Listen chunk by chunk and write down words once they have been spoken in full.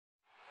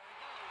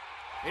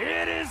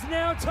It is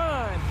now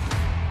time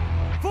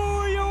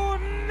for your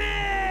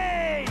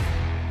main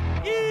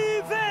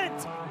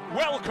event.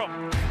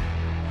 Welcome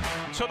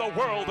to the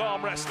World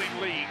Arm Wrestling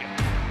League.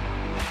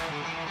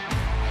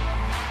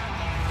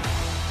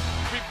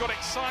 We've got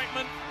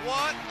excitement.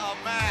 What a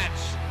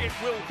match. It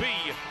will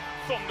be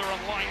thunder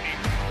and lightning.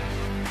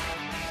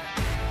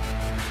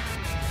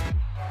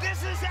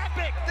 This is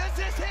epic.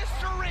 This is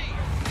history.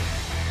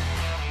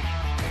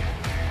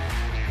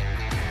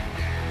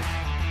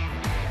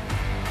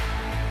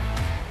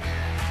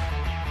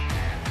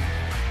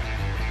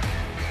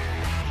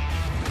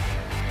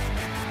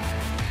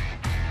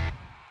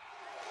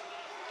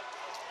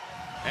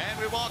 And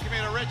we welcome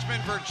you to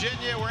Richmond,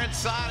 Virginia. We're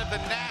inside of the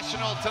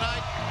National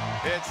tonight.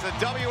 It's the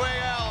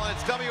WAL, and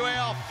it's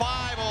WAL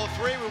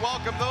 503. We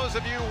welcome those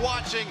of you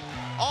watching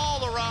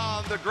all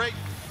around the great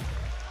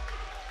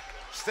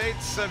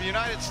states of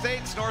United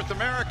States, North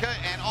America,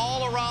 and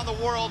all around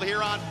the world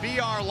here on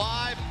BR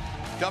Live.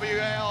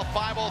 WAL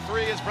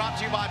 503 is brought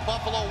to you by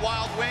Buffalo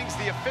Wild Wings,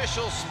 the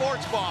official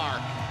sports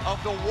bar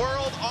of the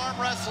World Arm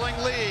Wrestling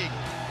League.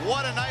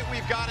 What a night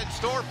we've got in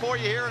store for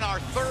you here in our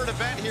third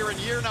event here in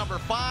year number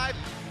 5.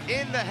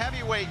 In the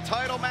heavyweight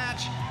title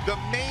match, the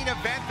main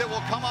event that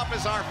will come up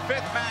as our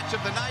 5th match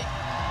of the night.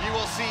 You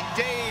will see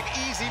Dave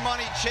Easy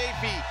Money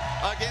Chaffee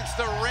against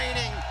the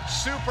reigning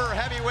super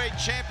heavyweight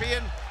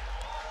champion,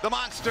 the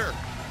monster,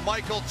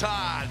 Michael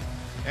Todd.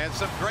 And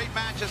some great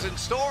matches in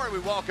store. We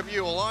welcome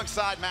you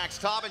alongside Max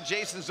Taub and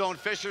Jason Zone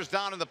Fishers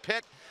down in the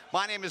pit.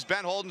 My name is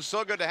Ben Holden.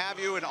 So good to have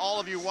you and all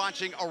of you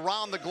watching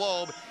around the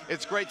globe.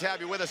 It's great to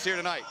have you with us here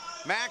tonight.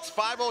 Max,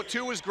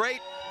 502 was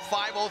great.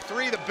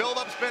 503, the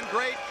build-up's been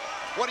great.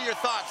 What are your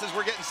thoughts as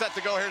we're getting set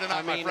to go here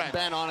tonight, my friend?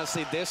 Ben,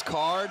 honestly, this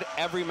card,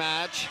 every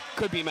match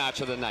could be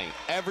match of the night.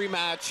 Every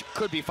match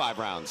could be 5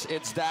 rounds.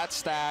 It's that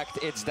stacked.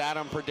 It's that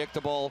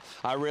unpredictable.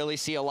 I really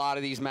see a lot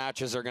of these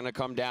matches are going to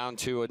come down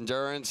to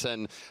endurance,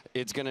 and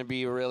it's going to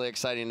be a really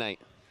exciting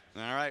night.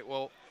 All right,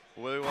 well,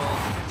 we will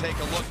take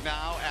a look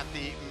now at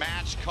the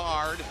match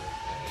card.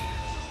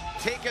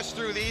 Take us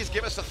through these.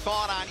 Give us a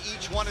thought on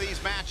each one of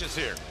these matches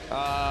here.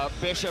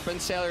 Bishop and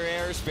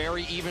Selearis,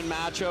 very even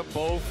matchup.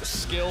 Both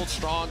skilled,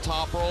 strong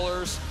top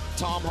rollers.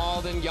 Tom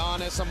Holland and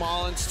Janis,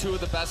 Amolins, 2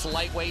 of the best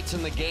lightweights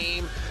in the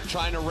game,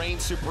 trying to reign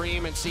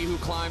supreme and see who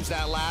climbs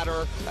that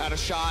ladder at a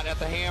shot at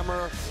the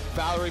hammer.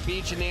 Valerie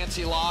and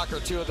Nancy Locke are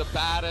 2 of the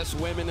baddest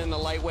women in the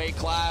lightweight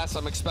class.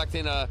 I'm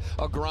expecting a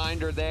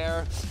grinder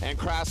there. And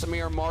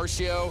Krasimir and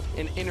Marcio,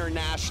 an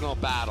international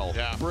battle.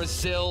 Yeah.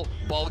 Brazil,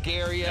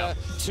 Bulgaria,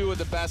 2 of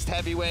the best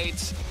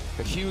heavyweights.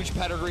 A huge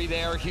pedigree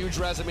there, huge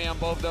resume on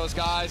both those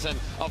guys. And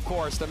of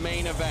course, the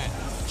main event,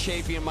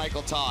 Chaffee and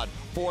Michael Todd,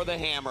 for the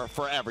hammer,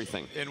 for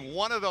everything. And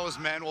one of those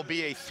men will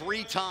be a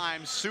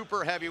 3-time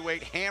super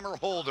heavyweight hammer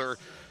holder,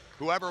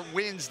 whoever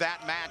wins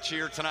that match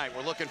here tonight.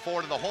 We're looking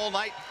forward to the whole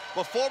night.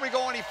 Before we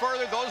go any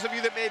further, those of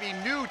you that may be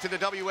new to the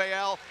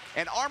WAL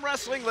and arm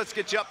wrestling, let's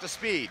get you up to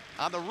speed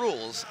on the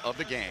rules of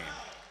the game.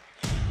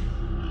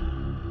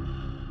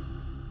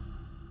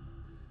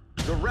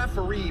 The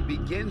referee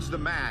begins the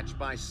match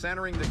by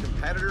centering the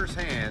competitor's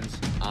hands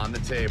on the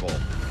table.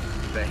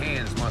 The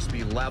hands must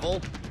be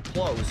level,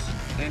 close,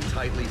 and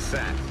tightly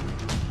set.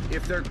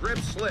 If their grip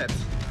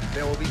slips,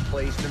 they will be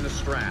placed in the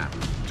strap.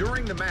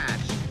 During the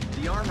match,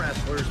 the arm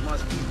wrestlers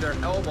must keep their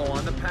elbow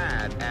on the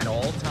pad at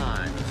all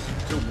times.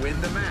 To win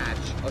the match,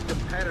 a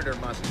competitor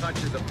must touch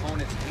his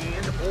opponent's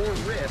hand or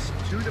wrist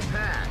to the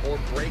pad or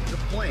break the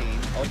plane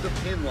of the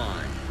pin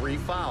line. 3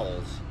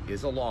 fouls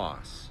is a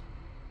loss.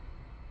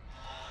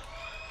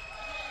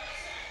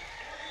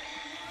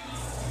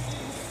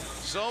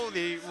 So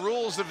the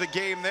rules of the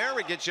game there,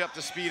 we get you up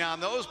to speed on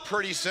those.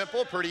 Pretty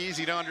simple, pretty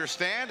easy to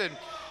understand, and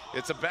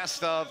it's a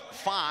best of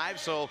 5,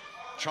 so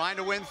trying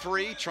to win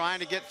 3, trying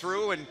to get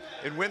through and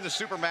win the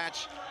super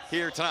match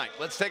here tonight.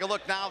 Let's take a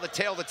look now, the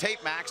tail of the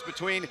tape, Max,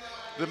 between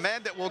the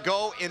men that will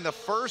go in the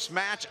first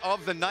match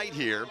of the night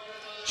here.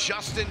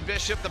 Justin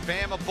Bishop, the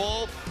Bama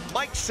Bull,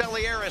 Mike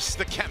Selearis,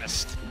 the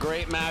Chemist.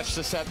 Great match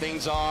to set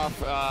things off.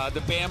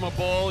 The Bama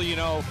Bull, you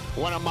know,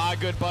 one of my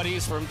good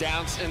buddies from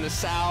down in the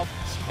South,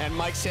 and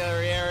Mike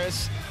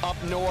Selearis up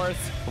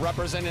north,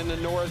 representing the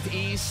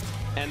Northeast.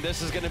 And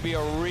this is going to be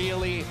a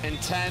really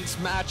intense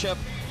matchup.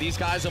 These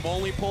guys have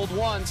only pulled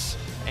once,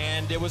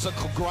 and it was a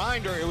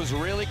grinder. It was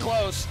really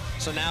close.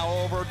 So now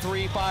over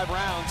 3-5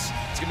 rounds,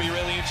 it's going to be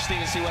really interesting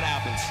to see what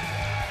happens.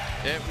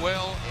 It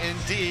will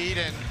indeed.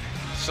 And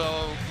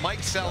so Mike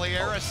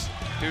Selearis,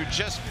 who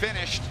just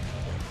finished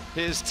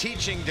his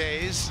teaching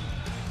days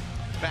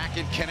back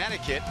in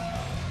Connecticut.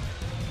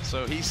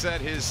 So he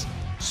said his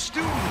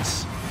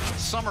students'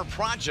 summer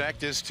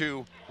project is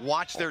to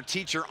watch their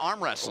teacher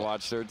arm wrestle.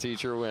 Watch their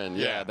teacher win.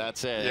 Yeah,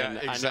 that's it. Yeah, and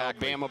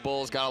exactly. I know Bama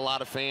Bull's got a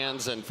lot of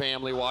fans and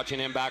family watching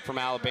him back from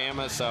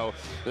Alabama, so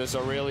this is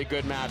a really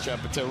good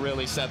matchup to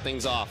really set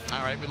things off.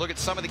 All right, we look at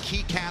some of the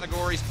key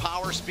categories: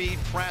 power, speed,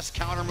 press,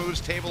 counter moves,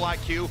 table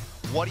IQ.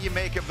 What do you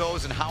make of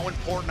those, and how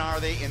important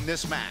are they in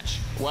this match?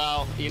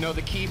 Well, you know,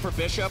 the key for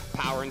Bishop,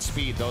 power and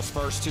speed. Those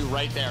first two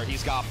right there.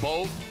 He's got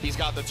both. He's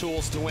got the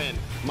tools to win.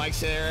 Mike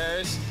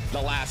Selearis,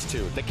 the last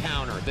two. The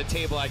counter, the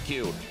table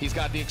IQ. He's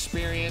got the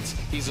experience.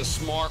 He's a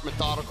smart,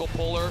 methodical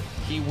puller.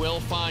 He will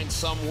find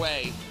some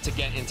way to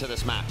get into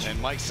this match.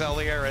 And Mike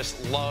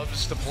Selearis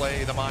loves to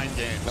play the mind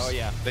games. Oh,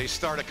 yeah. They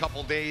start a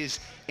couple days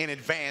in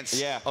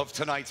advance of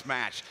tonight's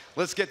match.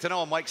 Let's get to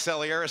know Mike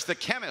Selearis, the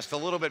chemist, a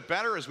little bit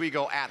better as we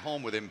go at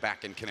home with him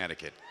back in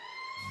Connecticut.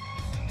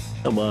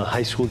 I'm a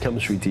high school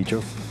chemistry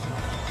teacher.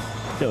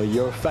 You know,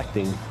 you're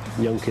affecting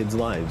young kids'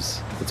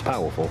 lives. It's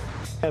powerful.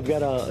 I've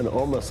got an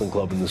arm wrestling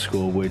club in the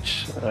school,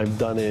 which I've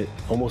done it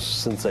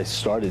almost since I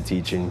started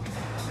teaching.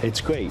 It's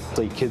great.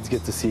 Like, kids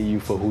get to see you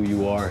for who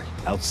you are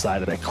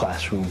outside of that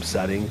classroom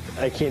setting.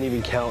 I can't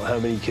even count how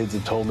many kids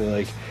have told me,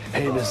 like,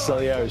 hey, Mr.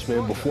 Selearis,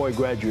 man, before I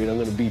graduate, I'm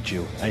gonna beat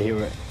you. I hear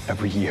it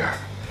every year.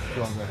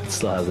 It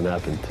still hasn't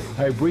happened.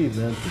 All right, breathe,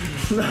 man.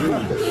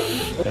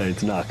 Breathe.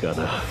 It's not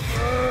gonna.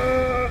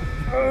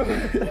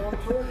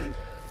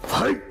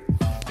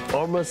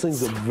 Arm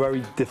wrestling's a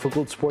very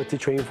difficult sport to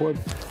train for.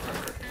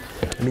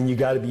 I mean, you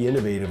gotta be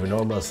innovative in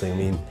arm wrestling. I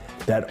mean,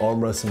 that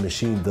arm wrestling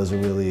machine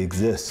doesn't really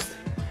exist.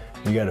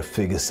 You gotta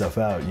figure stuff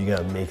out. You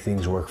gotta make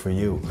things work for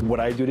you. What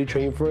I do to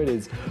train for it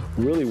is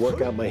really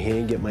work out my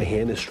hand, get my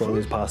hand as strong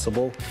as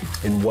possible.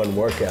 In one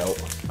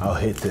workout, I'll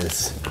hit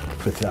this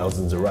for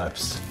thousands of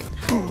reps.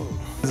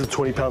 This is a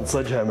 20-pound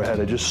sledgehammer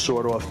head. I just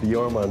sawed off the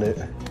arm on it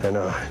and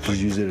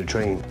just use it to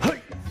train.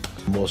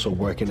 I'm also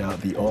working out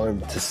the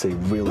arm to stay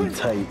really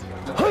tight.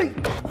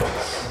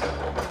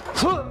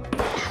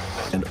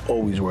 And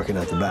always working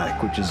out the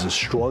back, which is the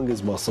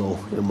strongest muscle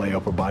in my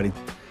upper body.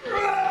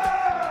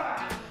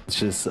 It's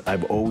just,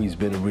 I've always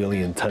been a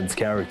really intense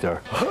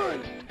character. You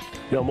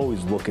know, I'm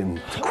always looking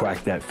to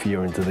crack that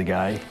fear into the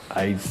guy.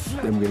 I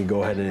am gonna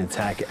go ahead and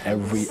attack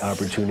every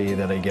opportunity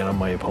that I get on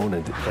my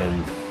opponent.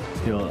 And,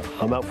 you know,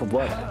 I'm out for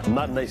blood. I'm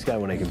not a nice guy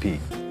when I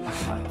compete.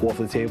 Off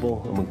the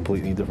table, I'm a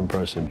completely different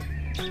person.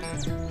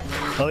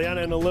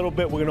 Eliana, in a little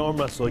bit, we're gonna arm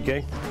wrestle,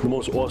 okay? The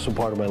most awesome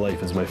part of my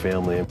life is my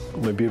family.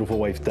 My beautiful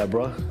wife,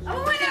 Deborah.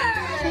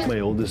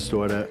 My oldest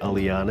daughter,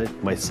 Eliana,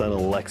 my son,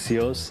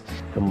 Alexios,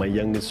 and my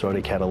youngest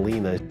daughter,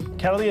 Catalina.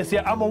 Catalina,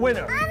 yeah, I'm a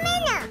winner. I'm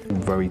a winner.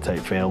 Very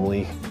tight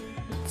family.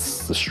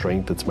 It's the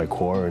strength, it's my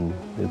core, and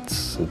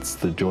it's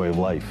the joy of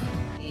life.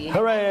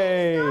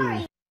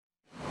 Hooray!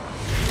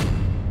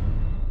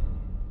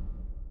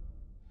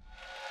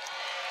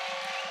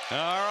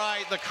 All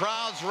right, the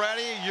crowd's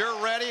ready, you're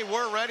ready,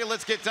 we're ready.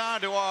 Let's get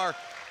down to our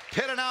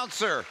pit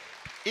announcer,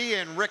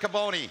 Ian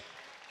Riccoboni.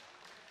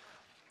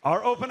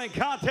 Our opening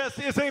contest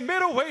is a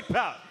middleweight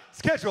bout,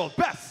 scheduled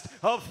best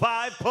of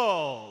 5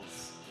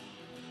 pulls.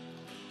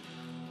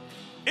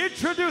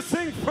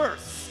 Introducing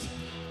first,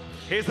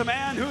 he's a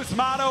man whose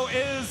motto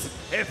is,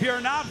 if you're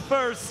not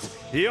first,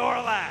 you're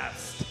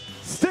last.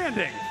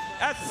 Standing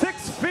at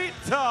 6 feet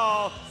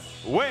tall,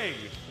 weighing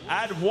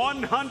at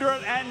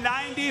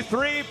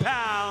 193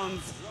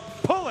 pounds,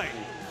 pulling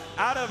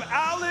out of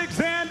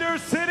Alexander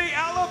City,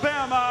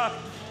 Alabama,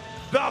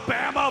 the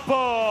Bama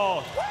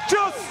Bull,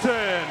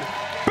 Justin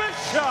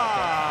Bishop.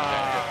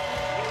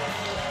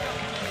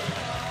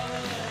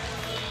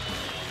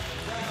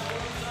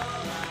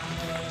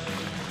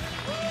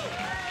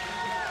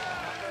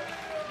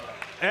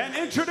 And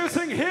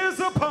introducing his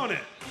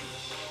opponent.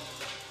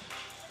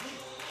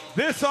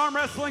 This arm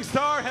wrestling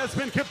star has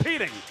been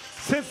competing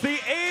since the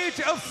age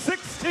of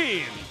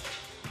 16.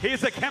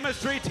 He's a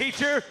chemistry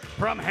teacher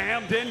from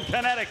Hamden,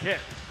 Connecticut.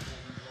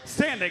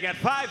 Standing at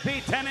 5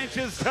 feet 10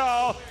 inches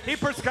tall, he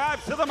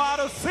prescribes to the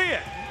motto, see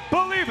it,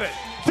 believe it,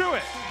 do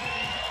it.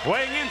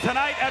 Weighing in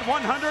tonight at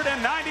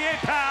 198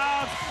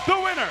 pounds, the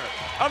winner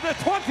of the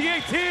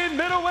 2018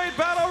 Middleweight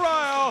Battle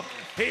Royal,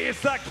 he's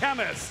the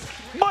chemist,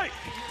 Mike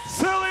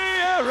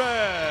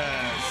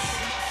Selearis.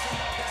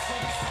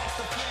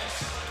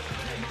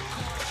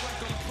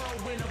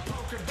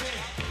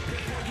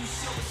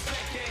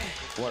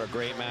 What a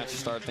great match to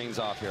start things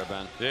off here,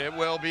 Ben. It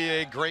will be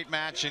a great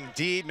match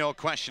indeed, no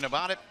question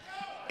about it.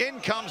 In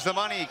comes the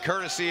money,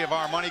 courtesy of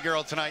our money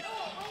girl tonight,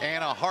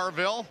 Anna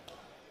Harville.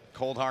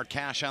 Cold hard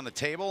cash on the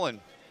table, and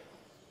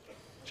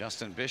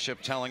Justin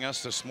Bishop telling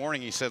us this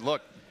morning, he said,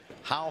 look,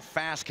 how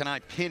fast can I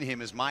pin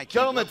him is my key.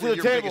 Gentlemen, what were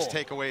your table. biggest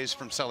takeaways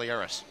from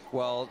Selearis?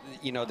 Well,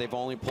 you know, they've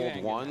only pulled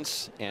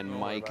once, and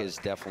Mike is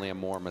definitely a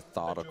more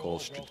methodical,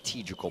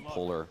 strategical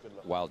puller,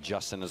 while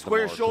Justin is the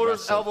Square more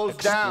shoulders, elbows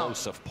down.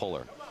 explosive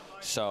puller.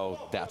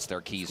 So that's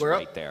their keys Square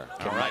right up. there.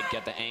 Can Mike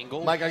get the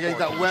angle? Mike, I get or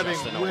that can webbing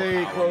Justin way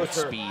overpower him with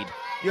closer. Speed.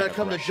 You gotta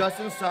come to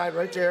Justin's side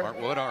right there.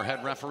 Mark Wood, our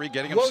head referee,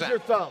 getting him Close set. your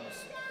thumbs.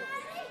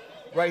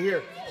 Right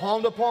here.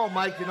 Palm to palm,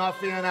 Mike. Do not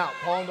fan out.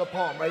 Palm to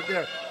palm, right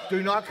there.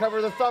 Do not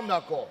cover the thumb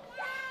knuckle.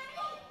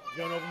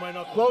 Going over my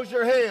knuckle. Close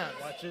your hands.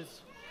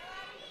 Watches.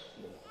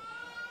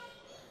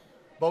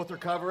 Both are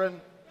covering.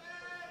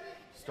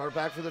 Start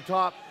back to the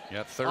top.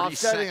 Yeah, 30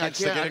 Offsetting. seconds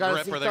to I get a gotta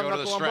grip see or they thumb go to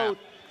the knuckle on strap. both.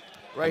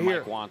 Right And here.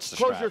 Mike wants the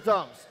Close strap. your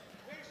thumbs.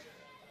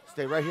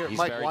 Stay right here. He's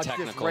Mike, very watch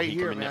technical. this right he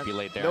here, can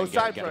manipulate man. there No and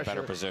side get a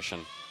better pressure. position.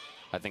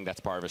 I think that's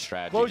part of his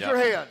strategy. Close your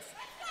hands.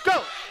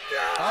 Go!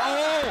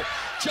 Oh!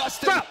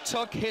 Justin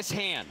took his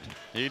hand.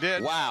 He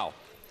did. Wow.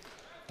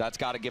 That's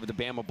got to give the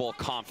Bama Bull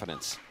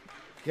confidence.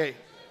 Okay,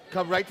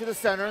 come right to the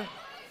center.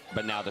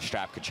 But now the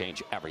strap could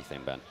change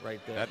everything, Ben. Right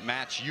there. That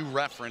match you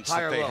referenced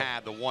Higher that they low.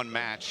 had, the one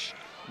match,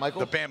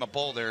 Michael? the Bama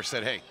Bull there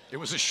said, hey, it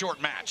was a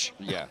short match.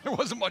 Yeah. There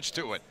wasn't much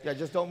to it. Yeah,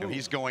 just don't move. And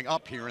he's going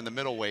up here in the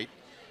middleweight.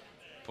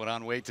 Put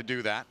on weight to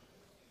do that.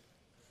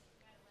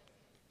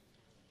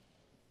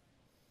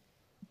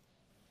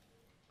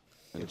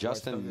 And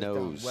Justin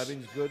knows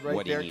Webbing's good right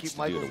what there. he needs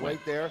Keep to do Michael's to win.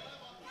 right there.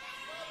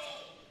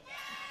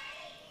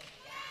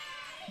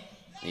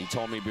 He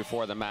told me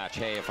before the match,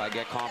 hey, if I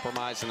get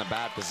compromised in a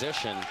bad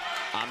position,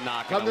 I'm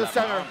not Come going to to the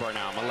let my center. arm burn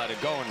out. I'm going to let it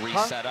go and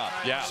reset up.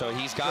 Yeah. So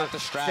he's got the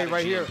Stay strategy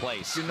right here. in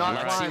place. Do not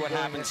Let's see climb what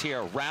going happens in.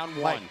 here. Round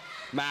Mike, one,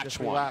 match just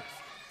one. relax.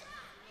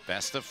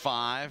 Best of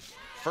 5.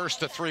 First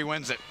to 3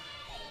 wins it.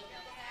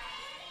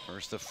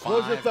 First of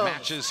Close your 5 thumbs.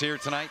 matches here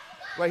tonight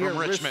Right here, from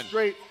wrist Richmond.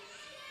 straight.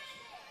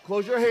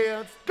 Close your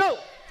hands. Go!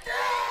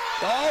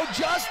 Oh,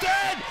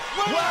 Justin!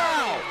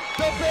 Wow!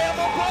 The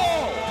Bama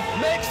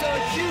Bull makes a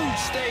huge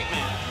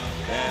statement.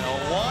 And a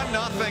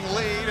 1-0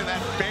 lead in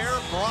that Bear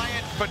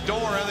Bryant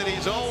fedora that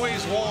he's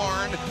always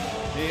worn.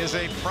 He is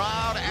a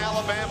proud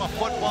Alabama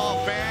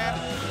football fan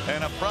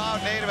and a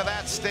proud native of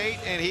that state,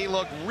 and he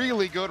looked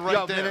really good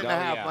right there. minute and a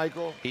half,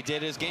 Michael. He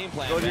did his game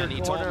plan, Go to man. your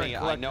He told corner me, and I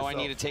collect know I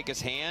yourself. need to take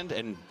his hand,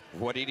 and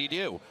what did he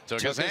do?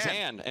 Took his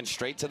hand and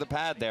straight to the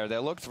pad there.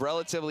 That looked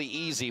relatively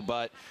easy,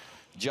 but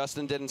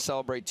Justin didn't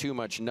celebrate too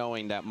much,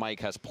 knowing that Mike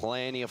has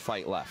plenty of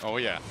fight left. Oh,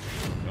 yeah.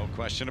 No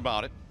question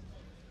about it.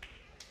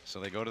 So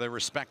they go to their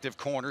respective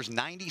corners.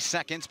 90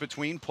 seconds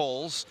between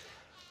pulls.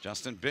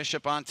 Justin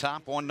Bishop on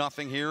top,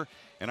 1-0 here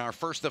in our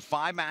first of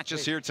 5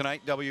 matches here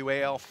tonight.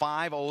 WAL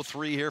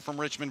 503 here from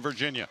Richmond,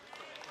 Virginia.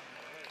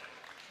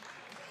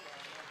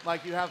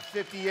 Mike, you have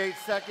 58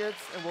 seconds,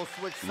 and we'll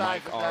switch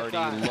sides Mike at that already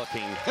time.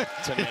 looking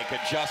to make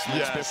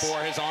adjustments Yes.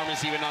 before his arm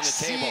is even on the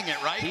table. Seeing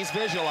it, right? He's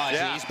visualizing.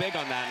 Yeah. He's big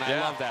on that, and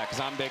Yeah. I love that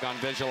because I'm big on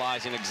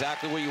visualizing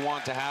exactly what you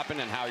want to happen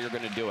and how you're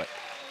going to do it.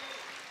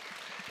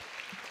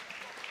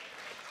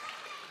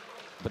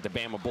 But the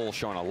Bama Bull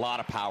showing a lot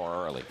of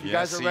power early. You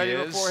guys are ready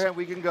beforehand,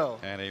 we can go.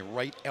 And a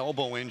right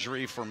elbow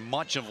injury for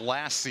much of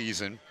last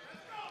season.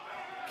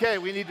 Okay,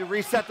 we need to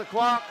reset the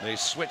clock. They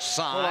switch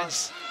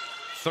sides.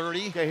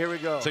 30 Okay, here we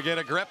go. to get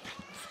a grip.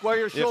 Square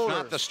your If shoulders.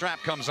 not, the strap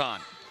comes on.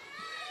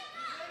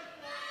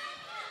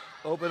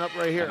 Open up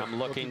right here. And I'm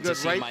looking Looking to good.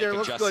 see Mike Mike there,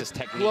 looks adjust good. his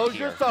technique Close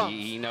here. your thumbs.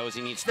 He knows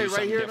he needs to Stay do right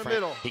something here in the different.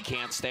 middle. He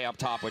can't stay up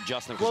top with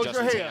Justin because Close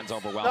your Justin's hands.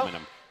 hands overwhelming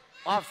him.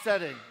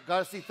 Offsetting. Got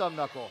to see thumb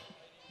knuckle.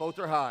 Both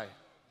are high.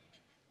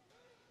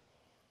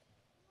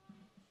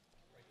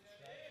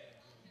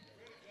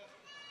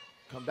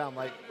 Come down,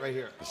 Mike, right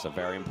here. It's a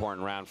very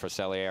important round for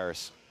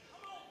Selearis.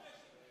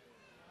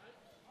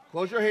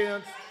 Close your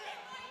hands.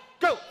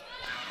 Go!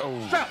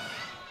 Oh. Strap!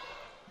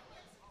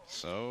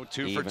 So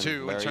 2 for Even, 2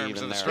 in very terms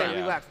even of the there, strap.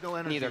 Yeah, relax, no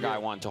energy Neither here. guy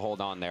wanted to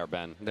hold on there,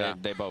 Ben. They, Yeah.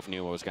 they both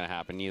knew what was going to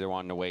happen. Neither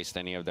wanted to waste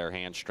any of their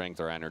hand strength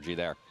or energy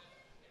there.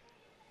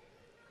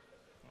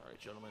 All right,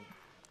 gentlemen.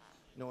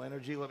 No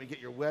energy. Let me get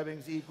your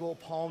webbings equal,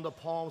 palm to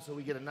palm, so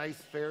we get a nice,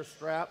 fair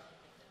strap.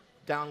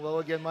 Down low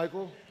again,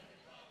 Michael.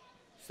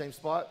 Same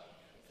spot.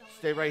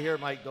 Stay right here,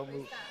 Mike. Don't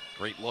move.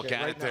 Great look Okay,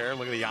 at right it there.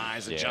 Look at the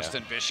eyes of Yeah.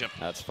 Justin Bishop.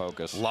 That's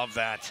focus. Love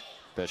that.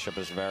 Bishop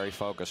is very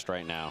focused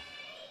right now.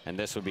 And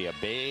this would be a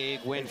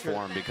big win for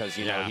him because,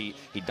 you know, Yeah.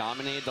 he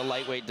dominated the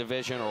lightweight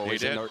division or He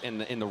was did.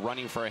 in the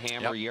running for a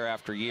hammer Yep. year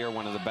after year,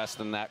 one of the best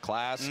in that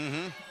class.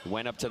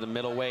 Went up to the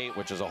middleweight,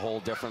 which is a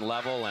whole different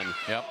level, and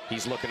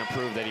he's looking to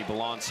prove that he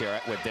belongs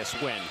here with this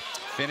win.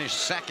 Finished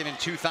second in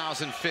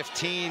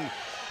 2015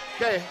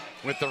 Okay.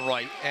 with the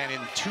right, and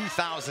in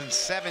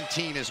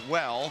 2017 as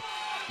well.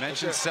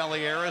 Mentioned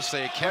Selearis,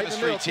 a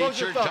chemistry middle. Close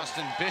your teacher. thumbs.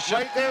 Justin Bishop,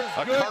 Right there is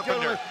a good, carpenter.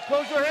 gentlemen.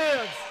 Close your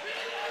hands.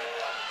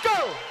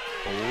 Go!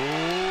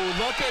 Ooh,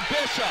 look at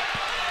Bishop.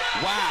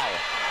 Wow.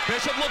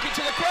 Bishop looking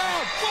to the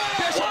crowd.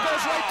 Bishop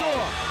goes right through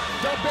him.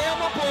 The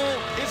Bama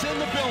Bull is in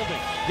the building.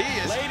 He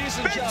is Ladies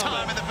and big gentlemen,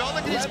 time in the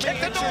building. He's let me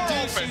kicked the door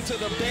introduce open. you to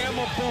the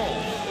Bama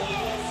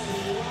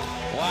Bull.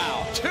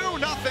 Wow.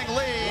 2-0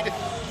 lead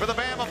for the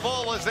Bama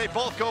Bull as they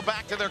both go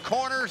back to their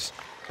corners.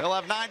 They'll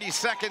have 90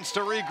 seconds to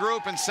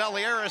regroup, and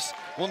Selearis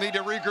will need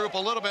to regroup a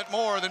little bit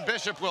more than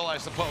Bishop will, I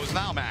suppose,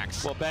 now,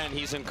 Max. Well, Ben,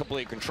 he's in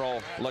complete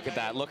control. Look at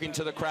that. Looking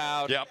to the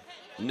crowd. Yep.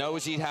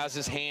 Knows he has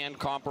his hand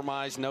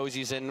compromised. Knows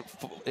he's in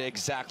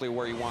exactly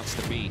where he wants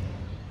to be.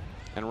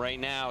 And right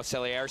now,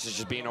 Selearis is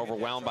just being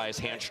overwhelmed by his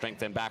hand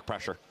strength and back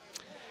pressure.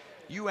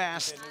 You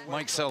asked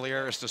Mike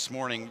Selearis this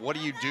morning, what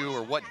do you do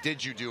or what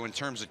did you do in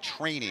terms of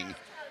training?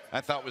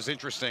 I thought was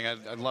interesting.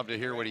 I'd love to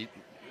hear what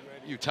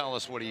you tell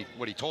us what he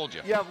told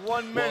you. You have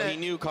 1 minute. Well, he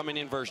knew coming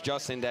in versus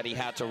Justin that he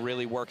had to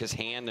really work his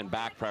hand and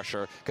back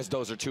pressure because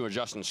those are two of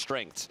Justin's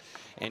strengths.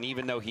 And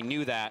even though he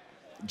knew that,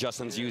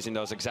 Justin's using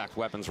those exact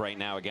weapons right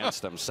now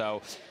against him.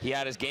 So he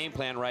had his game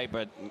plan right,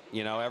 but,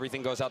 you know,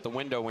 everything goes out the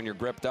window when you're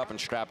gripped up and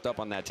strapped up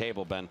on that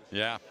table, Ben.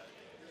 Yeah.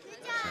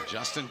 So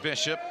Justin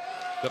Bishop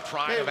The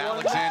pride of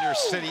Alexander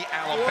City,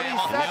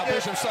 Alabama. Now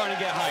Bishop's starting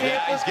to get hyped.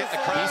 Yeah, he's getting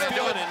the crowd He's into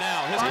feeling it. it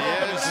now.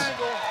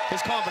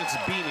 His confidence is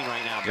beaming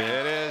right now,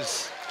 man. It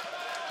is.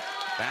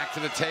 Back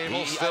to the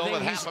table, still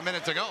with half a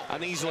minute to go. I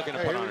think he's looking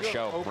to put on a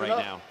show right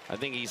now. I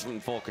think he's in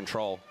full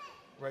control.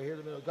 Right here in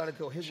the middle. Got to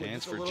go his way.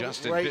 Chance for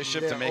Justin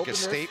Bishop to make a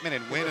statement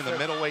and win in the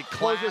middleweight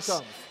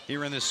class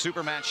here in the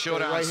Supermatch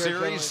Showdown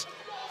series.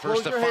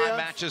 First of 5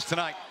 matches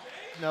tonight.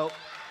 Nope.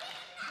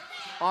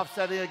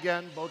 Offsetting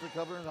again. Both are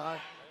covering high.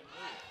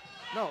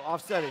 No,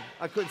 offsetting.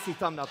 I couldn't see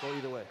thumb knuckle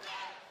either way.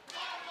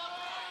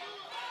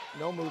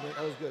 No movement.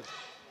 That was good.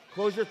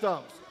 Close your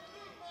thumbs.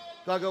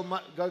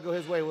 Gotta go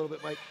his way a little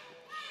bit, Mike.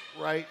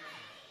 Right.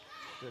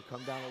 Here,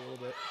 come down a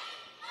little bit.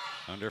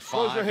 Under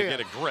 5 to get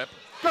a grip.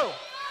 Go.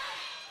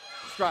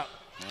 Strap.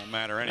 Won't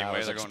matter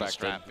anyway. They're going to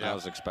strap. That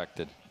was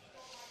expected.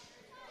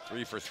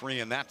 3 for 3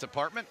 in that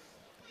department.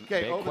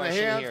 Okay, Big open the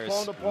question hands, here palm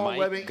is to palm, Mike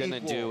webbing gonna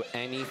equal. do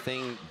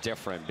anything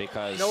different?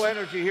 Because no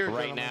energy here,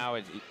 right gentlemen. now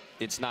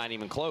it's not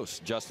even close.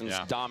 Justin's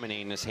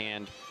dominating his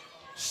hand,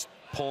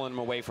 pulling him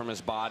away from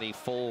his body,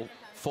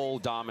 full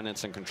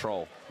dominance and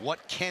control.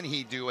 What can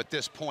he do at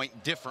this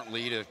point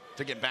differently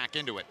to get back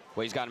into it?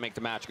 Well, he's got to make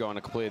the match go in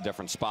a completely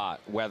different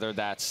spot, whether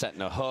that's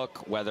setting a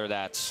hook, whether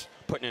that's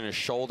putting in his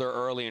shoulder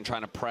early and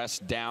trying to press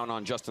down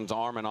on Justin's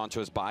arm and onto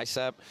his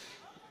bicep.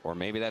 Or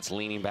maybe that's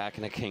leaning back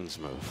in a King's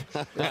move.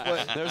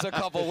 There's a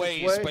couple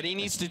ways, but he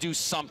needs to do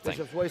something.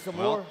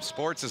 Well,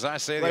 sports, as I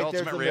say, the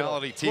ultimate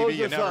reality TV.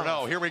 You never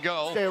know. Here we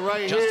go.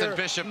 Justin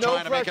Bishop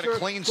trying to make it a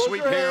clean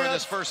sweep here in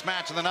this first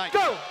match of the night.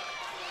 Go!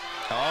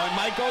 Oh, and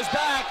Mike goes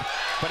back,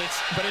 but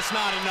it's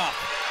not enough.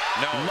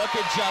 No. Look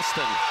at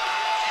Justin.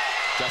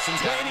 Justin's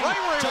waiting. Right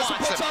where he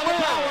Justin wants puts him. on the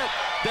power.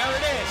 There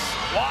it is.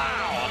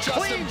 Wow, a Justin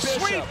clean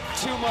Bishop. sweep.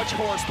 Too much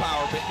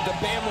horsepower. The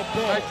Bama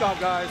Bull. Nice job,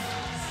 guys.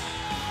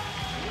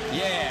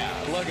 Yeah,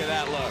 look at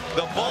that look.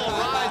 The Bull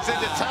rides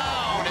into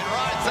town and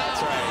rides out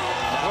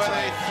with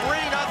a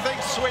 3-0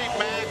 sweep,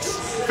 Max.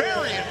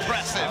 Very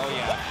impressive. Oh,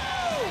 yeah.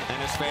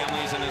 And his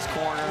family's in his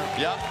corner.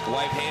 Yep.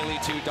 Wife Haley,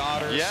 2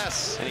 daughters.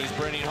 Yes. And he's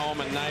bringing home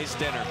a nice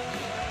dinner.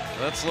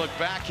 Let's look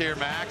back here,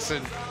 Max,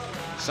 and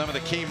some of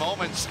the key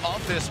moments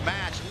of this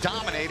match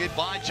dominated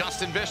by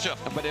Justin Bishop.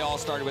 But it all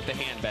started with the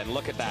hand bend.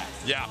 Look at that.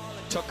 Yeah.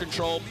 Took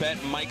control,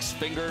 bent Mike's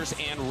fingers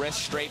and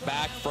wrists straight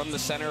back from the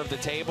center of the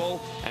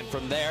table. And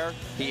from there,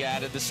 he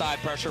added the side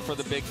pressure for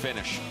the big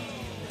finish.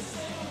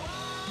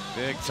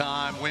 Big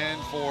time win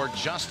for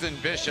Justin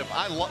Bishop.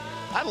 I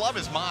love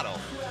his motto.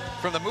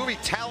 From the movie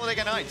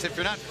Talladega Nights, if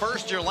you're not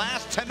first, you're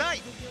last.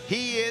 Tonight,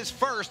 he is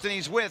first, and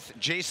he's with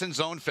Jason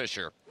Zone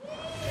Fisher.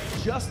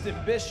 Justin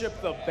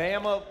Bishop, the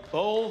Bama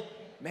Bull.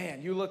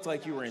 Man, you looked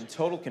like you were in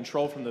total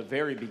control from the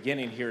very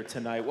beginning here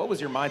tonight. What was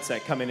your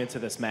mindset coming into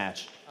this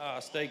match?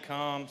 Stay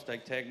calm, stay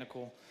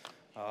technical.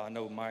 I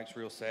know Mike's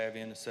real savvy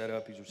in the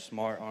setup. He's a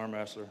smart arm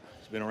wrestler.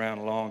 He's been around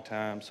a long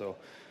time, so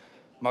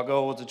my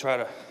goal was to try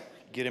to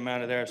get him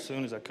out of there as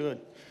soon as I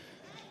could.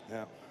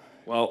 Yeah.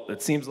 Well,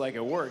 it seems like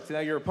it worked. Now,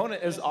 your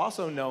opponent is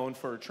also known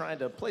for trying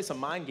to play some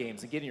mind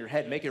games and get in your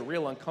head, make it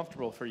real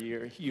uncomfortable for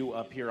you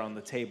up here on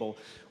the table.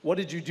 What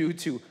did you do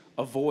to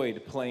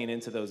avoid playing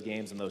into those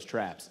games and those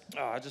traps?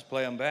 I just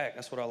play them back.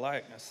 That's what I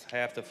like. That's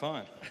half the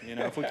fun. You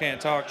know, if we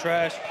can't talk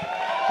trash,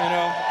 you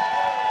know,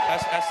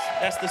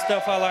 that's the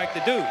stuff I like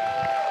to do.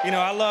 You know,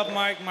 I love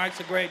Mike.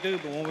 Mike's a great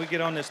dude, but when we get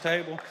on this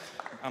table,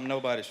 I'm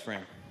nobody's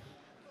friend.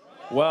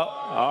 Well,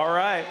 all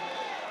right.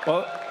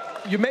 Well,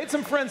 you made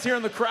some friends here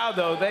in the crowd,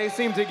 though. They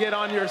seem to get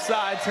on your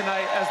side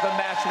tonight as the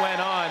match went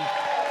on.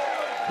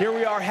 Here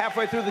we are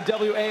halfway through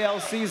the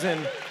WAL season.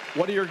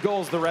 What are your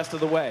goals the rest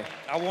of the way?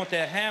 I want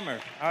that hammer.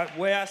 The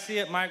way I see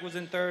it, Mike was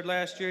in third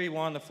last year. He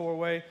won the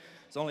 4-way.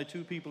 There's only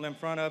 2 people in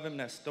front of him.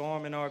 That's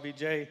Storm and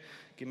RVJ.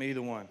 Give me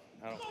either one.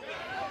 I don't care.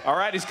 All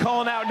right, he's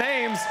calling out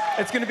names.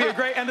 It's going to be a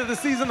great end of the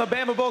season. The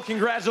Bama Bowl,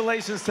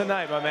 congratulations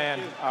tonight, my man.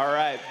 All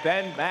right,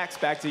 Ben, Max,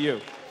 back to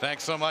you.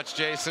 Thanks so much,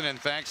 Jason, and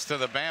thanks to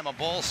the Bama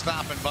Bull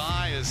stopping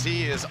by as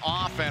he is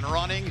off and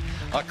running.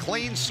 A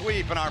clean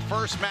sweep in our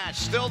first match.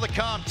 Still to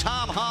come,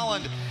 Tom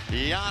Holland,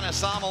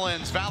 Janis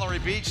Amolins, Valerie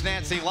Beach,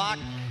 Nancy Locke,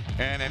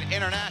 and an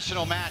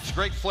international match.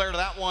 Great flair to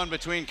that one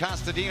between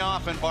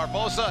Kostadinov and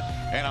Barboza.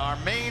 And our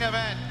main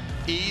event,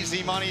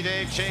 easy money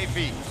Dave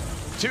Chaffee.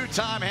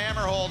 2-time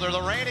hammer holder,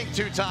 the reigning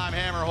 2-time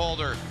hammer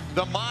holder,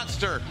 the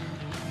monster,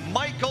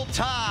 Michael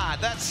Todd.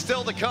 That's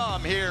still to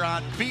come here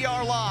on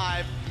BR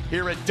Live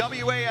here at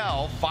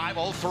WAL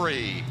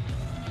 503.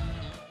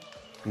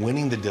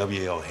 Winning the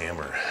WAL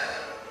hammer.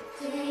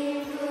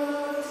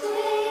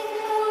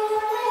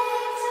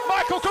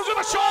 Michael comes with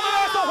a shoulder,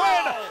 there's the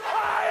win!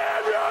 I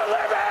am your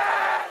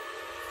limit!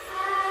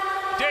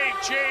 Dave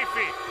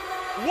Chaffee,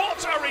 what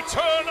a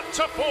return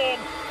to form,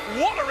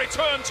 what a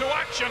return to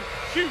action,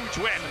 huge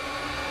win.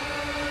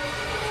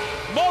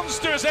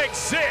 Monsters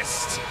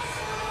exist,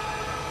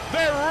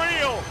 they're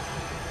real,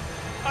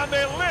 and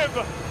they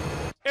live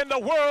in the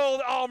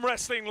World Arm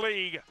Wrestling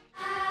League.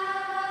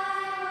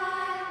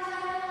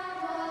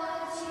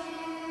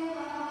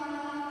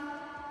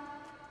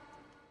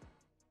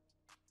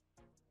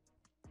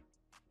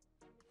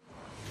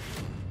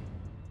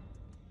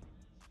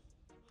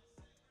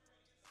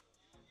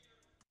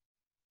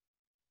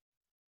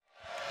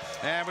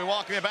 And we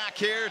welcome you back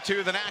here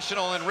to the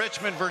National in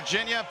Richmond,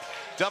 Virginia.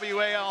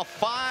 WAL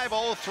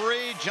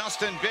 503.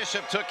 Justin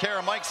Bishop took care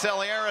of Mike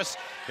Selearis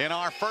in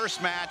our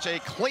first match. A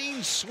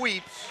clean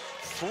sweep,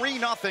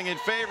 3-0 in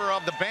favor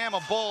of the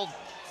Bama Bull.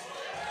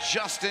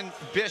 Justin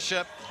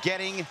Bishop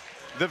getting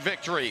the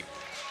victory.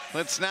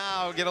 Let's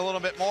now get a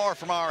little bit more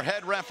from our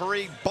head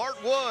referee, Bart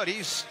Wood.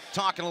 He's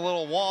talking a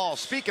little wall,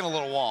 speaking a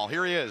little wall.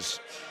 Here he is.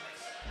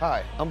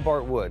 Hi, I'm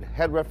Bart Wood,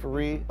 head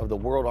referee of the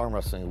World Arm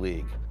Wrestling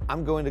League.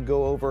 I'm going to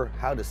go over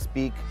how to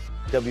speak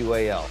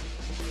WAL.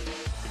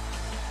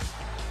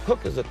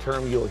 Hook is a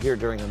term you'll hear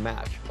during a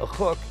match. A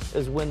hook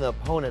is when the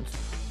opponents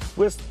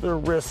twist their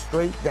wrist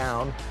straight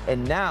down,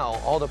 and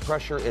now all the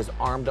pressure is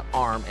arm to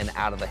arm and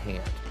out of the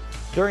hand.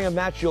 During a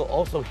match, you'll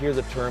also hear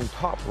the term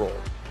top roll.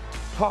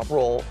 Top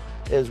roll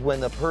is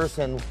when the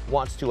person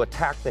wants to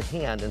attack the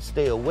hand and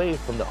stay away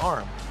from the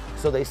arm.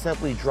 So they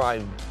simply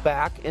drive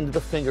back into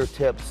the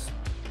fingertips,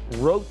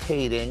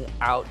 rotating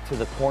out to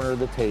the corner of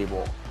the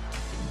table.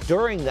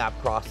 During that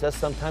process,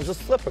 sometimes a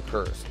slip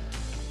occurs.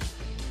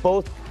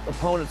 Both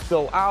opponents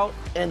go out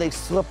and they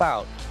slip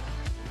out.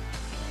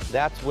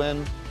 That's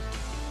when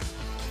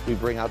we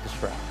bring out the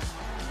strap.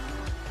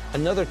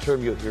 Another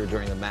term you'll hear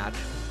during the match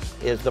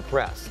is the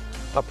press.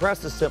 A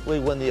press is simply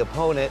when the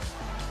opponent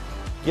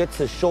gets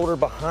his shoulder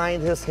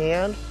behind his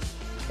hand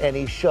and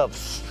he shoves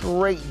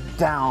straight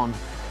down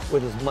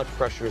with as much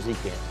pressure as he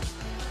can.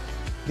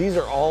 These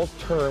are all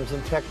terms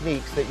and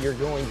techniques that you're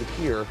going to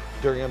hear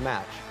during a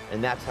match,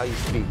 and that's how you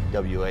speak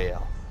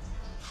WAL.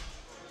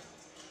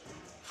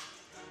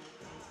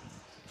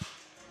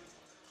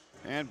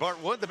 And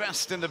Bart Wood, the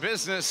best in the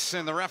business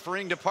in the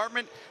refereeing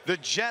department. The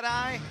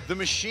Jedi, the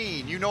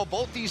Machine. You know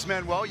both these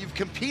men well. You've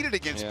competed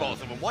against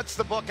both of them. What's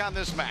the book on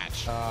this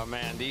match? Oh,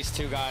 man, these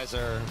two guys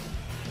are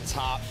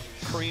top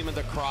cream of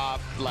the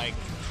crop. Like,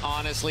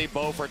 honestly,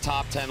 both are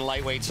top 10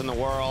 lightweights in the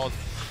world.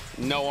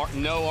 No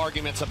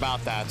arguments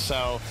about that.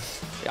 So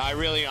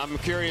I'm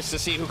curious to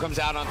see who comes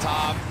out on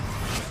top.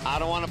 I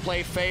don't want to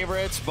play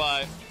favorites,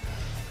 but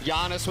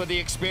Janis with the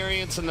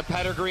experience and the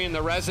pedigree and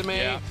the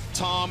resume,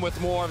 Tom with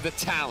more of the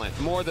talent,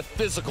 more of the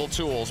physical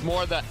tools,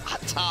 more of the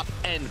top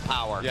end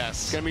power.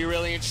 Yes. It's going to be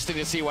really interesting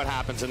to see what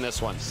happens in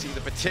this one. See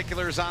the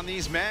particulars on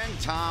these men.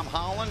 Tom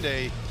Holland,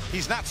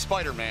 he's not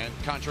Spider-Man,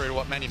 contrary to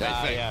what many may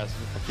think. Yes.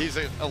 He's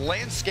a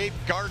landscape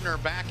gardener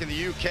back in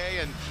the UK,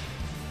 and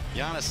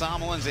Janis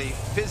Amolins, a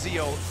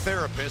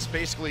physiotherapist.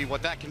 Basically,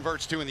 what that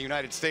converts to in the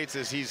United States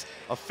is he's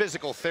a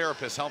physical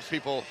therapist, helps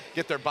people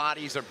get their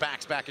bodies, their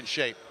backs back in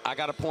shape. I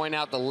got to point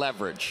out the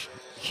leverage.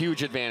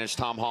 Huge advantage,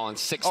 Tom Holland,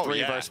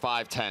 6'3" versus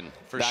 5'10".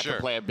 That could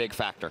play a big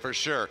factor. For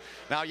sure.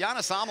 Now,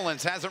 Janis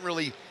Amolins hasn't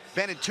really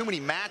been in too many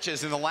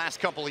matches in the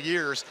last couple of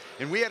years,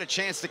 and we had a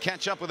chance to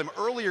catch up with him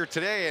earlier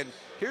today, and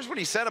here's what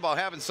he said about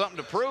having something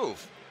to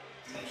prove.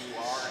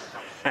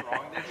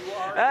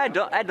 I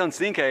don't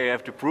think I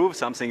have to prove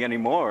something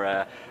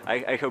anymore.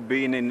 I have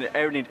been in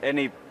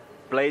any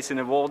place in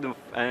the world,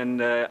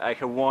 and I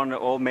have won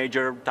all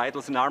major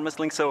titles in arm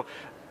wrestling, so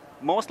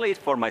mostly it's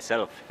for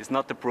myself. It's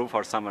not to prove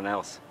for someone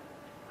else.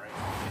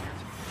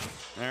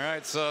 All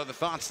right, so the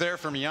thoughts there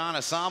from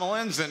Janis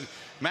Amolins. And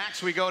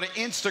Max, we go to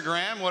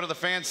Instagram. What are the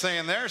fans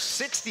saying there?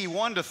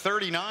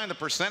 61-39, the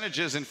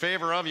percentages in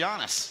favor of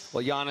Janis.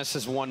 Well, Janis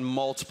has won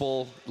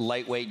multiple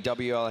lightweight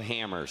WL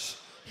hammers.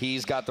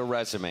 He's got the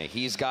resume.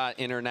 He's got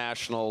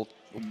international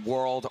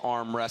world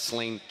arm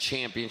wrestling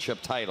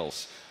championship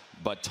titles.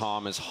 But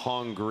Tom is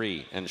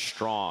hungry and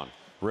strong,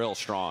 real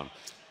strong.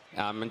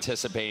 I'm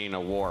anticipating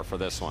a war for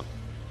this one.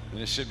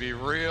 This should be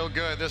real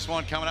good. This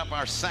one coming up,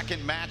 our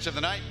second match of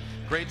the night.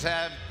 Great to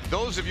have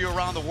those of you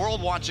around the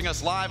world watching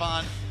us live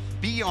on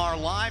BR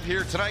Live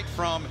here tonight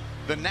from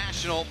the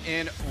National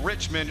in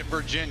Richmond,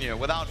 Virginia.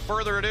 Without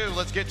further ado,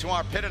 let's get to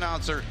our pit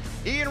announcer,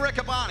 Ian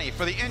Riccaboni,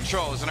 for the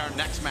intros in our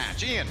next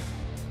match. Ian.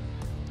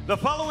 The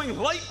following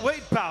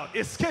lightweight bout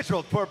is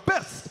scheduled for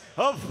best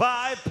of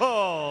 5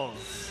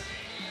 pulls.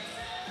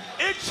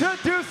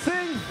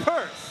 Introducing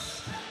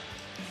first.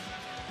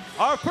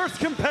 Our first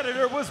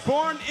competitor was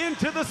born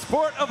into the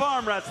sport of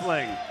arm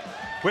wrestling.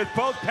 With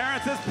both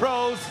parents as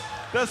pros,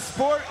 the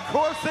sport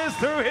courses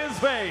through his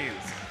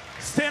veins.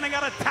 Standing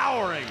at a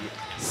towering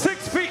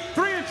 6 feet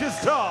 3 inches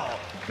tall,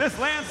 this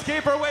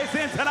landscaper weighs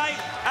in tonight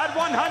at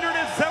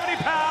 170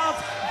 pounds.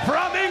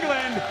 From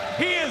England,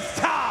 he is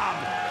Tom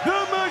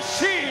the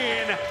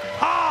Machine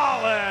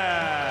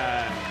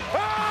Holland.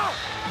 Ah!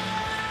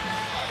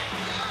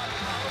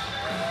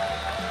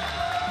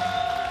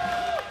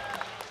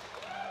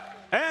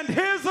 And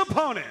his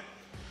opponent.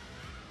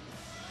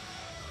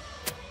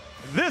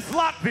 This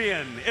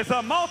Latvian is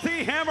a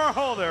multi-hammer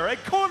holder, a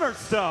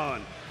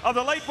cornerstone of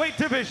the lightweight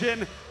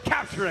division,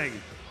 capturing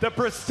the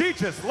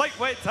prestigious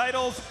lightweight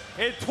titles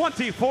in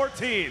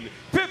 2014,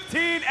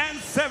 15, and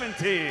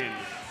 17.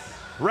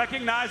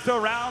 Recognized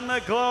around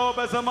the globe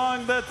as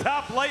among the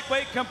top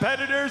lightweight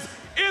competitors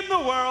in the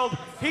world,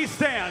 he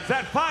stands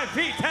at 5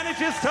 feet 10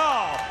 inches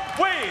tall,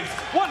 weighs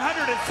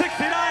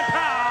 169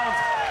 pounds.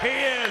 He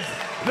is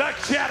the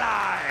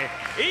Jedi,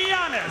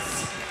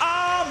 Janis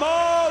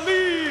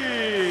Amolins.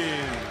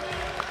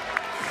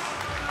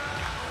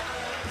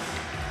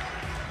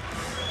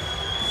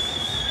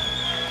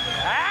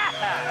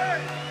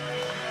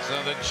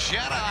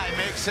 guy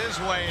makes his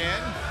way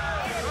in.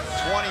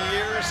 20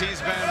 years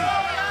he's been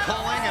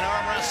pulling and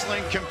arm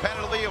wrestling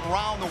competitively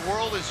around the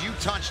world, as you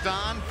touched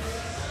on.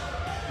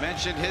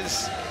 Mentioned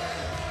his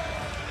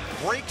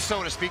break,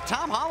 so to speak.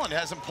 Tom Holland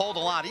hasn't pulled a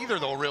lot either,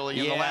 though, really,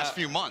 in the last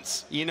few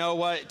months. You know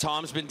what?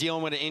 Tom's been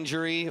dealing with an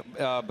injury,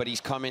 but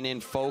he's coming in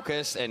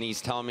focused, and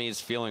he's telling me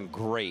he's feeling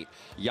great.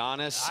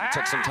 Janis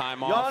took some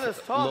time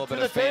off, a little bit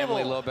of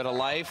family, a little bit of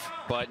life,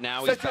 but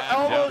now he's back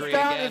hungry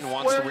again,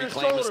 wants to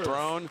reclaim his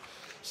throne.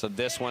 So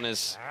this one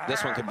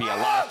could be a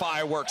lot of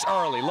fireworks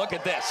early. Look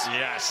at this.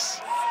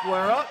 Yes.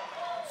 Square up.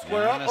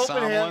 Square up.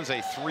 Open hand. Amolins,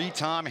 a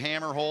 3-time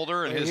hammer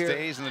holder in his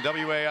days in the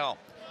WAL.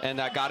 And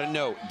I got to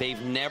note,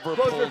 they've never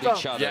pulled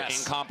each other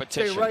in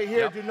competition. Stay right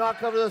here. Do not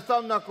cover the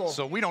thumb knuckle.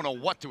 So we don't know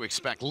what to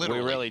expect,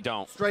 literally. We really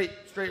don't. Straight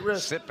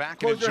wrist. Sit back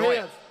Close and enjoy your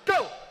hands.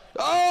 Go!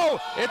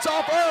 Oh, it's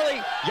off early.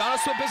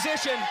 Janis with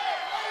position.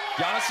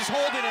 Janis is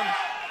holding him.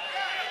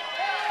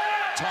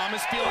 Tom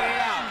is feeling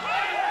it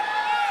out.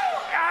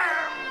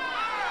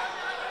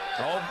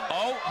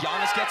 Oh,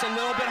 Janis gets a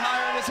little bit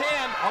higher in his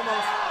hand.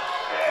 Almost.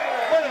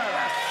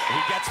 He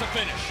gets the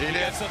finish. He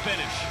gets the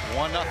finish.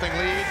 1-0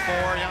 lead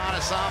for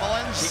Janis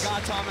Amolins. He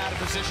got Tom out of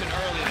position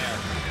early there.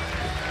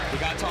 He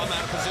got Tom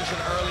out of position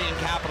early and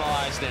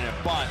capitalized in it.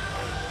 But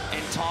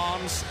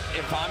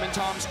if I'm in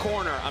Tom's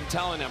corner, I'm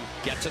telling him,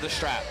 get to the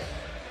strap.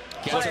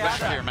 Get to the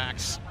strap. Here,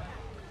 Max.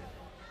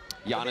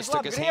 Janis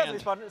took his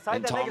hand,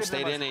 and Tom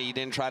stayed in it. He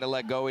didn't try to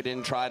let go. He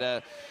didn't try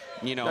to,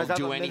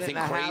 do anything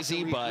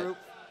crazy, but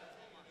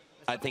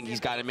I think he's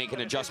got to make an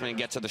adjustment and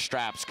get to the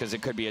straps, because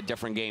it could be a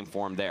different game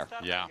for him there.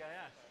 Yeah.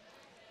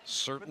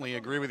 Certainly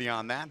agree with you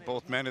on that.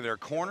 Both men in their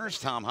corners.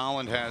 Tom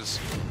Holland has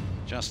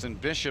Justin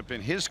Bishop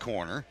in his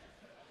corner.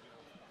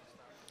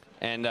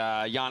 And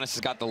Janis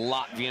has got the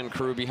Latvian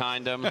crew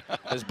behind him,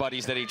 his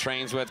buddies that he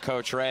trains with,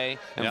 Coach Ray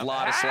and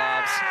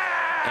Vladislavs.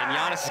 And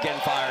Janis is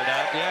getting fired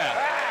up,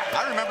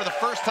 I remember the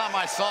first time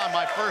I saw him,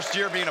 my first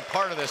year being a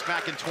part of this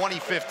back in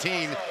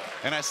 2015.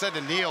 And I said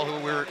to Neil,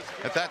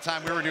 at that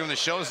time we were doing the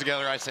shows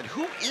together, I said,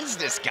 who is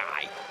this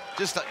guy?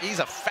 He's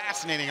a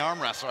fascinating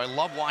arm wrestler. I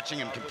love watching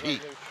him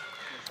compete.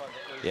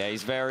 Yeah,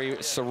 he's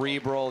very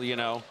cerebral,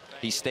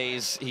 He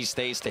stays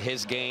to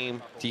his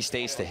game, he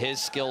stays to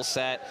his skill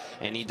set,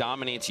 and he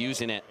dominates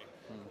using it.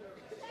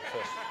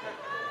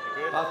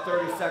 About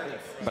 30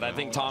 seconds. But I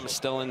think Tom's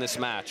still in this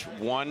match.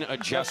 One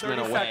adjustment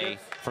away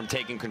from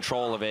taking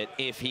control of it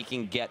if he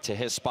can get to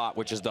his spot,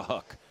 which is the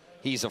hook.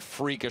 He's a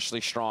freakishly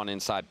strong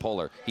inside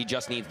puller. He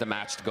just needs the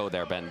match to go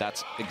there, Ben.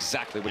 That's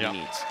exactly what he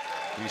needs.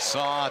 We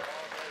saw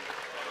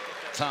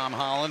Tom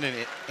Holland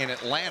in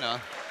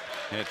Atlanta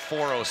at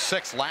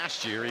 406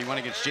 last year. He went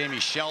against Jamie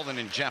Sheldon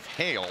and Jeff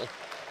Hale.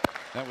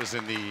 That was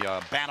in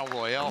the Battle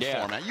Royale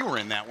format. You were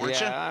in that, weren't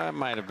you? Yeah, I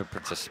might have been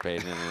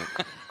participating in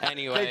it.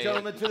 Anyway, okay,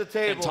 gentlemen, to the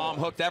table. And Tom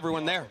hooked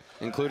everyone there,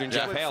 including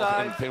Jeff Hale,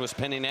 and was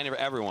pinning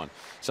everyone.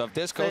 So if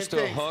this goes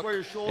to a hook,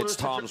 it's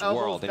Tom's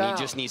world, and he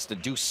just needs to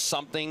do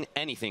something,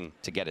 anything,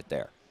 to get it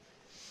there.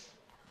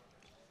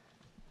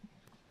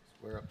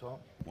 Square up, Tom.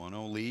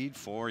 1-0 lead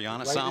for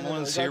Janis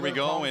Amolins. Here we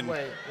go, and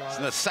it's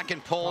the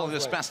second pull of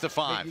this best of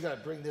 5. You got to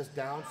bring this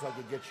down so I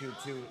can get you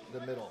to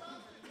the middle.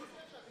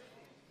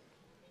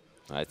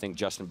 I think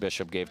Justin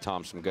Bishop gave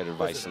Tom some good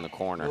advice in the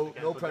corner.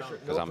 No pressure.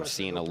 Because I'm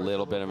seeing a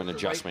little bit of an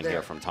adjustment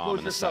here from Tom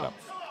in the setup.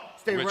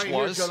 Stay right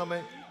here,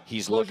 gentlemen.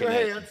 He's looking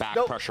at back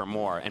pressure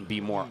more and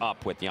be more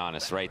up with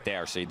Janis right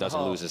there, so he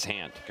doesn't lose his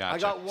hand. I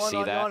got one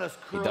See that? Janis,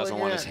 he doesn't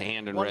want his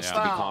hand and wrist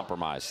to be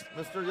compromised.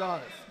 Mr.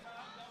 Janis.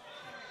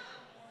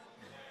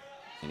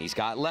 And he's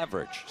got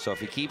leverage, so if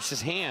he keeps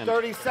his hand,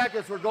 30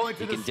 seconds. We're going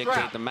to he can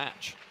dictate the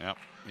match. Yep.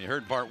 You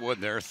heard Bart Wood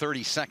there.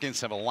 30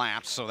 seconds have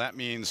elapsed, so that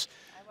means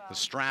the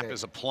strap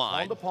is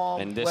applied.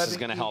 And this is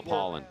going to help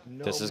Holland.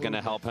 This is going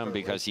to help him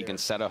because he can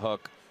set a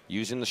hook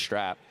using the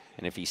strap,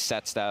 and if he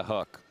sets that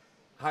hook,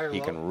 he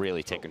can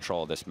really take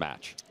control of this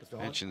match.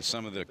 Mentioned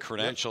some of the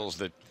credentials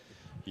that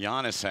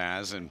Janis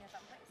has, and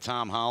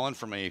Tom Holland,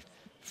 from a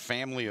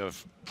family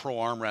of pro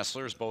arm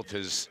wrestlers, both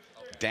his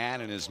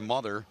dad and his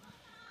mother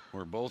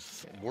were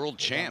both world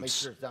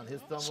champs.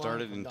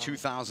 Started in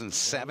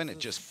 2007 at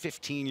just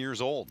 15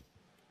 years old.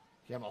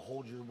 Okay, I'm gonna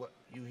hold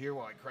you here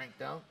while I crank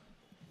down.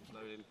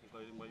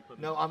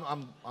 No,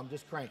 I'm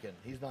just cranking.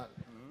 He's not.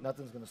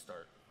 Nothing's gonna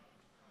start.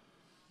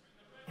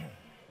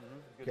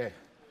 Okay.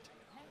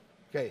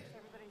 Okay.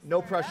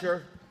 No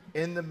pressure.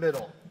 In the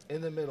middle. In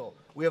the middle.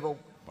 We have a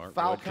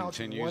foul count.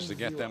 Continues to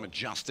get them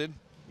adjusted.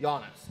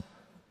 Janis.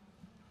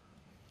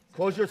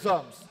 Close your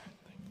thumbs.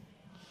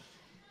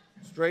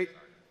 Straight.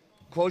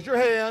 Close your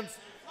hands.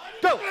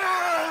 Go.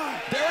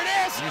 There it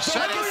is. The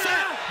hook is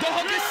set. The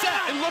hook is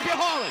set. And look at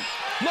Holland.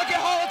 Look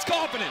at Holland's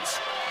confidence.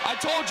 I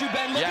told you,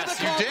 Ben, look at the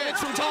confidence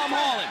from Tom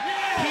Holland.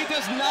 He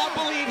does not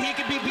believe he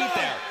can be beat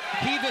there.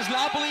 He does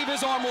not believe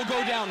his arm will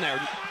go down there.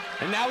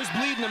 And now he's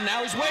bleeding him.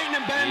 Now he's waiting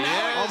him, Ben.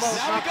 Now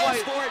he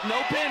goes for it. No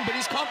pin, but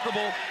he's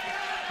comfortable.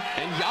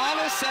 And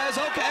Janis says,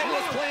 okay,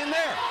 let's play in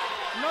there.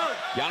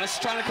 Janis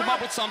is trying to come up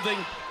with something,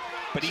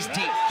 but he's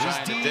deep. He's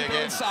deep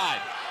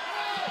inside.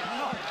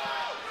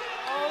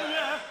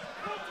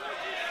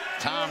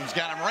 Tom's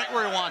got him right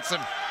where he wants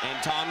him.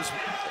 And Tom's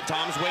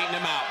waiting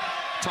him out.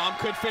 Tom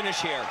could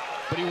finish here,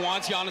 but he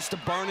wants Janis to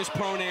burn his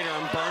pronator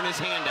and burn his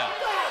hand out.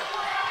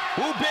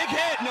 Ooh, big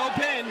hit, no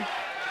pin.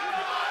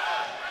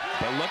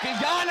 But look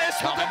at Janis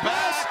with the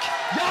press.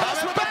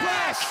 Janis with the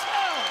press.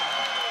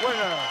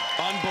 Winner.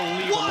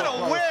 Unbelievable. What a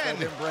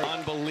win.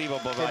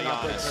 Unbelievable by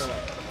Janis.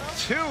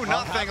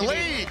 2-0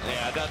 lead.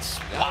 Yeah, that's,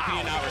 how can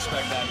you not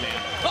respect that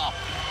man? Oh,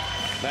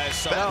 That is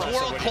so that's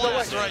impressive world what he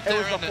class did. right It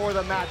there. was before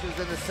the match. It was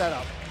in the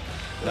setup. It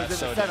was That's in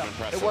so the setup. damn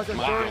impressive. It wasn't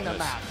My during the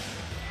goodness. match.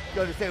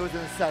 Go to say it was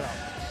in the setup.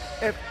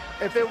 If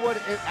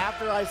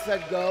after I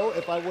said go,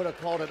 if I would have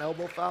called an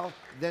elbow foul,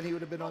 then he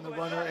would have been on the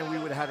runner and we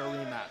would have had a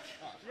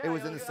rematch. It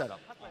was in the setup.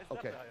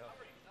 Okay.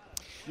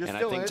 And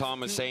I think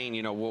Tom was saying,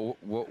 you know,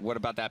 what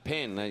about that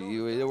pin?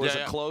 There was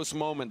a close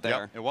moment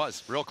there. Yep, it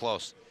was real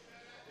close.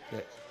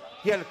 Okay.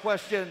 He had a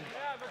question.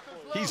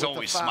 He's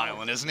always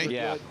smiling, isn't he?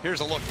 Yeah.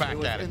 Here's a look back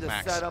at it, in the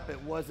Max. setup. It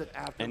wasn't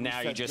after. And now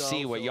you just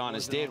see what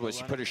Janis did was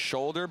he put his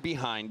shoulder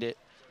behind it,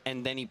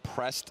 and then he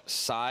pressed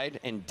side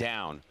and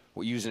down,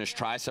 using his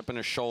tricep and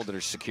his shoulder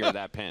to secure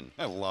that pin.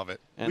 I love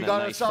it. And we a got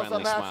nice ourselves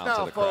friendly a match smile now,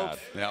 to the crowd.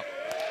 folks. Yep.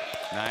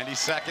 90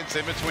 seconds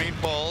in between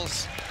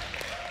pulls.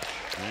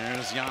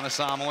 There's Janis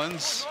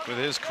Amolins with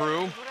his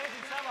crew.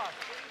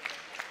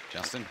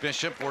 Justin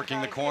Bishop working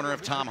the corner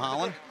of Tom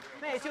Holland.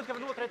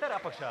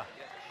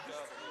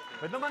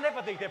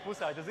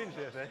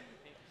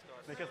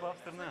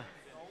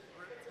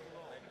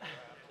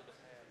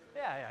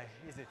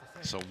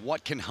 So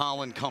what can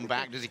Holland come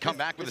back? Does he come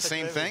back with the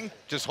same thing?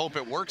 Just hope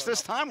it works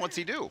this time? What's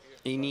he do?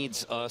 He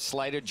needs a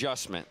slight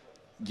adjustment.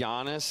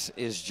 Janis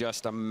is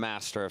just a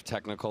master of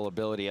technical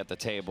ability at the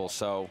table,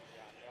 so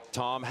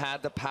Tom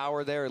had the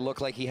power there. It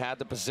looked like he had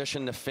the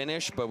position to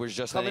finish, but was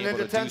just unable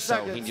to do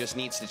so. He just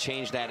needs to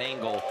change that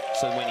angle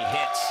so when he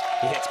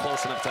hits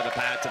close enough to the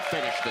pad to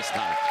finish this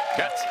time.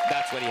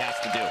 That's what he has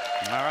to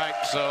do. All right,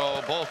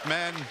 so both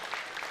men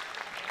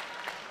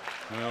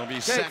will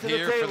be set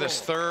here for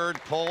this third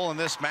pull in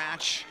this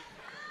match.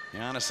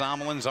 Janis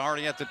Amolins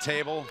already at the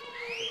table.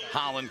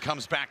 Holland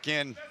comes back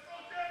in.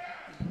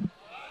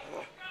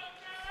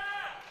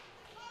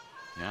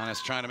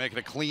 Janis trying to make it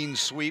a clean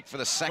sweep for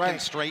the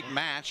second straight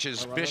match,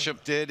 as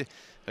Bishop did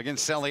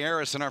against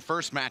Selearis in our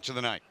first match of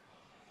the night.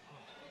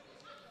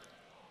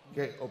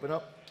 Okay, open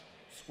up,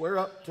 square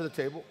up to the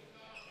table.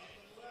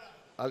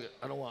 I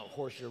don't want to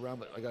horse you around,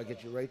 but I got to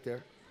get you right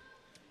there.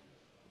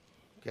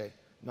 Okay,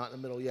 not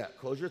in the middle yet.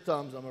 Close your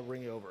thumbs. I'm going to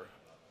bring you over.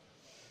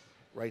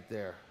 Right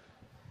there.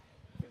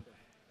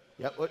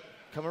 Yep, look,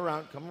 come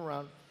around, come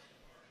around.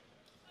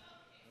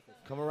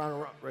 Come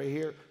around right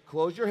here.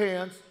 Close your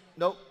hands.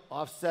 Nope,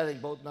 offsetting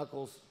both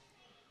knuckles.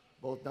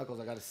 Both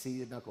knuckles, I got to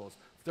see the knuckles.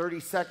 30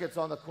 seconds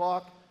on the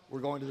clock. We're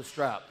going to the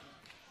strap.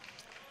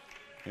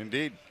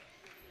 Indeed.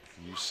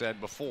 You said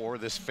before,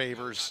 this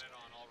favors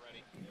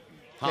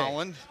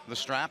Holland, the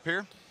strap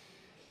here.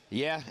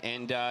 Yeah,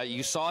 and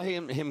you saw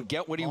him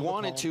get what he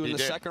wanted to in the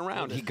second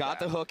round. He got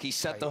the hook, he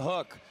set the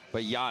hook.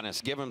 But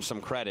Janis, give him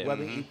some credit.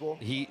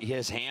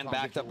 His hand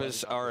backed up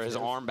his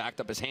arm backed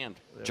up his hand.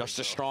 Just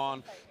as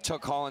strong,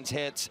 took Holland's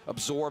hits,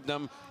 absorbed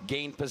them,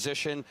 gained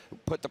position,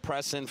 put the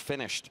press in,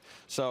 finished.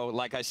 So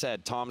like I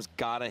said, Tom's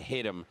gotta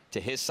hit him to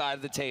his side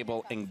of the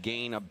table and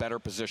gain a better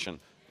position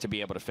to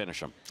be able to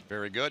finish him.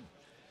 Very good.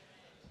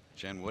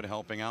 Jen Wood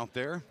helping out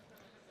there.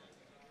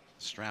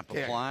 Strap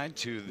applied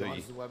to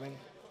the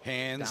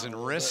hands and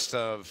wrists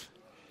of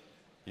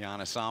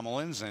Janis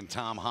Amolins and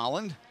Tom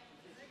Holland.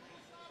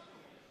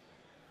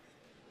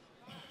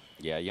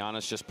 Yeah,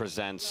 Janis just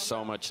presents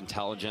so much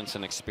intelligence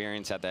and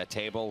experience at that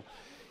table.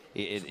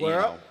 You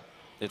know,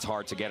 it's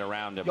hard to get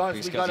around him because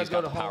he's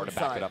got the power to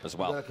back it up as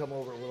well. You got to come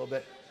over a little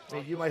bit. I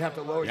mean, you might have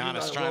to lower.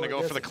 Janis trying to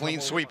go for the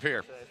clean sweep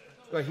here.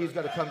 But he's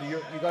got to come to your.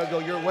 You got to go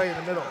your way in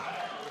the middle.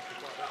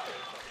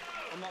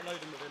 I'm not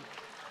loading with him.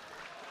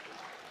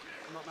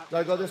 Got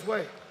to go this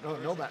way.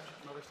 No back.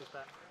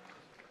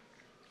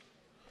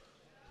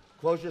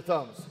 Close your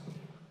thumbs.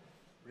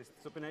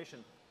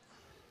 Supination.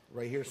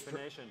 Right here.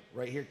 Supination.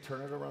 Right here.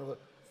 Turn it around.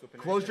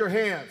 Close your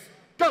hands.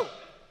 Go.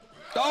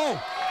 Oh.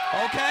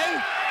 Okay.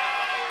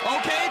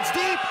 Okay. It's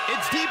deep.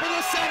 It's deep in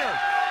the center.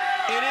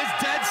 It is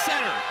dead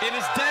center. It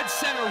is dead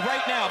center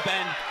right now,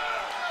 Ben.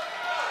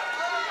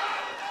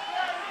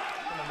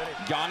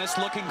 Janis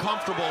looking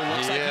comfortable.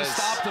 Looks like he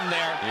stopped him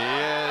there.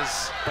 He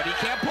is. But he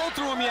can't pull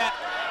through him yet.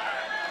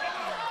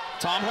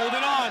 Tom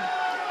holding on.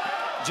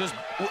 Just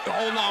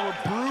holding on with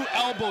brute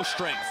elbow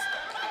strength.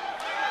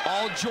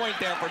 All joint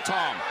there for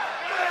Tom.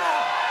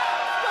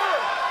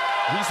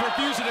 He's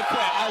refusing to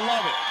quit. I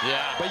love it.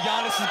 Yeah. But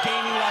Janis is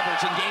gaining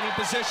leverage and gaining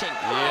position.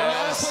 And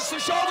Janis puts the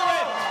shoulder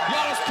in.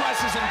 Janis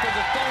presses him for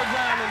the third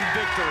round and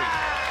victory.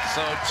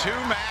 So 2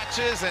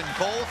 matches and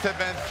both have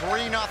been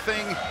 3-0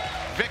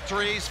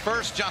 victories.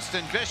 First,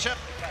 Justin Bishop.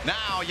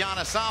 Now,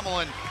 Janis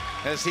Amolin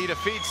as he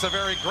defeats the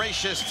very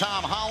gracious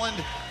Tom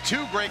Holland.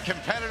 Two great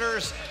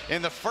competitors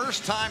in the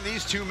first time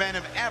these two men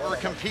have ever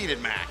competed,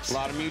 Max. A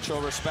lot of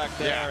mutual respect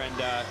there,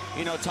 Yeah. and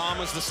you know, Tom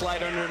was the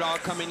slight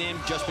underdog coming in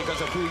just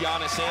because of who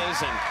Janis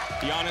is, and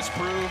Janis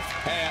proved,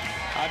 hey,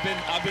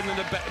 I've been in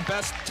the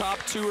best top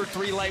 2 or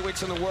 3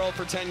 lightweights in the world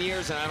for 10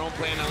 years, and I don't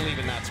plan on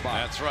leaving that spot.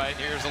 That's right.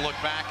 Here's a look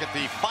back at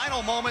the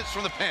final moments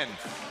from the pin.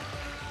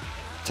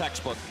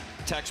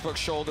 Textbook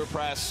shoulder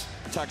press,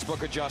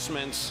 textbook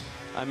adjustments.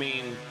 I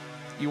mean,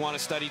 you want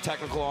to study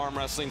technical arm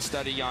wrestling,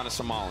 study Janis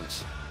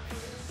Amolins.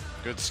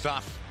 Good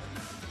stuff.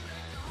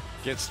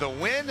 Gets the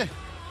win.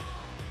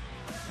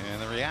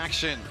 And the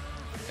reaction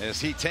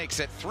as he takes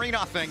it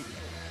 3-0.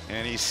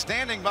 And he's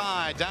standing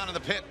by down in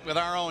the pit with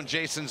our own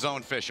Jason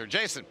Zone Fisher.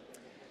 Jason.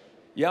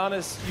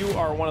 Janis, you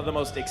are one of the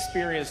most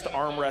experienced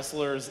arm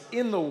wrestlers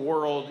in the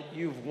world.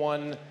 You've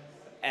won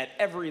at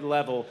every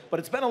level, but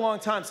it's been a long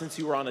time since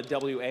you were on a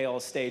WAL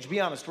stage. Be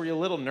honest, were you a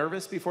little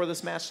nervous before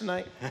this match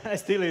tonight? I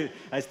still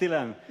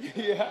am.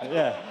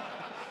 Yeah.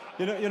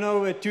 You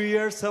know, 2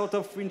 years out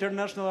of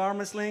international arm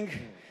wrestling.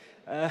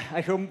 I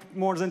have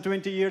more than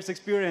 20 years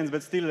experience,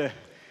 but still,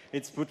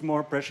 it's put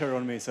more pressure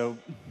on me. So.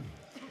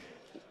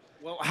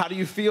 Well, how do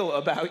you feel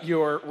about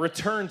your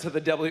return to the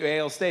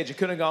WAL stage? It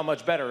couldn't have gone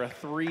much better. A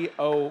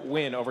 3-0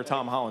 win over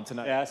Tom Holland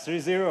tonight. Yeah,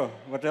 3-0.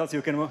 What else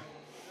you can?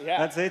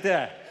 Yeah. That's it.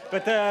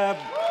 But.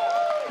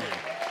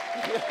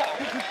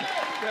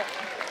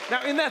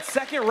 Now, in that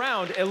second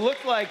round, it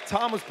looked like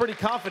Tom was pretty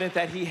confident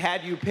that he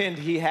had you pinned.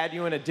 He had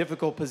you in a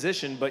difficult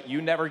position, but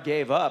you never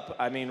gave up.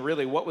 I mean,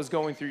 really, what was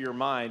going through your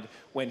mind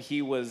when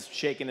he was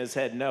shaking his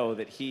head no,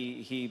 that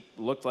he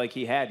looked like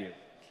he had you?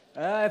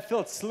 I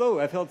felt slow.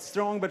 I felt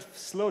strong but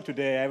slow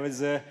today. I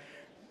was,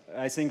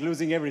 I think,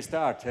 losing every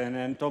start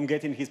and Tom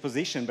getting his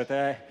position. But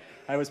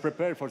I was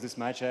prepared for this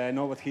match. I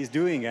know what he's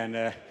doing,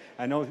 and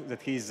I know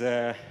that he's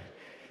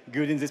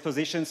good in this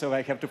position, so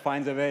I have to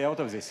find the way out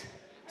of this.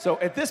 So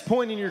at this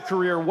point in your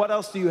career, what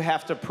else do you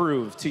have to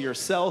prove to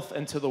yourself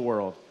and to the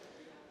world?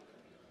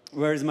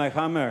 Where is my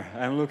hammer?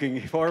 I'm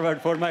looking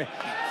forward for my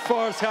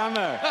 4th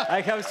hammer. I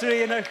have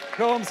 3 in a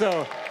home, so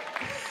all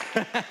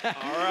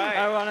right.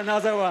 I want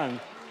another one.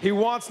 He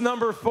wants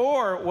number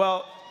 4.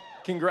 Well,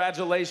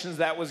 congratulations.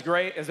 That was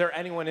great. Is there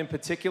anyone in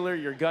particular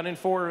you're gunning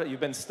for?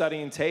 You've been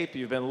studying tape.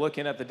 You've been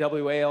looking at the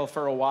WAL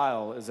for a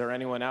while. Is there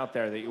anyone out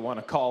there that you want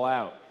to call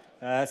out?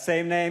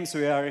 Same names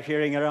we are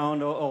hearing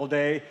around all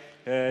day.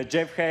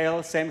 Jeff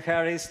Hale, Sam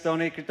Harris,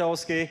 Tony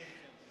Kritowski.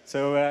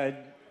 So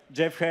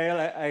Jeff Hale,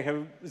 I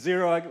have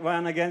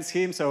 0-1 against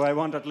him, so I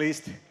want at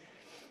least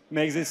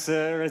make this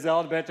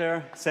result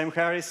better. Sam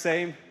Harris,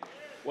 same.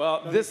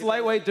 Well, this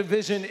lightweight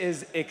division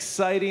is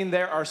exciting.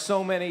 There are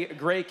so many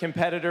great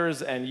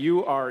competitors, and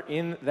you are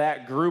in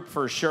that group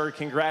for sure.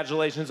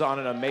 Congratulations on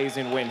an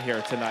amazing win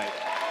here tonight.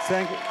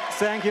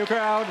 Thank you,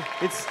 crowd.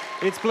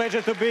 It's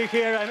pleasure to be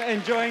here. I'm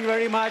enjoying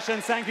very much,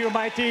 and thank you,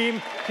 my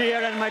team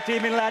here and my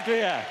team in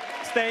Latvia.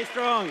 Stay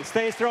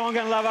strong,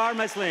 and love arm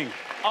wrestling.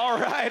 All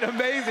right,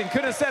 amazing.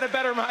 Couldn't have said it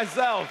better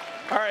myself.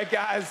 All right,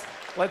 guys,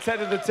 let's head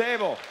to the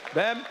table.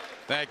 Ben?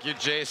 Thank you,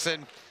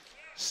 Jason.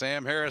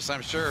 Sam Harris,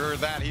 I'm sure, heard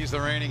that. He's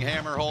the reigning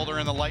hammer holder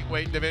in the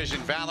lightweight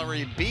division.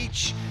 Valerie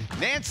Beach.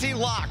 Nancy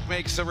Locke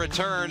makes a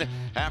return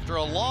after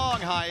a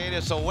long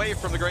hiatus away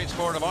from the great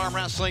sport of arm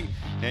wrestling.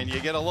 And you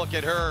get a look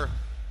at her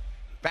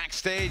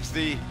backstage.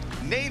 The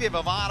native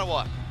of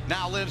Ottawa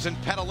now lives in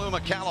Petaluma,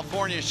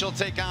 California. She'll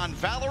take on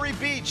Valerie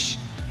Beach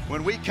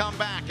when we come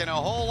back, and a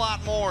whole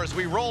lot more as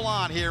we roll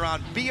on here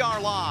on BR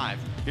Live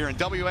here in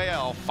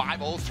WAL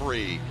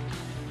 503.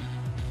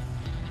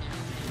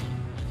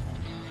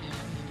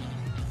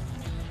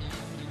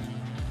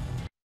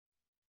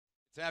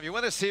 To have you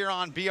with us here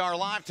on BR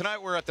Live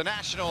tonight. We're at the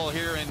National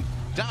here in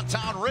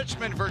downtown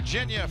Richmond,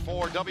 Virginia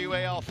for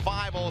WAL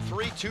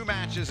 503. 2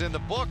 matches in the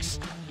books,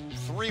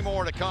 3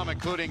 more to come,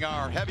 including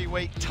our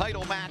heavyweight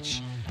title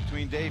match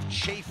between Dave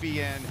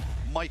Chaffee and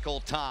Michael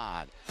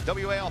Todd.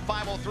 WAL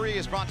 503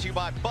 is brought to you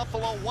by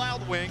Buffalo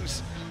Wild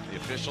Wings, the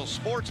official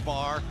sports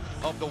bar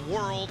of the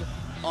World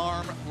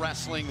Arm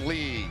Wrestling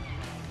League.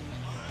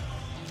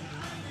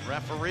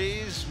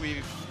 Referees,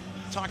 we've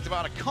talked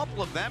about a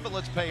couple of them, but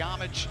let's pay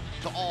homage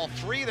to all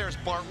 3. There's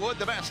Bart Wood,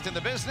 the best in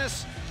the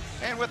business.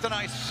 And with a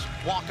nice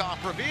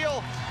walk-off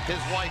reveal, his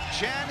wife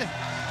Jen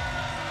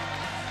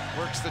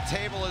works the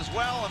table as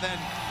well. And then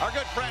our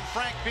good friend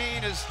Frank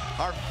Bean is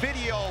our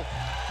video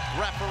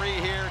referee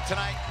here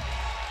tonight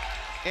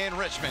in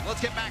Richmond.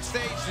 Let's get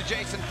backstage to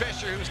Jason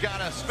Fisher, who's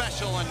got a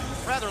special and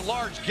rather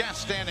large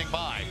guest standing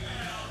by.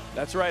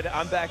 That's right.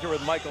 I'm back here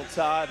with Michael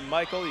Todd.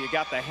 Michael, you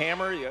got the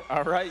hammer.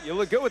 All right. You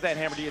look good with that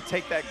hammer. Do you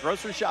take that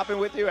grocery shopping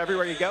with you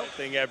everywhere you go?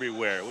 Thing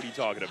everywhere. What are you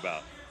talking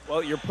about?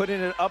 Well, you're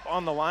putting it up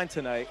on the line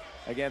tonight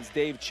against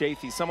Dave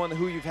Chaffee, someone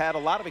who you've had a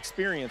lot of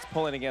experience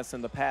pulling against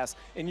in the past.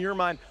 In your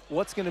mind,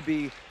 what's going to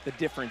be the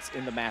difference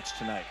in the match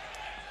tonight?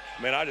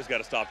 Man, I just got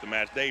to stop the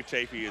match. Dave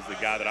Chaffee is the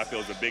guy that I feel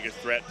is the biggest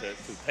threat to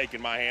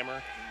taking my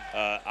hammer.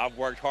 I've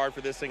worked hard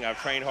for this thing.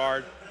 I've trained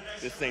hard.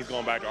 This thing's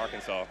going back to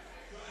Arkansas.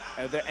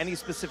 Are there any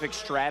specific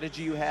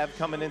strategy you have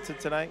coming into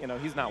tonight? You know,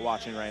 he's not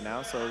watching right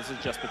now, so this is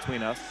just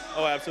between us.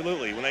 Oh,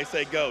 absolutely. When they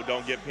say go,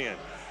 don't get pinned.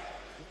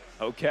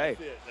 Okay.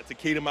 That's the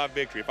key to my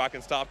victory. If I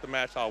can stop the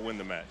match, I'll win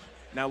the match.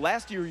 Now,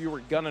 last year you were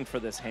gunning for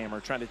this hammer,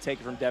 trying to take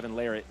it from Devin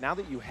Larratt. Now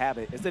that you have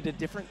it, is it a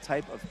different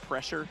type of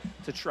pressure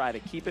to try to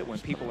keep it when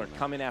people are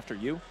coming after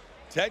you?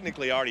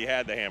 Technically, I already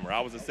had the hammer.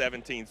 I was a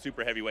 17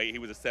 super heavyweight. He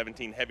was a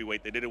 17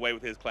 heavyweight. They did away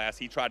with his class.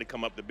 He tried to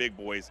come up the big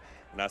boys,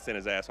 and I sent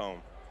his ass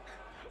home.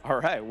 All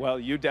right, well,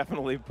 you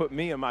definitely put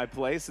me in my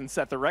place and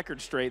set the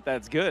record straight.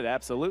 That's good,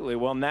 absolutely.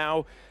 Well,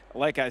 now,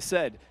 like I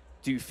said,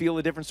 do you feel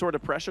a different sort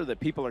of pressure that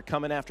people are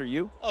coming after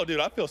you? Oh, dude,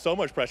 I feel so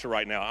much pressure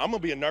right now. I'm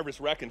going to be a nervous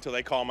wreck until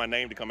they call my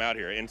name to come out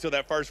here. Until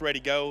that first ready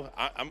go,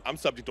 I'm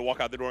subject to walk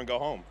out the door and go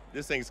home.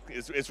 This thing's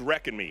it's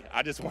wrecking me.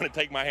 I just want to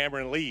take my hammer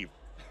and leave.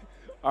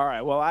 All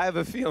right, well, I have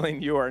a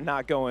feeling you are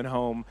not going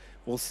home.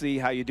 We'll see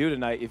how you do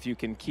tonight if you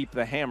can keep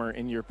the hammer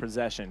in your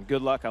possession.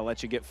 Good luck. I'll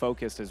let you get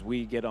focused as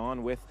we get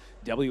on with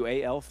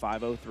WAL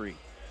 503.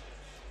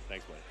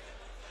 Thanks, buddy.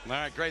 All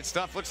right, great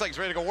stuff. Looks like he's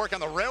ready to go work on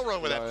the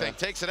railroad with that thing.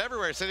 Takes it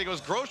everywhere. Said he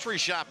goes grocery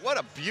shop. What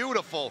a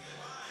beautiful,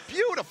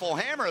 beautiful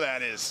hammer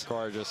that is.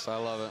 Gorgeous. I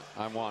love it.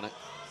 I want it.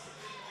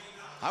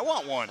 I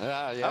want one.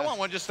 Yeah. I want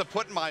one just to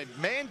put in my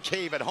man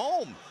cave at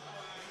home.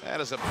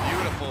 That is a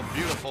beautiful,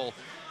 beautiful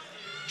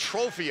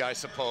trophy, I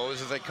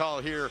suppose, as they call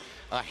it here,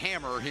 a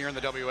hammer here in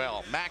the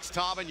WL. Max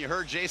Tobin, you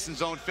heard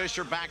Jason's own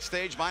Fisher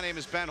backstage. My name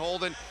is Ben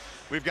Holden.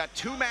 We've got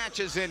 2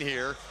 matches in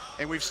here,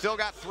 and we've still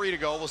got 3 to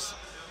go.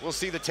 We'll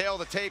see the tail of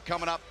the tape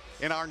coming up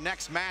in our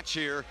next match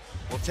here.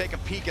 We'll take a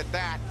peek at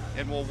that,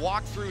 and we'll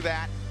walk through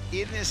that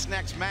in this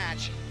next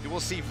match. We'll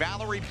see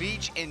Valerie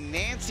Beach and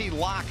Nancy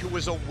Locke, who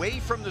was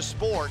away from the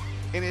sport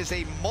and is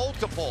a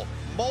multiple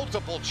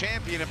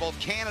champion in both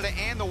Canada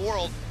and the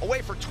world,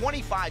 away for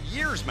 25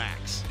 years,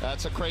 Max.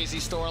 That's a crazy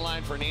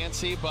storyline for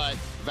Nancy, but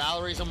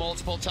Valerie's a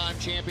multiple-time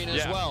champion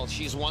as well.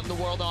 She's won the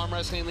World Arm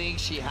Wrestling League.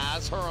 She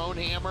has her own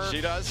hammer.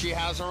 She does. She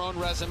has her own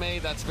resume.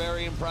 That's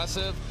very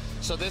impressive.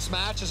 So this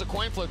match is a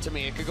coin flip to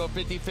me. It could go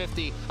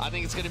 50-50. I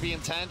think it's going to be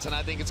intense, and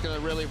I think it's going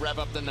to really rev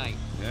up the night.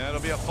 Yeah, it'll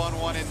be a fun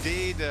one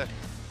indeed to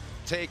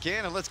take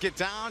in. And let's get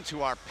down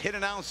to our pit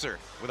announcer.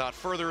 Without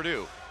further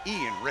ado,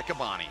 Ian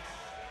Riccaboni.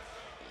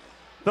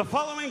 The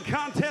following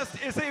contest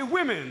is a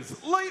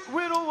women's light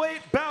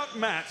middleweight bout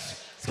match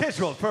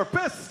scheduled for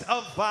best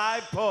of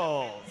 5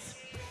 pulls.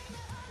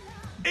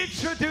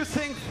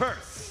 Introducing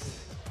first,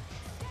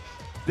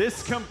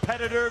 this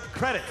competitor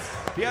credits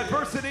the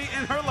adversity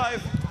in her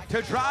life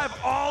to drive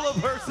all of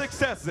her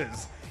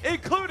successes,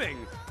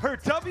 including her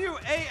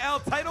WAL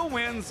title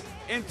wins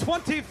in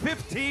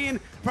 2015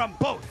 from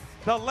both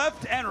the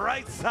left and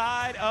right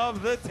side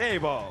of the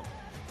table.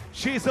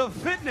 She's a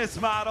fitness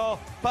model,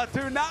 but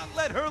do not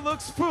let her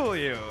looks fool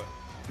you.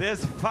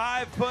 This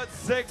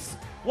 5'6",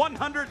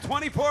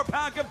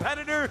 124-pound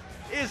competitor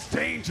is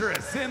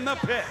dangerous in the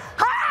pit.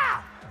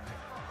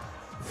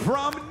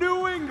 From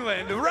New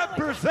England,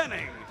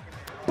 representing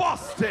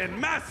Boston,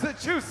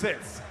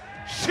 Massachusetts,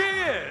 she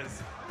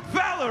is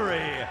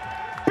Valerie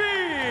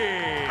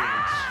Beach.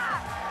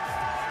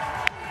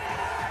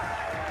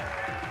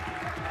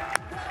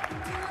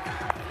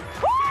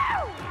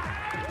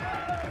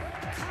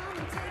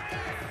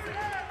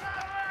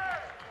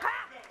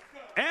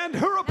 And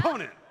her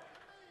opponent,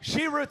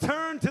 she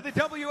returned to the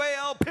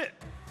WAL pit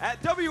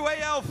at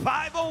WAL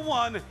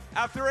 501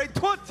 after a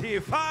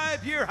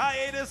 25-year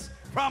hiatus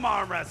from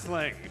arm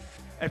wrestling.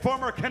 A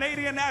former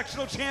Canadian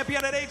national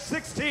champion at age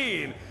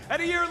 16,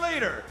 and a year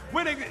later,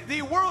 winning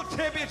the World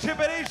Championship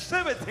at age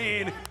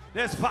 17,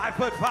 this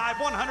 5'5",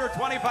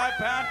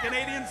 125-pound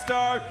Canadian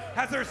star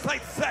has her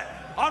sights set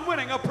on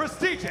winning a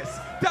prestigious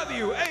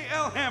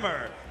WAL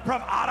hammer.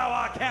 From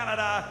Ottawa,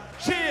 Canada,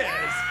 she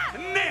is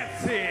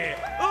Nancy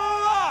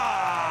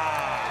Locke.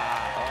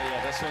 Oh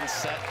yeah, this one's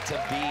set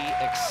to be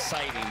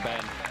exciting,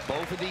 Ben.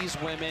 Both of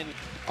these women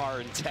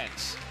are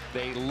intense.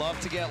 They love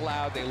to get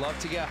loud, they love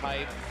to get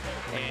hype,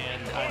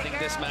 and I think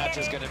this match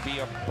is going to be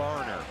a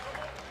burner.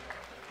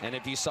 And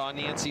if you saw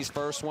Nancy's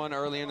first one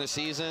earlier in the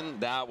season,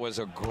 that was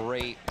a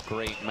great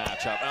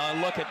matchup.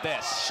 And look at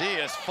this. She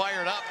is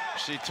fired up.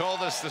 She told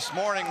us this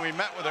morning, we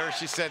met with her,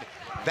 she said,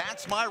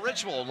 that's my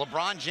ritual.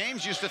 LeBron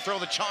James used to throw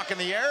the chalk in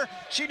the air.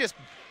 She just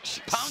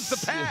pounds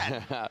the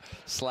pad.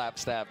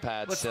 Slaps that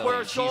pad Let's silly.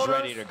 square She's shoulders.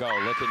 ready to go.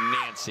 Look at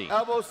Nancy.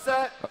 Elbow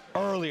set.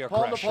 Early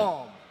Palm to aggression.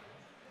 palm.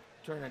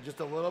 Turn it just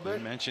a little bit.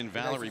 We mentioned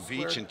Valerie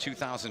Beach in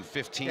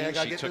 2015.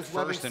 Okay, she took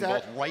first in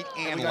both right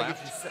and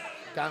left.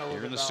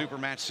 Here in the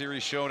Supermatch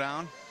Series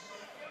Showdown.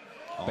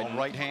 All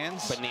right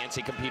hands. But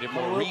Nancy competed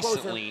more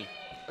recently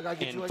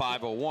in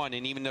 501,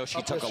 and even though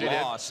she took a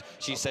loss,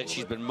 she said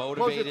she's been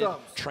motivated,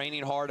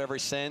 training hard ever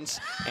since,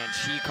 and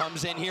she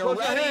comes in here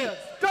ready.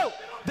 Go!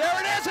 There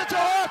it is, it's a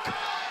hook!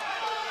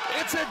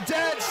 It's a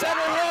dead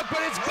center hook,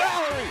 but it's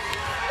Valerie!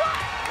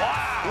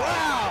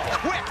 Wow!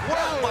 Quick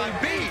work by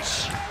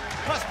Beach!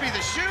 Must be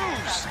the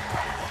shoes!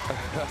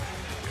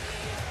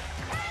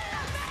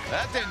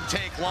 That didn't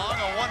take long,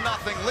 a 1-0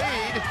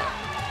 lead.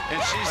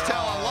 And she's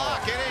telling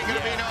Locke, it ain't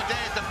gonna be no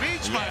day at the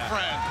beach, my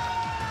friend.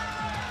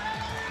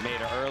 Made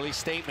an early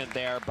statement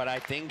there, but I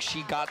think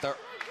she got the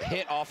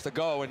hit off the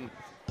go and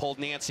pulled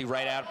Nancy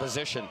right out of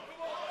position.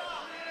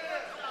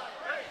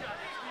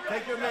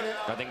 Take your minute.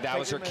 I think that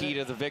was her key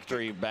to the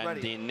victory,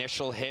 Ben. The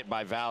initial hit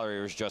by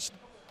Valerie was just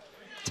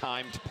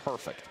timed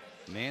perfect.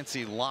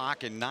 Nancy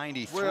Locke in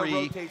 93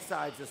 rotate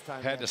sides this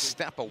time, had to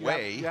step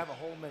away. You have a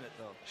whole minute,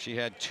 though. She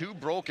had 2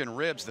 broken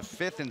ribs. The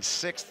 5th and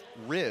 6th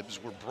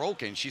ribs were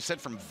broken. She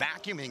said from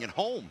vacuuming at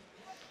home.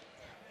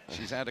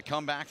 She's had to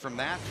come back from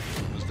that.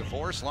 Was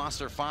divorced, lost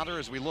her father,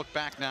 as we look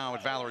back now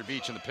at Valerie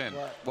Beach in the pin.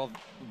 Well,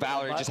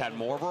 Valerie just had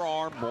more of her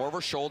arm, more of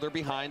her shoulder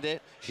behind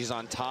it. She's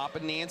on top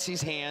of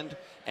Nancy's hand,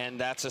 and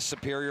that's a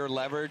superior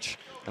leverage.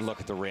 And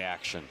look at the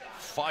reaction.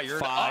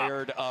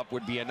 Fired up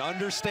would be an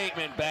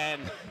understatement, Ben.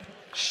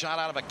 Shot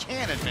out of a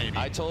cannon, maybe.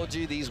 I told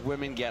you these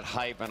women get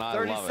hype, and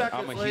I love it.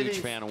 I'm a huge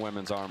fan of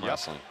women's arm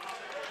wrestling.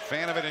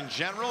 Fan of it in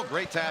general.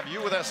 Great to have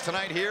you with us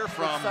tonight here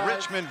from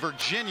Richmond,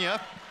 Virginia.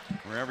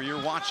 Wherever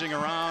you're watching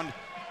around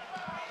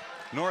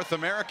North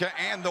America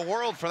and the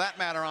world, for that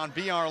matter, on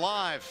BR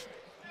Live.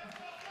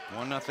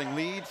 1-0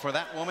 lead for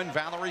that woman,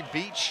 Valerie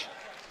Beach.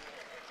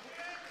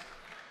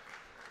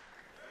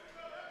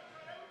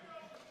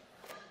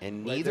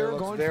 And neither are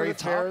going for the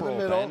top roll,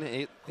 Ben.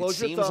 It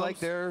seems like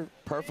they're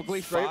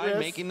perfectly fine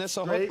making this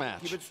a hook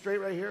match. Keep it straight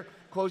right here.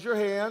 Close your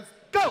hands.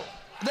 Go!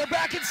 They're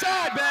back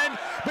inside, Ben.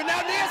 But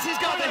now Nancy's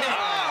got the hit.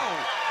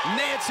 Oh!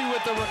 Nancy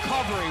with the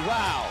recovery.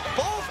 Wow.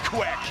 Both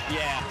quick.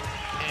 Yeah.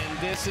 And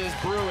this is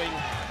brewing.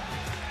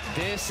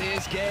 This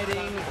is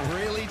getting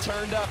really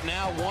turned up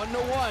now,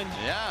 1-1.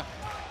 Yeah.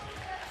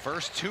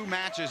 First 2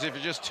 matches, if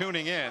you're just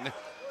tuning in.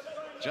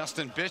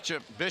 Justin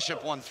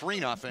Bishop won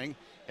 3-0.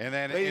 And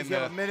then Ladies, in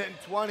the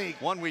 1:20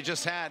 one we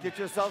just had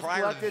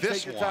prior to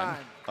this one,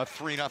 a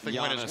 3-0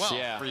 win as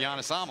well for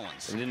Janis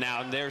Amolins. And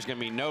now there's going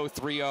to be no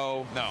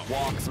 3-0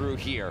 walk through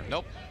here.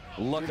 Nope.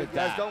 Look at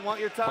that. You guys don't want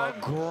your time?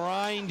 A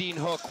grinding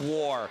hook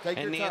war.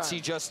 And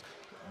Nancy just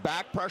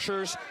back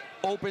pressures,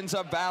 opens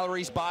up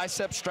Valerie's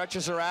bicep,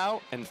 stretches her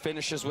out, and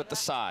finishes with the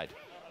side.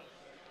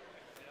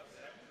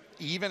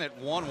 Even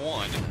at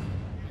 1-1.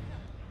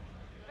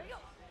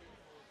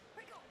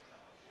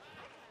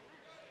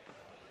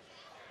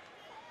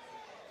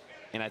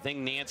 And I think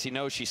Nancy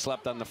knows she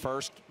slept on the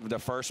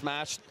first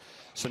match.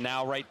 So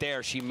now right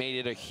there, she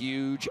made it a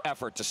huge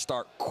effort to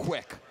start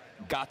quick.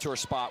 Got to her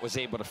spot, was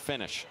able to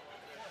finish.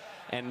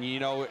 And you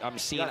know, I'm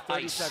seeing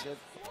ice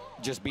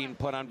just being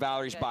put on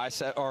Valerie's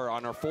bicep or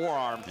on her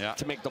forearm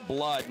to make the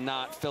blood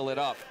not fill it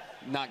up,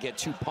 not get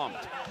too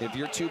pumped. If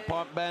you're too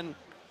pumped, Ben,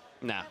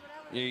 nah,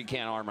 you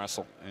can't arm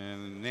wrestle.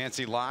 And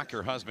Nancy Locke,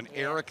 her husband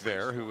Eric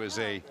there, who is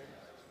a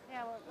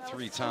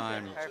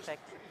 3-time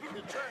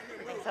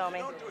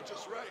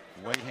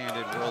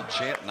right-handed world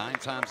champ, 9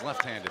 times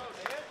left-handed.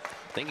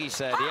 I think he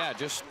said, yeah,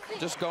 just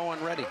go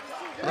unready.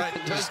 Right,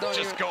 just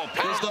go.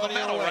 Pedal to the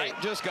metal, right?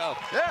 Just go.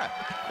 Yeah,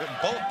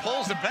 both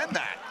pulls have been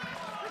that.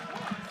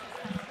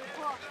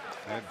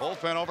 And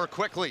both went over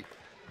quickly.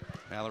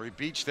 Valerie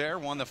Beach there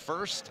won the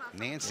first.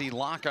 Nancy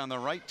Locke on the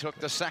right took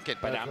the second.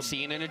 But I'm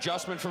seeing an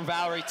adjustment from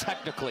Valerie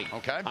technically.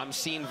 Okay. I'm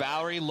seeing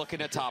Valerie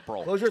looking at top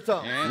roll. Close your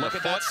thumb. Look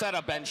at that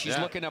setup, Ben. She's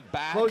looking to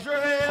back. Close your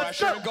hands.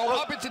 Pressure and go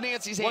up into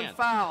Nancy's hand. One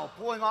foul,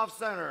 pulling off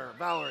center,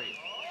 Valerie.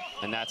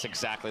 And that's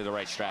exactly the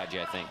right strategy,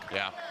 I think.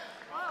 Yeah.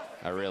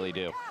 I really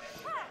do.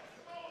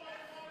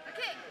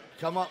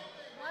 Come up.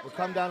 We'll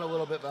come down a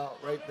little bit, Val,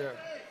 right there.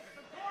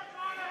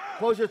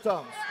 Close your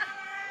thumbs.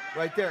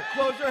 Right there.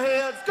 Close your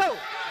hands. Go!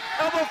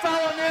 Elbow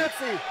foul on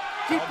Nancy.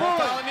 Keep pulling.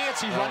 Foul on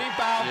Nancy. Running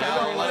foul.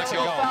 Valerie lets it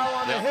go. Foul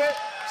on the hit.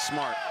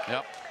 Smart.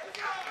 Yep.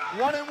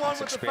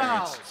 1-1 with the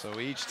foul. So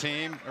each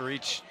team, or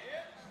each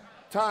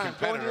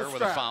competitor going to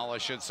with a foul, I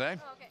should say.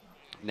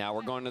 Now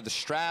we're going to the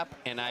strap,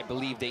 and I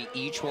believe they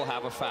each will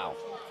have a foul.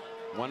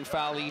 1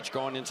 foul each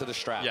going into the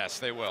strap. Yes,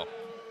 they will.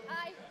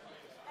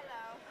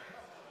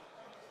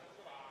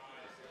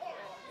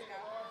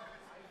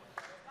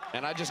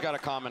 And I just got to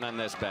comment on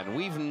this, Ben.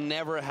 We've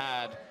never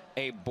had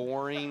a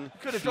boring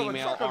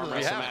female arm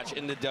wrestle match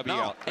in the WL.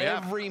 No,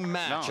 Every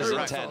match is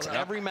intense.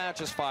 Every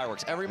match is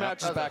fireworks. Every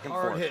match is back and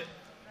forth.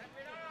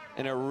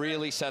 And it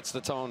really sets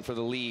the tone for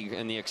the league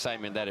and the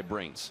excitement that it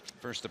brings.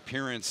 First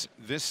appearance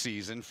this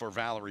season for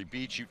Valerie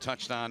Beach. You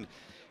touched on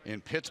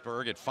in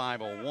Pittsburgh at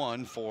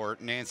 5:01 for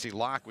Nancy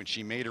Locke when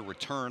she made her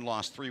return,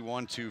 lost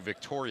 3-1 to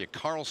Victoria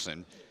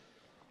Carlson.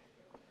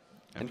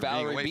 And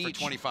Valerie Beach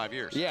for 25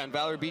 years. Yeah, and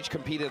Valerie Beach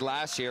competed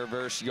last year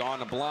versus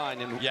Jana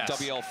Blind in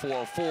WL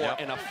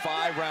 404 in a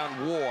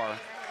 5-round war.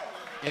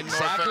 In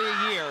exactly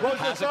a year,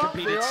 hasn't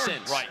competed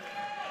since. Right.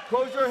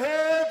 Close your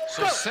head.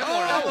 So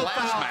similar to the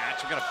last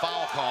match, we got a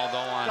foul call though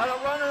on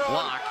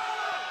Locke.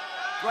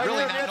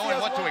 Really not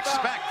knowing what to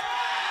expect.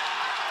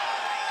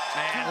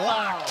 And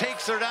Locke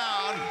takes her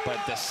down.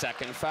 But the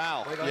second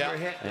foul.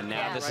 And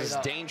now this is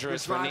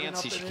dangerous for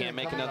Nancy. She can't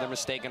make another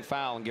mistaken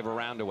foul and give a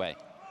round away.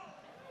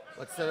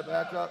 Let's set it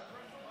back up.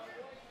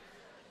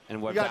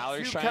 And what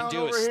Valerie's trying to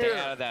do is stay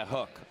out of that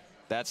hook.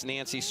 That's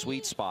Nancy's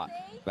sweet spot.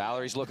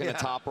 Valerie's looking to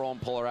top roll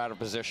and pull her out of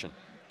position.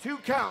 2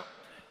 count.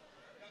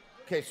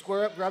 Okay,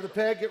 square up, grab the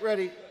peg, get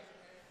ready.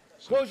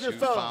 Close your Two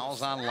thumbs.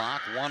 fouls on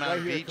Locke, one Right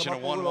on here, Beach, come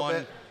and a up little 1-1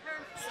 bit.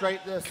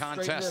 Straight this.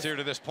 contest straight this. here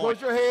to this point.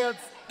 Close your hands.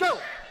 Go.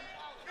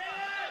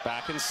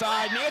 Back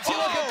inside. Nancy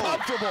looking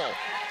comfortable.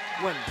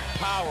 Win.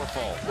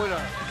 Powerful.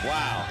 Winner.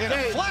 Wow. In a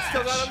Hey, flash.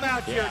 still got a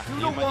match here.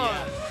 2-1.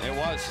 Yeah, it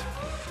was.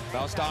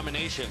 That was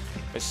domination.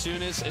 As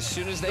soon as they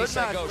Good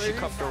said match, go, she ladies.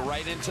 cuffed her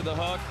right into the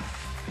hook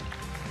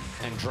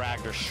and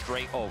dragged her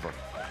straight over.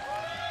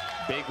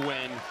 Big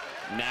win.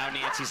 Now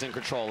Nancy's in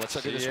control. Let's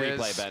look at this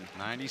replay, Ben.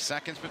 90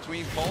 seconds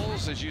between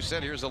polls. As you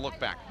said, here's a look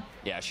back.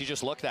 Yeah, she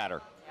just looked at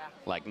her.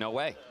 Like, no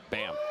way.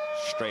 Bam.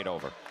 Straight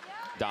over.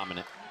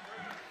 Dominant.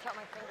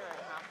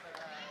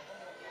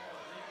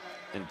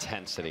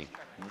 Intensity.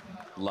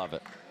 Love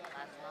it.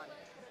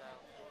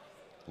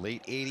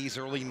 Late 80s,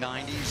 early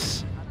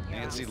 90s.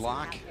 Nancy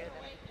Locke.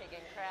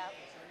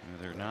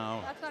 They're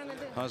now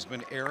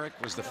husband Eric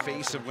was the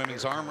face of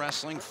women's arm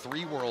wrestling,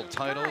 3 world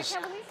titles,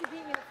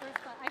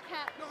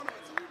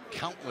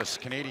 countless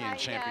Canadian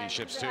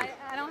championships too.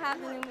 I don't have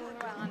the new moon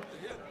around.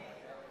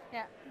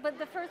 Yeah, but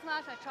the first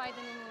match I tried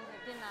the new moon,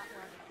 it did not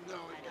work.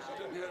 No, it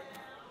didn't hit.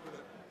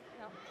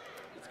 No.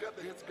 It's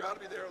got to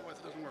be there, otherwise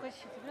it doesn't work. But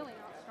she's really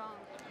not strong.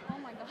 Oh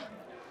my God.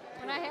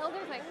 When I held her,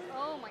 it's like,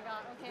 oh my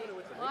God, okay,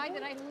 why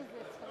did I lose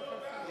this for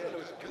the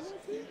first time?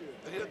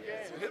 The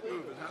hit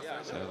move is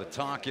half. So the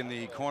talk in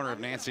the corner of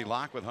Nancy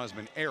Locke with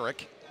husband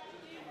Eric.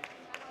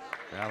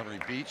 Valerie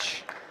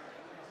Beach.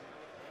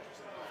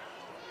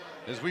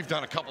 As we've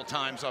done a couple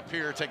times up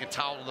here, take a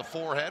towel to the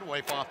forehead,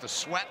 wipe off the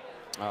sweat.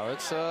 Oh,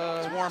 it's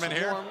warm in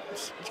here. Warm.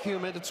 It's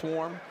humid, it's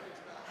warm.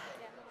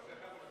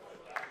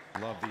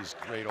 Love these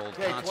great old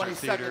Okay, concert 20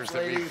 theaters seconds,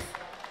 that we've ladies.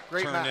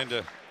 Great turned match.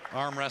 into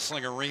arm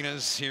wrestling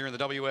arenas here in the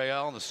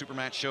WAL and the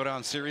Supermatch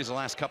Showdown series the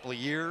last couple of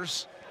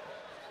years.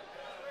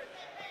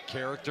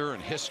 Character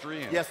and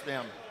history. And yes,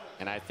 ma'am.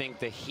 And I think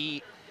the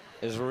heat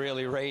is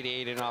really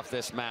radiating off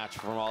this match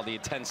from all the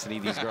intensity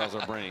these girls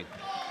are bringing.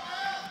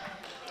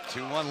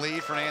 2-1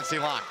 lead for Nancy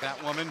Locke.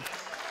 That woman,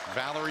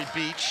 Valerie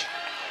Beach,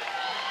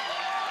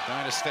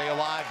 trying to stay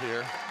alive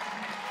here.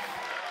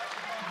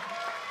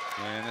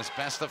 And this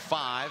best of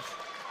 5.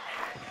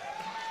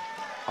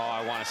 Oh,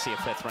 I want to see a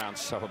 5th round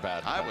so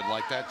bad. I would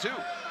like that too.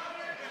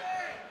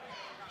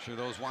 I'm sure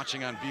those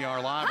watching on BR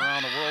Live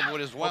around the world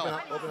would as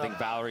well. I think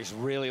Valerie's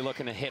really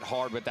looking to hit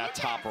hard with that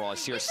top roll. I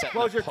see her setting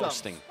Close up your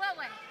posting.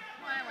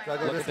 So I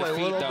go Look this at way the a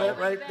feet, little though.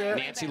 bit right there.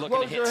 Nancy looking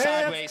Close to your hit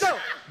hands, sideways. go.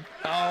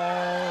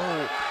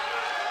 Oh!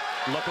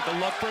 Look at the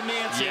look for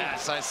Nancy.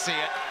 Yes, I see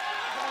it.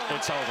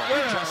 It's over.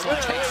 Winner, Just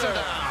winner, takes her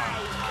winner.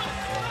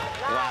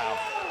 down. Wow.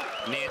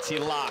 Nancy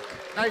Locke.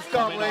 Nice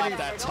job, coming off ladies.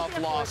 that tough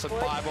loss of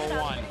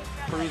 501.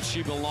 Proves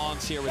she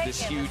belongs here with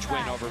this huge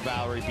win over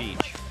Valerie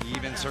Beach.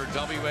 Evens her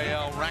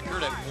WAL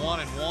record at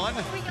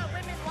 1-1.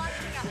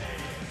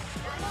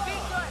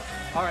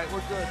 All right,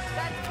 we're good.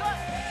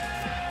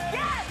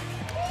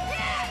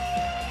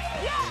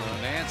 So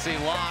Nancy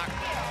Locke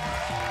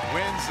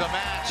wins the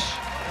match.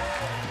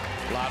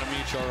 A lot of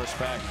mutual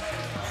respect.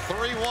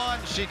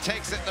 3-1, she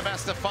takes it in the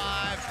best of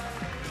 5.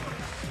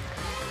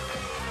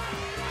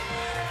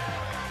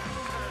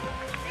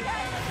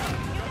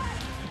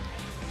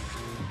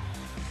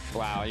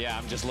 Wow, yeah,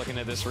 I'm just looking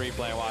at this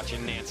replay,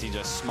 watching Nancy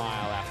just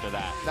smile after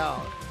that.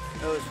 No,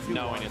 it was 2-1.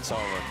 Knowing it's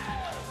over.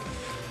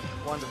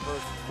 Won the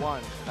first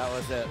one. That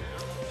was it.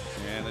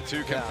 And the two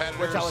Yeah, competitors.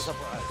 which I was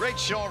surprised. Great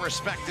show of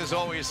respect as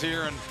always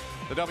here in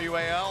the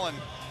WAL. And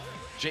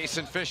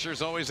Jason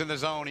Fisher's always in the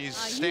zone. He's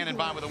standing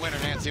by with the winner,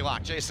 Nancy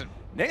Locke. Jason.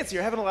 Nancy,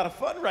 you're having a lot of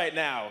fun right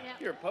now. Yeah.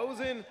 You're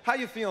posing. How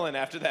you feeling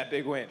after that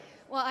big win?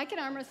 Well, I can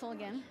arm wrestle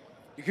again.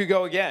 You could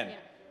go again.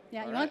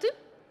 Yeah, you want to?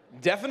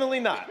 Definitely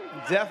not.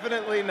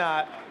 Definitely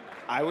not.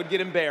 I would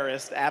get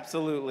embarrassed,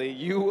 absolutely.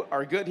 You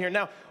are good here.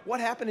 Now, what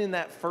happened in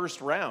that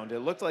first round? It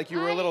looked like you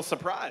were a little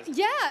surprised.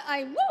 Yeah,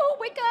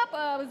 wake up.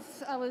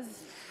 I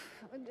was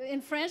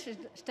in French,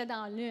 j'étais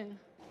dans la lune.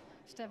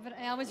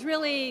 I was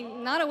really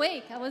not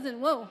awake. I wasn't,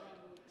 whoa.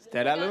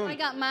 C'était la lune. I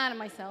got mad at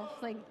myself,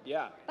 like,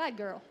 yeah. Bad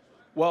girl.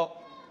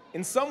 Well,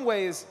 in some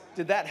ways,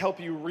 did that help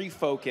you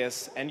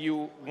refocus and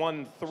you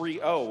won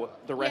 3-0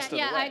 the rest of the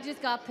way? Yeah, I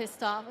just got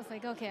pissed off. I was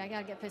like, okay, I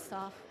gotta get pissed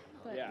off.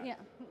 But yeah.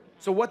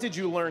 So what did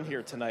you learn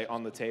here tonight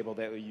on the table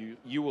that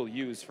you will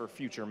use for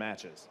future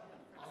matches?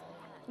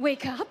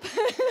 Wake up,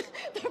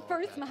 the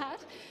first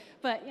match.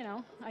 But, you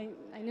know, I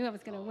knew I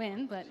was going to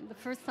win, but the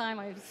first time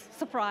I was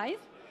surprised.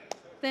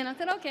 Then I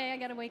said, okay, I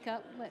got to wake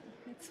up, but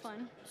it's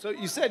fun. So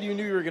you said you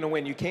knew you were going to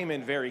win. You came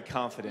in very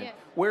confident. Yeah.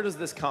 Where does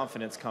this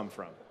confidence come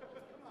from?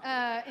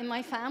 In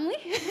my family,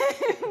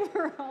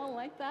 we're all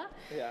like that.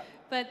 Yeah.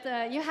 But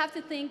you have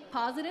to think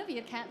positive.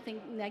 You can't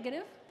think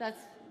negative.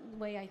 That's the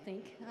way I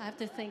think. I have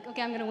to think,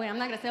 okay, I'm going to win. I'm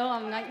not going to say, oh,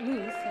 I'm going to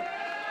lose.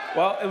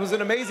 Well, it was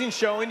an amazing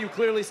showing. You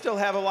clearly still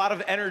have a lot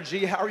of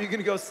energy. How are you going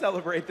to go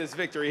celebrate this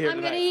victory here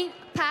tonight? I'm going to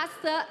eat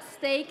pasta,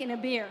 steak, and a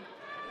beer.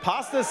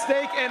 Pasta,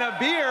 steak, and a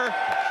beer.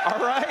 All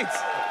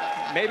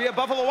right. Maybe a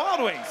Buffalo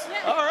Wild Wings.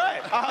 Yeah. All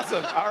right.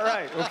 Awesome. All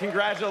right. Well,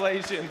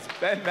 congratulations.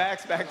 Ben,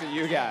 Max, back to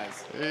you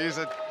guys. He's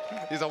a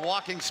He's a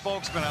walking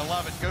spokesman. I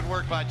love it. Good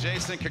work by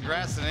Jason.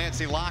 Congrats to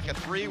Nancy Locke. A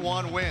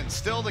 3-1 win.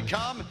 Still to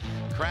come,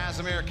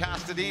 Krasimir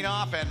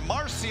Kostadinov and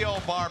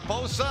Marcio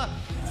Barboza.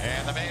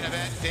 And the main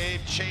event,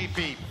 Dave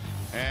Chaffee.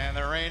 And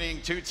the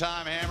reigning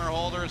two-time hammer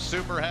holder,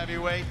 super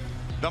heavyweight,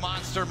 the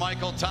monster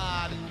Michael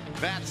Todd.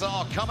 That's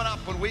all coming up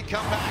when we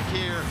come back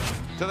here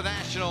to the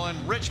National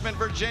in Richmond,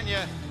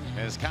 Virginia,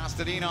 as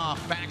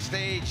Kostadinov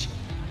backstage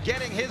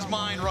getting his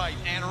mind right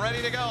and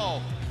ready to go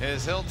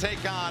as he'll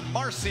take on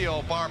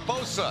Marcio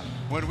Barboza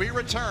when we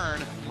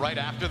return right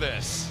after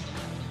this.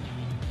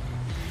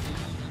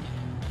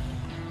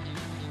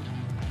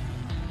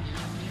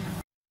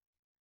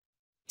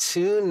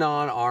 Two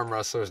non-arm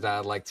wrestlers that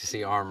I'd like to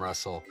see arm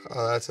wrestle.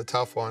 Oh, that's a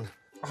tough one.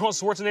 Arnold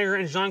Schwarzenegger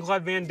and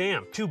Jean-Claude Van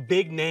Damme. Two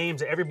big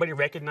names that everybody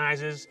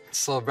recognizes.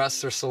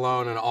 Sylvester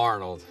Stallone and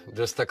Arnold.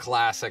 Just the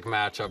classic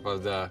matchup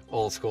of the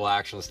old school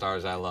action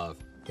stars I love.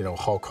 You know,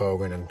 Hulk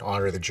Hogan and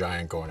Andre the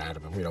Giant going at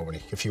him, you know,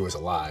 if he was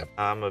alive.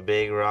 I'm a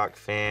big Rock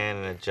fan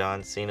and a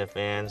John Cena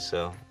fan,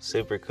 so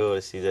super cool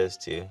to see those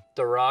two.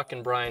 The Rock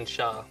and Brian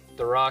Shaw.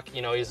 The Rock,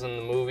 you know, he's in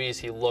the movies,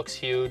 he looks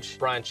huge.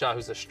 Brian Shaw,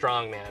 who's a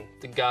strong man.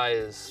 The guy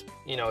is,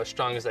 you know, as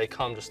strong as they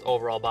come, just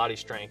overall body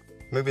strength.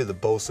 Maybe the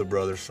Bosa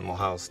brothers from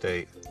Ohio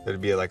State.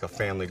 It'd be like a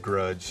family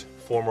grudge.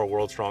 Former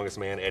world's strongest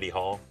man, Eddie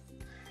Hall,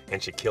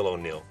 and Shaquille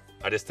O'Neal.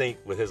 I just think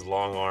with his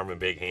long arm and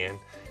big hand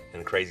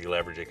and crazy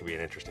leverage, it could be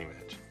an interesting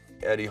match.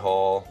 Eddie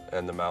Hall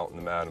and the Mountain,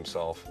 the man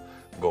himself,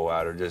 go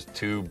at her. Just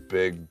two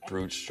big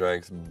brute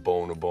strength,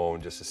 bone to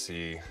bone, just to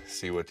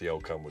see what the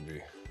outcome would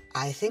be.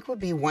 I think would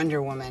be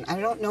Wonder Woman. I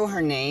don't know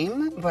her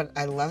name, but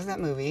I love that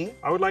movie.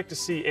 I would like to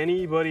see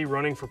anybody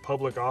running for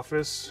public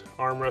office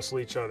arm wrestle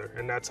each other,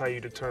 and that's how you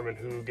determine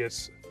who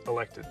gets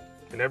elected.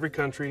 In every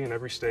country, in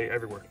every state,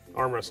 everywhere.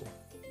 Arm wrestle.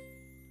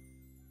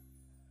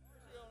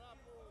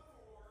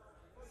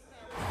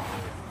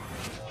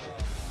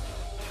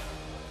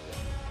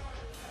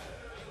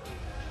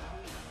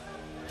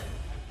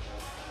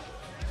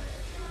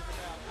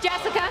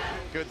 Jessica.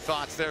 Good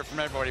thoughts there from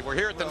everybody. We're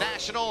here at the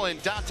National in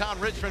downtown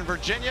Richmond,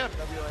 Virginia.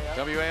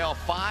 WAL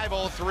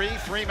 503,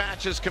 3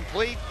 matches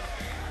complete.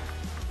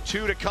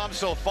 2 to come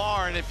so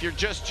far, and if you're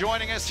just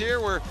joining us here,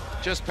 we're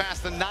just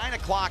past the 9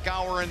 o'clock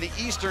hour in the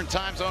Eastern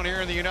time zone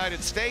here in the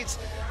United States.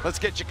 Let's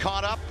get you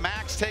caught up.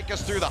 Max, take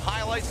us through the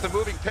highlights, the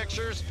moving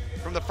pictures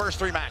from the first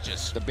 3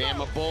 matches. The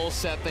Bama Bull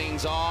set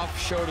things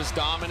off, showed his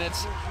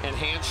dominance and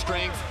hand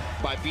strength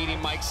by beating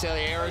Mike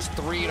Selearis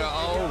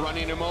 3-0,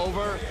 running him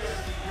over.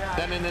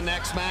 Then in the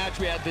next match,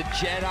 we had the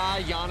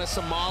Jedi, Janis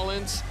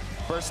Amolins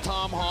versus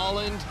Tom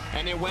Holland,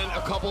 and it went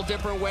a couple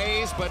different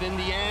ways, but in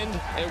the end,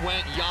 it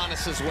went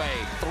Janis's way.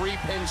 3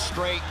 pins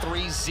straight,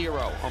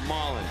 3-0,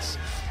 Amolins.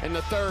 In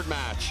the third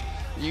match,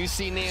 you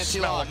see Nancy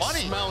Locke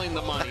smelling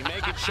the money,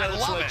 making sure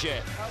it's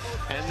legit.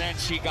 And then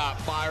she got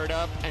fired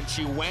up, and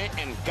she went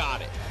and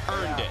got it,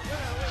 earned it.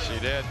 She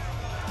did.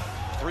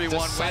 3-1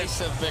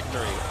 decisive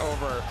victory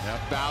over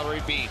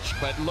Valerie Beach.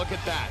 But look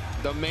at that,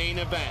 the main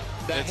event,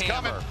 the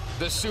hammer,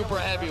 the super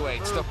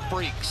heavyweights, the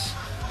freaks.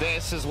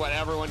 This is what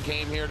everyone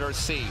came here to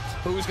see.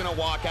 Who's gonna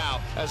walk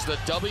out as the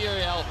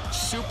WAL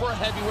Super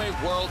Heavyweight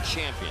World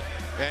Champion?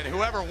 And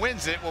whoever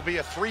wins it will be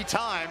a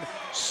 3-time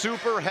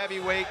Super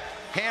Heavyweight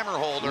hammer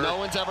holder. No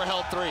one's ever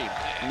held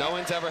 3. No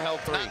one's ever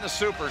held 3. Not in the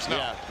supers, no.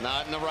 Yeah,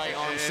 not in the right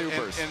arm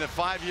supers. In the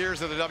 5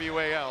 years of the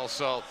WAL,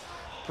 so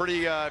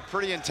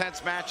pretty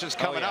intense matches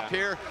coming up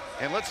here.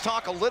 And let's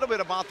talk a little bit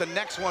about the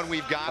next one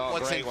we've got.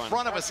 What's in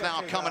front of us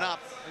now coming up.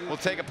 We'll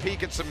take a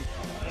peek at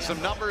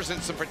some numbers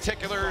and some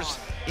particulars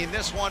in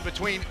this one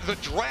between the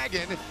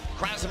Dragon,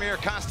 Krasimir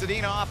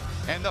Kostadinov,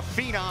 and the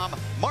Phenom,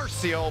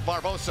 Marcio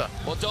Barboza.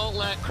 Well, don't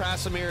let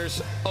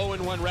Krasimir's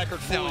 0-1 record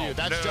fool you.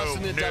 That's just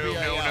in the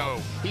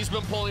WAL. He's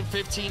been pulling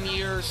 15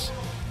 years,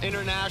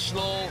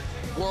 international,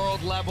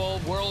 world level,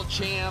 world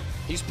champ.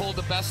 He's pulled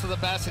the best of the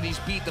best, and he's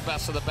beat the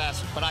best of the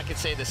best. But I could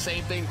say the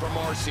same thing for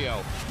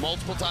Marcio.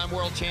 Multiple-time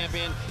world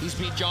champion. He's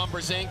beat John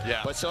Brzenk,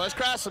 but so has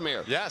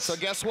Krasimir. Yes. So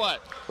guess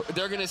what?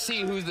 They're going to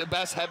see who's the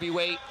best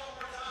heavyweight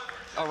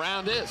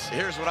around is.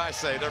 Here's what I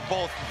say. They're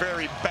both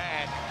very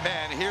bad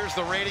men. Here's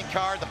the rating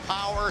card, the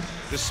power,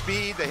 the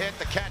speed, the hit,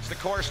 the catch, the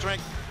core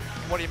strength.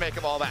 What do you make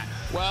of all that?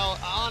 Well,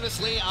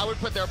 honestly, I would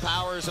put their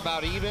powers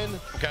about even.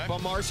 Okay. But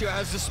Marcio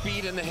has the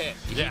speed and the hit.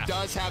 He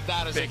does have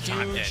that as a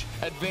huge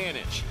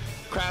advantage.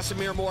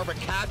 Krasimir more of a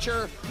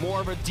catcher, more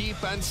of a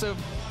defensive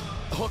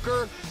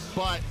hooker,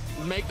 but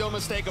make no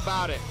mistake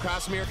about it,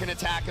 Krasimir can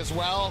attack as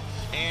well,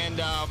 and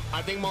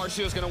I think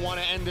Marcio is going to want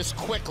to end this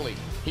quickly.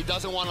 He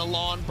doesn't want a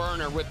lawn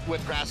burner with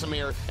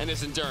Krasimir and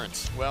his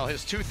endurance. Well,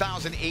 his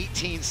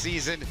 2018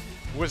 season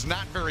was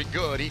not very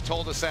good. He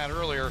told us that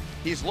earlier.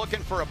 He's looking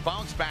for a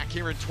bounce back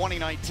here in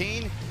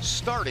 2019,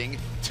 starting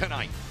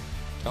tonight.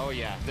 Oh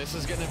yeah, this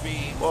is going to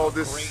be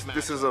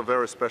this is a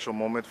very special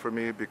moment for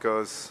me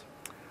because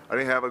I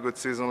didn't have a good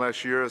season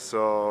last year,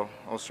 so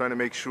I was trying to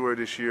make sure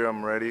this year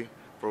I'm ready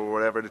for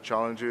whatever the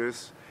challenge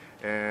is,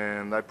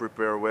 and I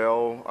prepare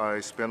well. I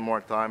spend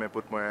more time, I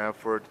put more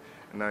effort,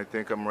 and I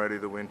think I'm ready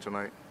to win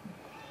tonight.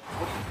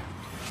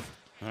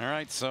 All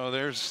right, so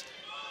there's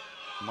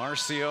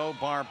Marcio,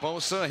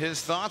 Barboza,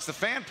 his thoughts. The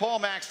fan poll,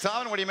 Max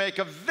Todd, what do you make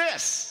of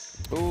this?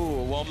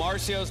 Ooh, well,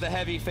 Marcio's the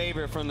heavy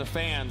favorite from the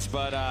fans,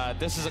 but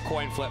this is a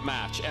coin flip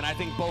match, and I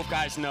think both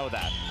guys know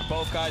that.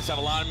 Both guys have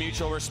a lot of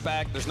mutual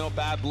respect. There's no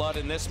bad blood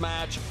in this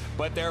match,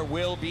 but there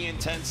will be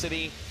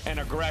intensity and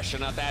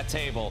aggression at that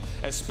table,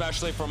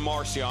 especially from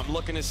Marcio. I'm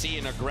looking to see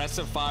an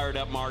aggressive,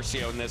 fired-up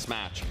Marcio in this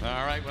match.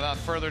 All right, without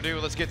further ado,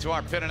 let's get to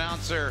our pit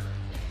announcer,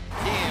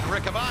 Ian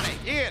Riccaboni.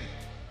 Ian.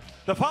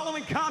 The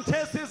following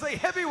contest is a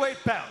heavyweight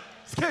bout,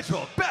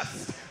 scheduled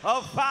best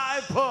of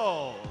 5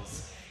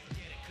 pulls.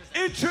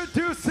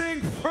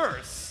 Introducing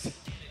first,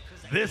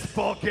 this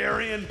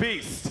Bulgarian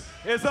beast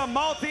is a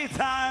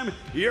multi-time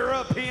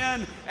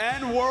European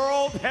and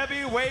world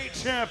heavyweight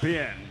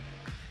champion.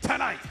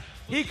 Tonight,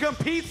 he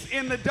competes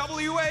in the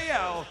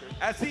WAL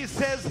as he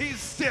says he's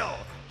still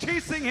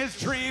chasing his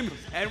dream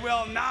and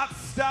will not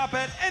stop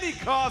at any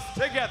cost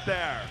to get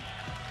there.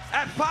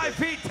 At 5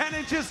 feet 10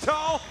 inches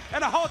tall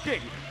and a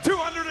hulking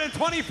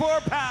 224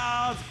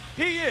 pounds,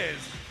 he is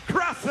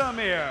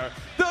Krasimir,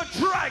 the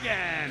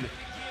Dragon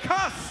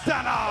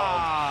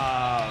Kostadinov.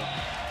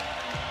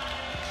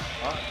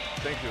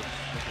 Thank you.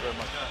 Thank you very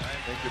much.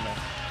 Thank you, man.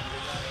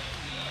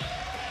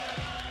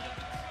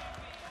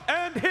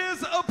 And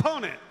his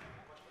opponent,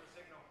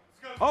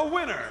 a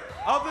winner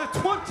of the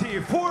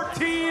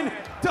 2014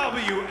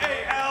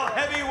 WAL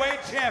Heavyweight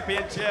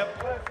Championship,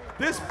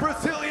 this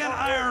Brazilian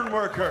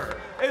ironworker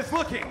is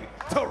looking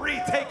to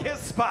retake his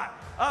spot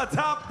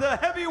atop the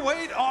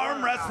heavyweight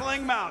arm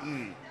wrestling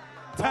mountain.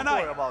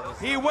 Tonight,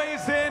 he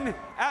weighs in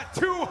at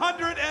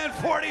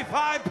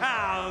 245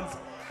 pounds.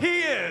 He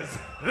is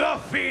the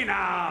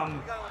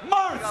Phenom,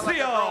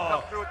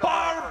 Marcio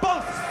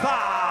Barboza.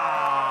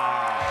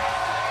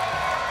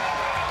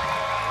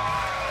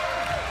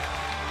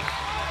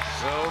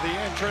 So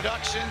the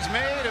introductions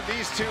made of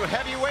these two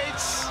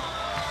heavyweights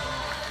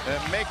that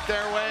make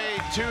their way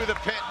to the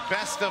pit.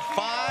 Best of 5,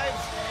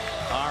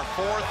 our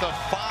 4th of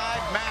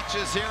 5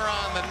 matches here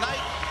on the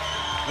night.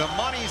 The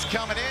money's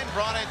coming in,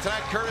 brought in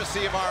tonight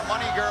courtesy of our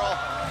money girl,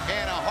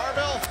 Anna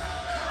Harville.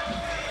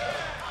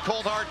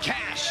 Cold hard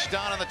cash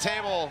down on the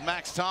table.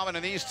 Max Tomlin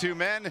and these two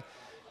men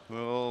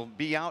will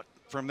be out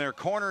from their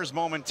corners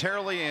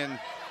momentarily and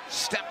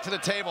step to the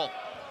table.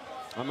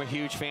 I'm a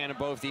huge fan of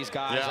both these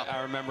guys. Yeah.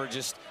 I remember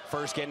just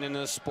first getting into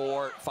the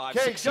sport 5,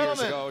 Okay, 6 years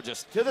ago,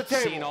 just to the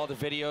table. seeing all the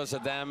videos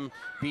of them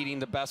beating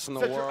the best in the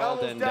Set your world,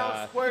 elbows and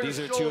down, square these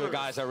your are two of the shoulders.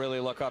 guys I really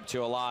look up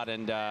to a lot.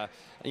 And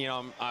you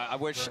know, I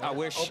wish I Open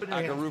your could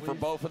hands, root for please.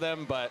 both of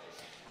them, but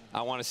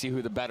I want to see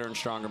who the better and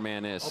stronger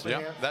man is. Open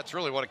Yeah, that's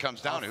really what it comes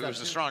down to. Who's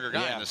the stronger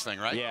guy in this thing,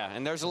 right? Yeah,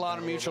 and there's a lot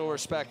of mutual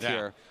respect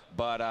here,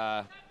 but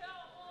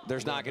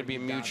there's not going to be a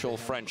mutual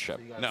friendship.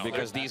 No.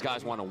 Because these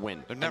guys want to win.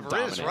 There and never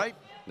is, dominate. right?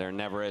 There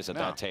never is at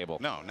that table.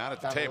 No, not at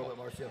the Down a table.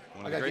 little bit, Marcio. One I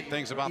of the gotta great get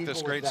things you about equal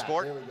this with great that.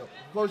 sport. There we go.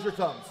 Close your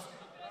thumbs.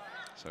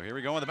 So here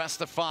we go in the best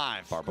of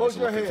 5. Barboza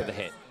your looking for the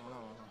hands. hit.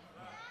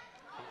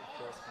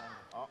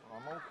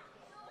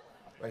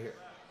 Right here.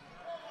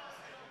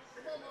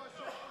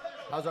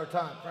 How's our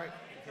time, Frank?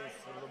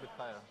 A little bit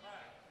higher.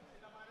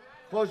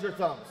 Close your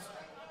thumbs.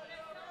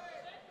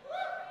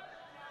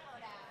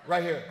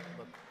 Right here.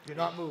 Do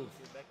not move.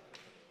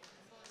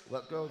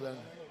 Let go then.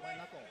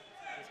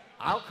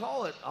 I'll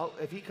call it.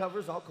 If he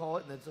covers, I'll call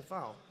it, and it's a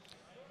foul.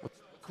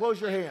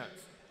 Close your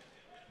hands.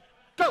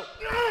 Go!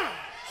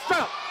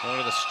 Stop! Going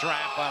to the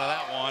strap out of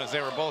that one as they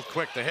were both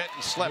quick to hit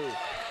and slip.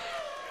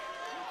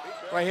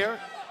 Right here.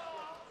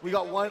 We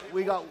got one.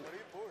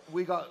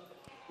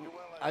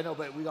 I know,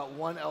 but we got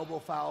one elbow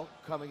foul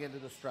coming into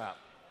the strap.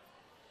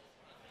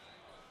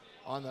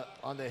 On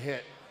the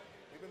hit.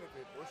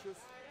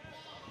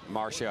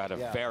 Marcio had a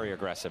Yeah. very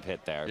aggressive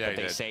hit there, Yeah, but he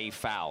they did. say he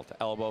fouled.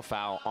 Elbow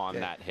foul on Okay.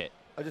 that hit.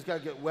 I just got to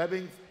get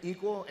webbing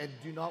equal and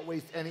do not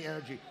waste any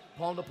energy.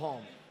 Palm to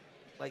palm.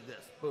 Like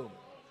this. Boom.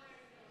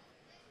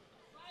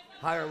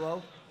 High or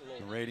low?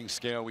 The rating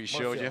scale we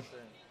showed you.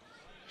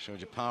 Showed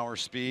you power,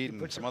 speed,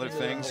 and some other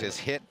things. His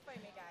hit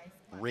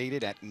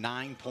rated at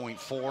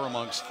 9.4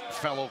 amongst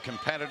fellow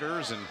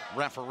competitors and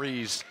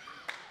referees.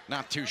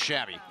 Not too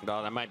shabby.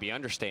 No, that might be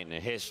understating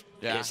it. His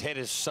hit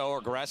is so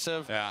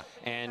aggressive,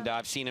 and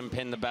I've seen him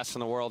pin the best in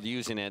the world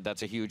using it.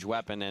 That's a huge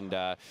weapon, and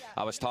I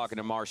was talking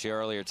to Marcio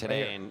earlier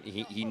today, and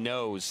he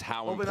knows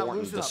how Open up, important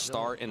loosen the up.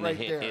 start and Right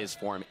the hit there. is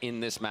for him in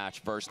this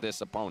match versus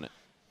this opponent.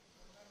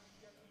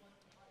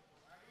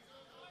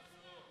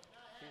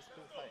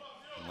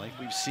 Like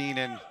we've seen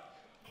in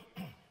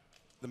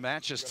the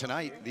matches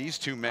tonight, these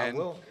two men,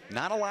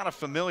 not a lot of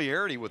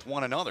familiarity with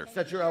one another.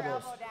 Set your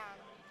elbows.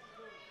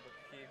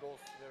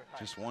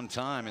 Just one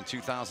time in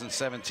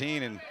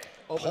 2017 in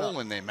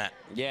Poland they met.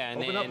 Yeah,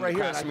 and Open then up right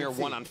here and I Krasimir can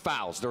won see. on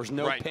fouls. There was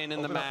no Right. pin in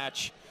the Open up.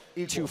 match.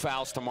 Equal. 2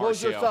 fouls to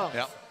Close your Marcio. thumbs.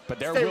 Yep. But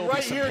there Stay will right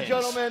be some here, pins.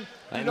 gentlemen.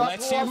 Do And not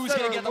let's go see off who's going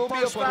center. to get There will the be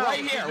a first one foul.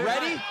 right here.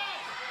 Ready?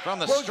 From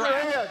the Close your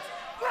strap. hands.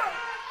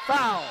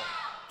 Foul.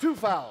 2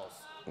 fouls.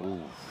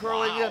 Ooh.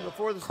 Curling in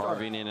before the start.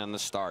 Carving in on the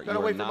start. Gotta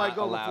You are wait for my not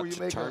go allowed before you to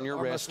make turn a your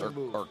arm wrist wrestling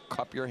move. or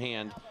cup your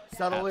hand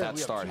Settle at in. that We have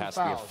start. It 2 has to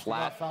be a fouls. Do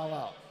not flat foul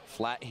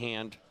out.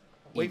 hand.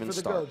 Wait even for the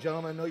start. go,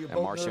 gentlemen. I know you're And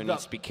both Marcio nerved needs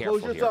up. to be careful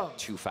Close here. your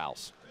thumbs. 2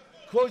 fouls.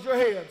 Close your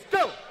hands.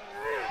 Go!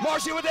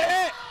 Marcio with the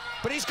hit,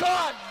 but he's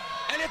caught,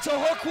 and it's a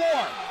hook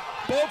war.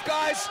 Both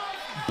guys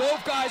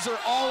are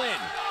all in.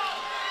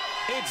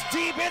 It's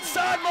deep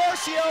inside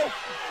Marcio.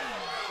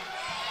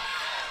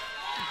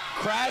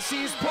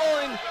 Krasim's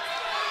pulling.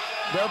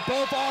 They're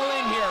both all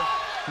in here.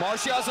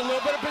 Marcio has a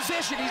little bit of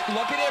position.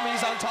 Look at him,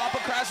 he's on top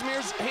of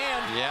Krasimir's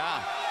hand.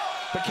 Yeah.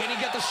 But can he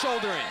get the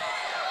shoulder in?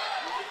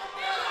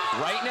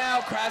 Right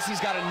now,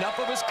 Krasim's got enough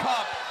of his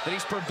cup that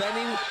he's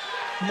preventing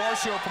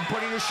Marcio from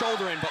putting his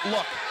shoulder in. But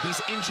look, he's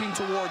inching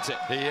towards it.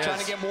 He is. Trying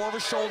to get more of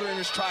his shoulder and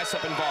his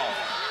tricep involved.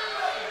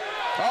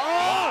 Oh!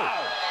 Wow.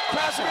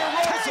 Krasimir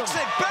rolls Takes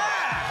him. it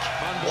back.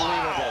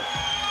 Unbelievable.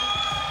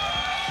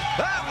 Wow.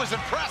 That was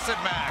impressive,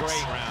 Max.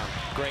 Great round.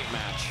 Great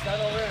match.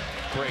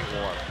 Great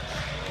war.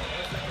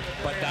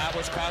 But that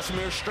was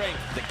Krasimir's strength,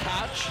 the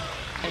catch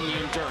and the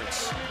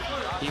endurance.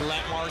 He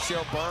let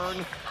Marcio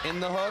burn in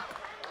the hook,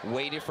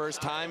 waited for his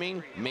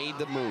timing, made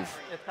the move.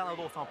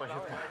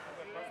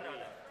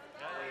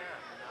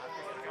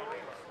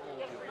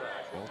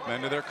 Both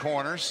men to their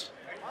corners.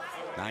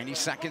 90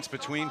 seconds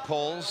between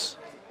pulls.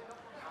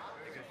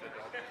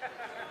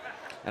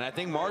 And I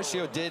think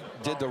Marcio did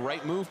the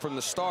right move from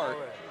the start.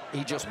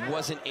 He just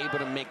wasn't able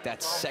to make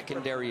that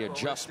secondary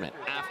adjustment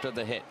after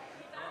the hit.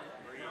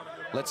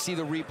 Let's see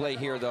the replay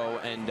here, though,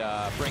 and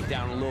break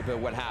down a little bit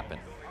what happened.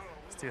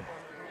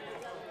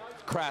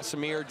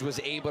 Krasimir was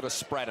able to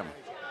spread him,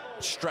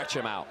 stretch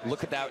him out.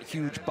 Look at that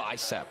huge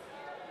bicep.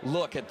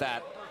 Look at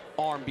that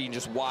arm being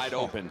just wide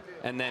open.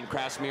 And then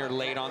Krasimir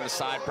laid on the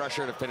side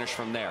pressure to finish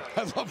from there.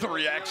 I love the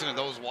reaction of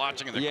those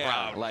watching in the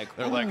crowd.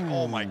 They're like,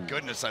 oh my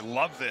goodness, I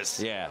love this.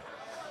 Yeah.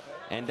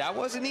 And that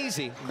wasn't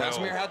easy.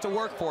 Krasimir had to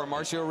work for him.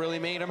 Marcio really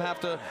made him have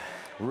to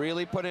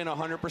really put in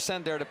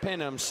 100% there to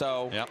pin him.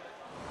 So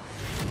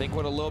I think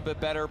with a little bit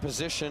better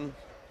position,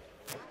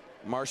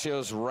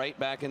 Marcio's right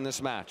back in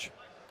this match.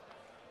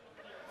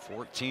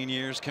 14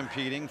 years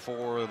competing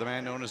for the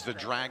man known as the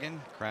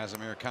Dragon,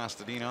 Krasimir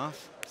Kostadinov.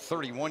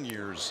 31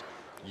 years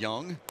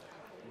young.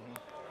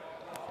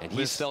 And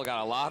he's still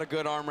got a lot of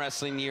good arm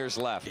wrestling years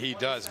left. He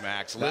does,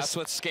 Max. That's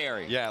what's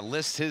scary. Yeah,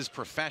 lists his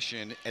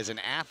profession as an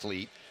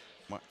athlete.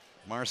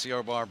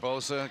 Marcio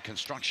Barboza,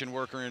 construction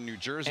worker in New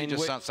Jersey,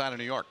 just outside of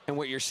New York. And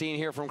what you're seeing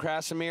here from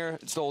Krasimir,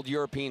 it's the old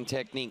European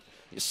technique.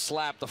 You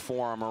slap the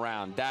forearm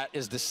around. That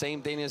is the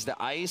same thing as the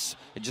ice.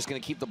 It's just going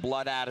to keep the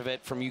blood out of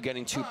it from you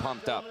getting too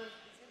pumped up.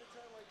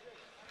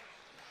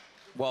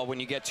 Well, when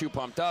you get too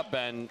pumped up,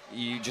 Ben,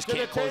 you just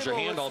can't close your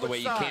hand all the way.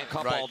 You can't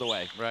cup all the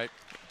way. Right.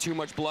 Too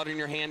much blood in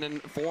your hand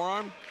and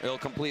forearm, it'll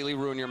completely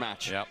ruin your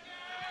match. Yep.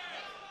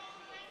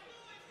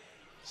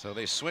 So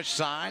they switch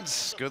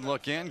sides. Good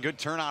look in. Good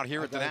turnout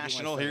here at the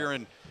National here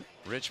in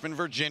Richmond,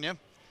 Virginia.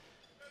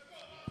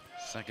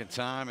 Second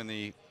time in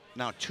the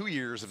now 2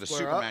 years of the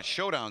Supermatch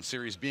Showdown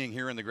series being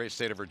here in the great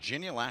state of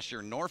Virginia. Last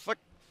year in Norfolk.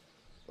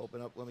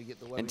 Open up, let me get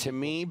the weapon. And to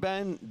me,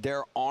 Ben,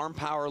 their arm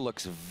power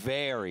looks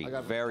very,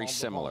 very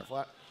similar.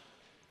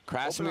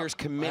 Krasimir's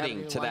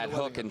committing to that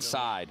hook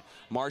inside.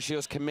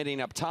 Marcio's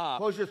committing up top.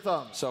 Close your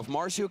thumbs. So if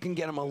Marcio can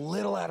get him a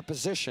little out of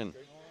position,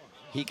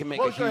 he can make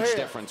a huge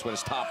difference with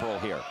his top roll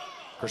here.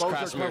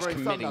 Because Krasimir's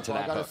committing to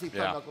that hook. I gotta see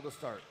thumb knuckle to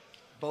start.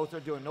 Both are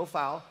doing no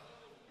foul.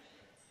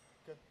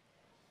 All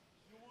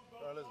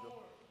right, let's go.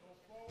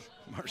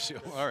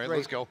 Marcio, all right,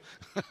 let's go.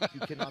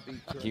 You cannot be.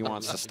 He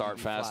wants to start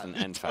fast and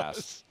end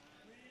fast.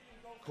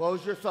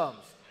 Close your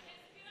thumbs.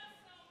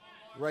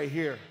 Right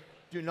here.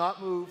 Do not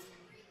move.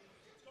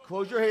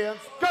 Close your hands.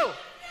 Go!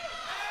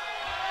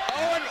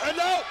 Oh, and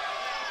no!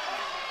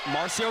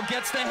 Marcio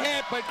gets the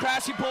hit, but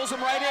Krasimir pulls him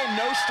right in.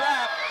 No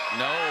strap.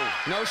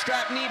 No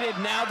strap needed.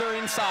 Now they're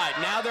inside.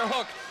 Now they're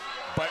hooked.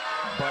 But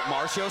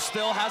Marcio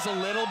still has a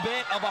little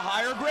bit of a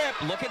higher grip.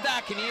 Look at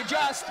that. Can he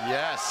adjust?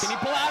 Yes. Can he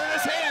pull out of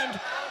his hand?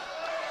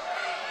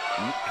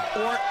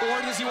 Or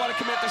does he want to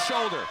commit the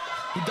shoulder?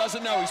 He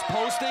doesn't know. He's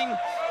posting.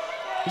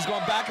 He's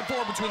going back and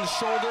forth between the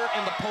shoulder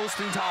and the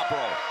posting top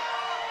roll.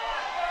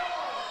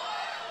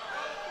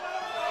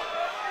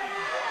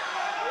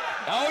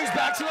 Oh, he's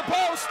back to the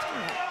post.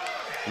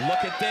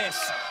 Look at this.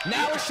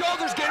 Now his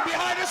shoulder's getting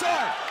behind his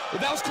arm.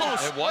 That was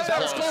close. It was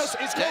That close. was close.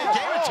 It's They called.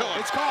 gave it to him.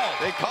 It's called.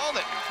 They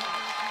called it.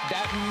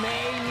 That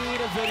may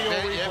need a video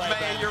replay. It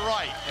may, you're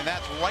right. And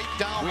that's right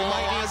down We below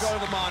might need us. to go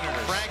to the monitors.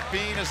 Frank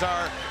Bean is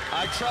our...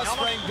 I trust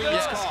Frank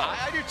Bean's call.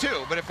 I do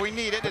too, but if we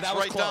need it, But it's that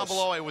was right down close.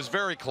 below. It was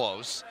very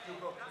close.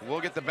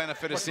 We'll get the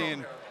benefit of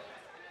seeing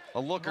a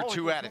look or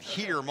two at it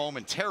here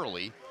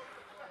momentarily.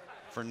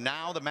 For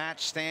now, the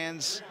match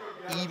stands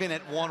even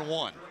at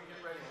 1-1.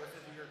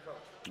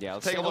 Yeah,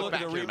 let's Take a look at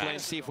the back here, replay and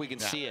Max. see if we can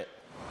see it.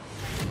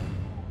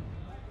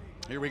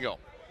 Here we go.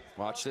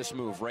 Watch this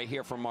move right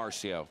here from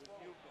Marcio.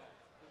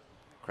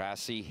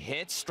 Krasi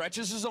hits,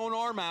 stretches his own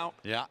arm out.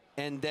 Yeah.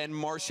 And then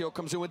Marcio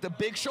comes in with the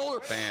big shoulder.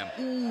 Bam.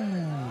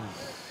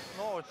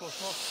 That's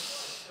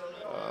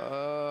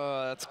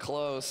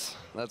close.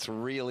 That's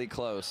really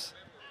close.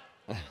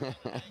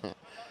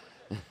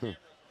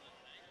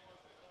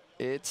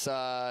 It's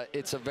a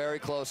very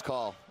close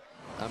call.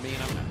 I mean,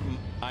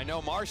 I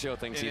know Marcio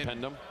thinks he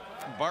pinned him.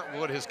 Bart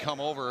Wood has come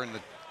over in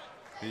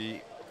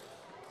the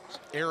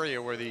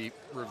area where the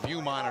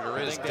review monitor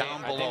is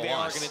down below us. I think they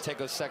are going to take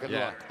a second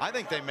look. I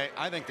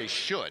think they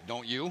should,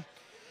 don't you?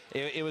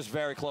 It was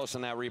very close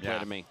in that replay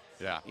to me.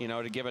 Yeah. You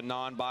know, to give a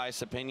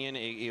non-biased opinion,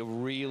 it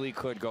really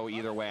could go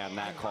either way on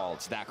that call.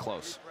 It's that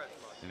close.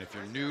 And if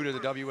you're new to the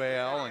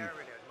WAL and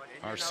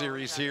our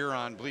series here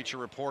on Bleacher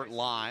Report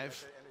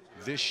Live,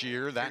 this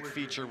year that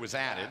feature was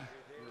added,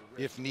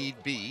 if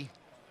need be.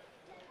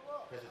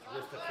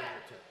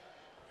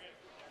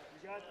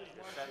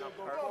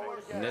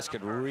 And this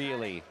could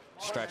really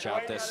stretch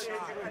out this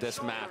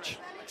match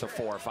to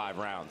 4 or 5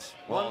 rounds.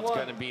 Well, it's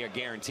going to be a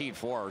guaranteed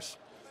 4s.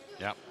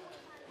 Yep.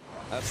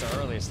 That's the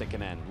earliest it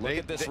can end. Look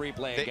at this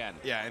replay again.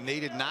 Yeah, and they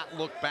did not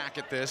look back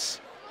at this.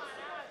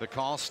 The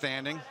call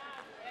standing.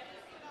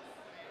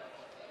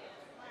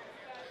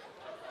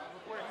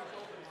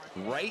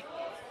 Right?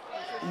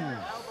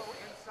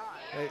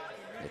 Hey.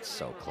 It's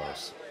so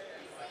close.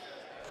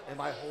 Am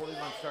I holding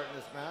on starting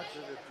this match?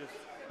 Or is it just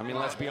I mean,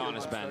 let's be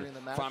honest, Ben.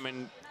 If I'm a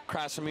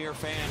Krasimir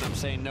fan, I'm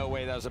saying no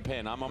way that was a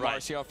pin. I'm a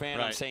Marcio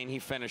fan. I'm saying he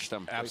finished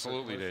him.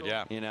 Absolutely did,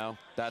 yeah. You know,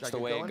 that's the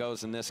way it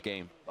goes in this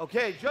game.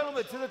 Okay,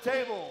 gentlemen, to the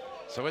table.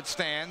 So it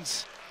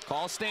stands.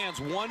 Call stands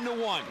 1-1.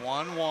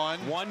 1-1.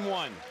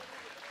 1-1.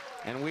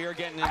 And we are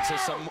getting into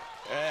some.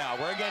 Yeah,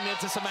 we're getting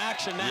into some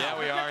action now. Yeah,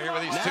 we are here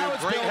with these two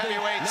great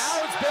heavyweights.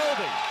 Now it's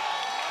building.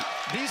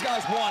 These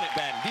guys want it,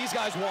 Ben. These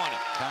guys want it.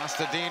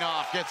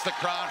 Kostadinov gets the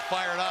crowd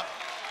fired up.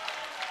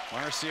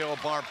 Marcio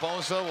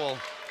Barboza will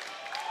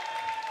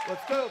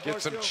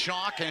get some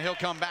chalk, and he'll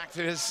come back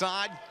to his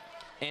side.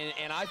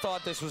 And I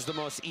thought this was the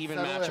most even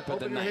matchup of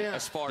the night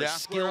as far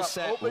as skill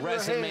set,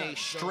 resume,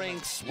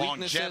 strengths,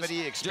 longevity,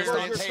 weaknesses,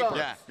 experience. just on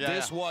paper.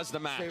 This was the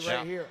match. Stay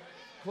right here.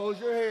 Close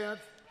your hands.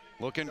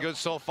 Looking good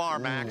so far,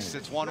 Max.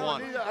 It's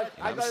 1-1.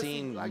 I'm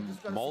seeing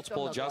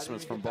multiple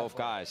adjustments from both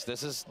guys.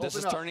 This is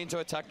turning into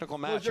a technical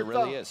match. It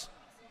really is.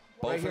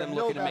 Both of them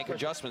looking to make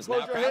adjustments.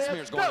 Now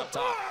Krasimir's going up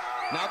top.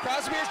 Now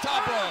Krasimir's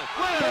top rolling.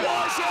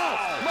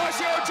 Marcio!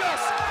 Marcio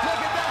adjusts.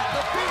 Look at that.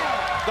 The fear.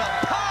 The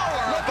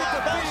power Look of at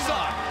the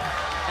Barboza.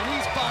 And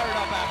he's fired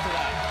up after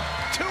that.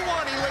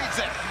 2-1, he leads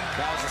it.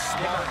 That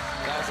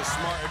was a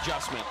smart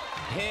adjustment.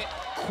 Hit,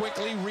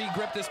 quickly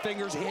re-grip his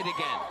fingers, hit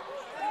again.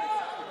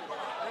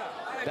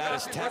 That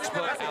is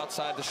textbook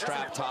outside the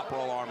strap top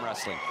roll arm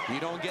wrestling. You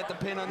don't get the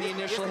pin on the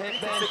initial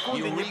hit, Ben.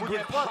 You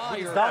re-grip higher,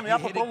 you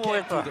hit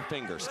again through the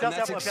fingers. And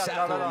that's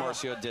exactly what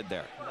Marcio did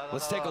there.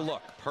 Let's take a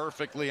look.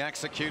 Perfectly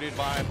executed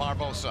by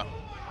Barboza.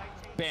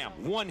 Bam,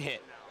 one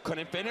hit.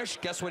 Couldn't finish,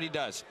 guess what he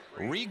does?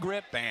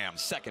 Re-grip, bam,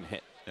 second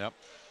hit. Yep.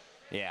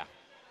 Yeah,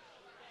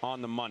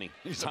 on the money.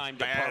 He's timed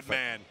a bad it perfect.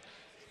 man.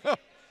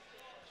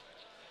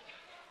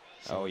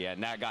 Oh yeah,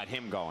 and that got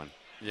him going.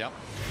 Yep.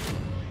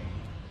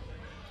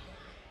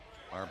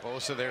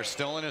 Barboza there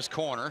still in his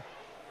corner.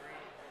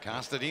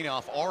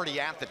 Kostadinov already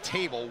at the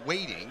table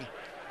waiting.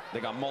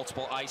 They got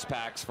multiple ice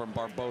packs from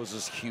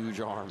Barboza's huge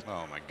arm.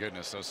 Oh my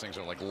goodness, those things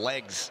are like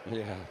legs.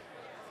 Yeah.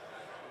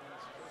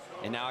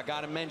 And now I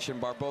got to mention,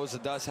 Barboza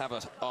does have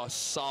a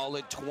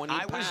solid 20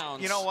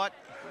 pounds. You know what?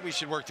 We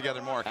should work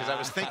together more, because I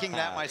was thinking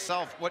that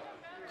myself. What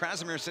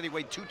Krasimir said he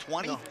weighed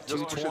 220? No,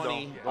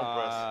 220.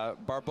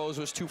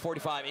 Barboza was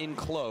 245 in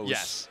close.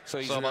 Yes. So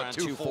he's about around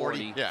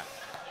 240. Yeah.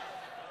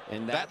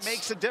 And that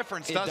makes a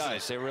difference, doesn't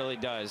it? It really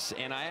does.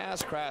 And I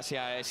asked Krasi,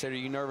 I said, are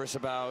you nervous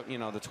about, the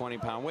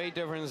 20-pound weight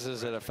difference?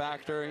 Is it a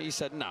factor? He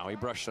said, no. He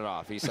brushed it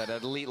off. He said,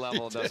 at elite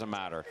level, it doesn't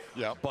matter.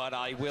 Yep. But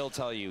I will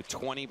tell you,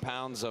 20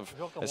 pounds of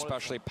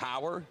especially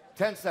power,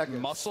 10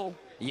 seconds. muscle,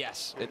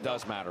 yes, it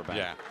does matter, Ben.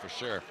 Yeah, for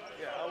sure.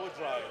 Yeah, I would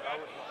try.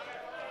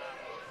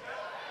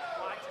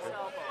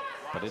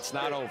 But it's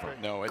not over.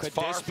 No, it's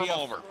far from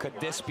over. Could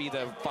this be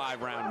the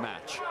 5-round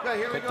match? Yeah,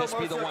 here we Could go, this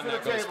be the one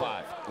that goes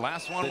 5?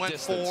 Last one went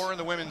 4 in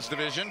the women's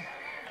division.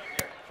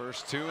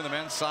 First 2 in the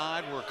men's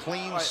side were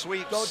clean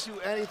sweeps. Don't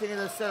do anything in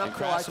the setup. And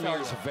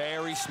Krasimir's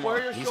very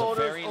smart. He's a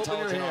very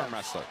intelligent arm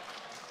wrestler.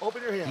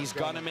 Open your hands. He's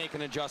going to make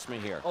an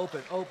adjustment here.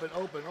 Open, open,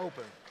 open,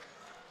 open.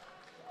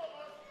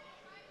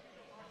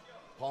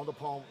 Palm to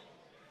palm.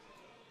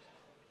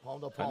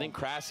 Palm to palm. I think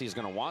Krasi's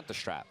going to want the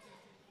strap.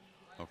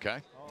 Okay.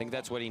 I think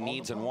that's what he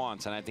needs and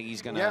wants, and I think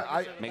he's going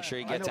to make sure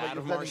he gets out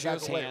of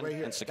Marcio's hand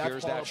and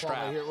secures that strap.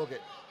 Right here. Look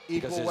at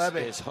because equal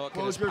webbing. His hook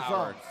Close and his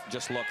power thumbs.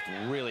 just looked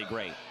really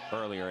great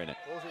earlier in it.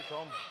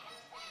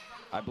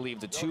 I believe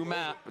the two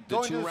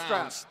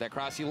rounds that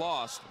Krasi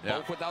lost,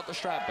 both without the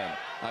strap in.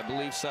 I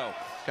believe so.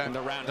 Okay. And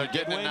the round he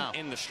did win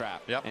in the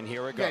strap. Yep. And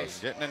here it goes.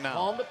 Getting it now.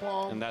 Palm to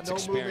palm. And that's no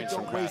experience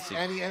movement, from don't waste Krasi.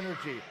 any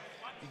energy.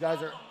 You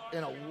guys are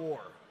in a war.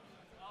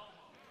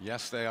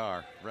 Yes, they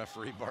are.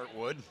 Referee Bart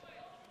Wood.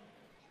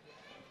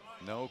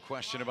 No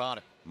question about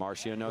it.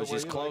 Marcio knows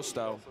he's close,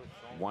 though.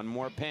 One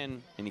more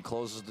pin, and he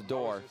closes the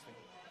door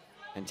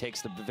and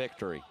takes the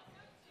victory.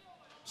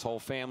 His whole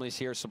family's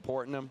here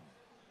supporting him.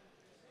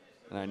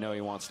 And I know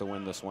he wants to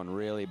win this one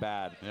really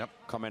bad. Yep.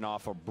 Coming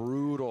off a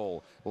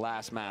brutal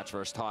last match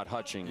versus Todd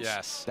Hutchings.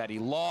 Yes. That he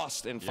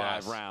lost in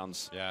 5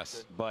 rounds.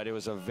 Yes. But it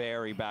was a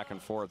very back and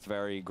forth,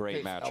 very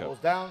great matchup. Elbows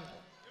down.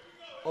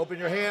 Open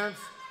your hands.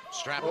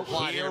 Strap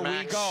applied here,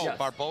 Max. Go.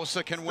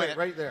 Barboza can win it.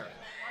 Right there.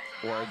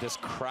 Or this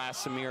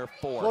Krasimir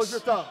force Close your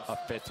thumbs. a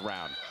 5th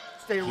round.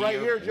 Stay right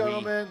here,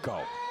 gentlemen.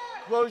 Go.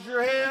 Close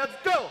your hands.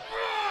 Go.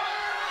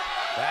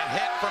 That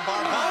hit from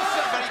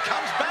Barboza, but he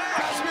comes back.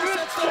 Krasimir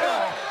sets the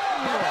wall.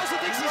 Barboza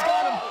thinks he's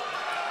got him.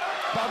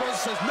 Barboza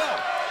says no.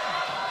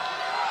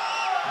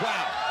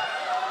 Wow.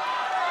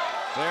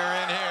 They're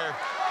in here.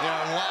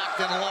 They're locked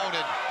and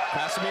loaded.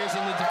 Krasimir's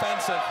in the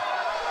defensive.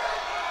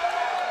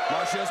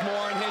 Marcio's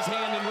more in his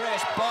hand and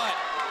wrist, but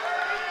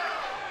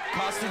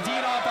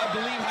Kostadinov, I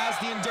believe, has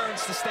the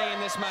endurance to stay in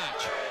this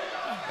match.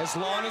 As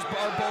long as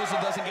Barboza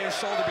doesn't get his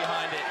shoulder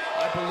behind it,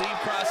 I believe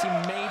Krasi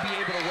may be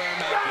able to wear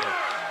him out here.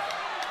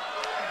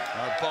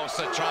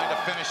 Barboza trying to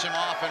finish him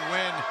off and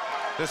win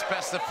this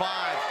best of 5.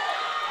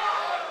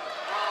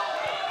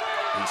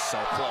 He's so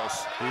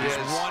close.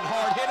 He's one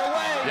hard hit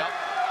away. Yep.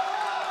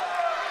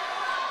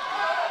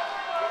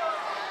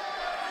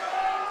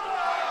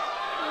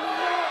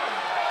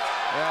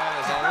 That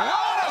is a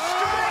lot of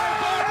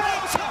strength.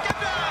 Barboza took him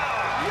down.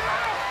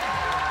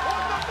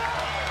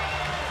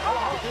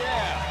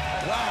 Yeah.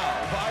 Wow.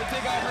 I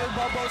think I heard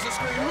Barboza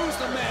scream, "Who's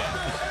the man?"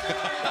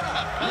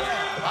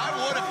 Yeah. I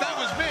would if that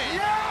was me.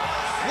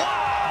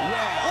 Wow.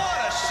 Yeah. What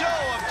a show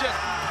of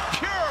just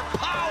pure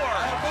power.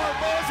 And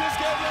Barboza's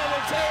getting on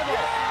the table.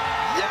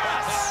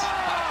 Yes.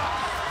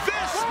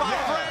 This, my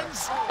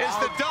friends, is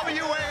the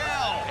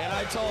WAL. And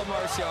I told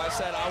Marcio, I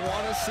said, I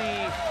want to see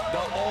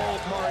the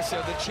old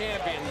Marcio, the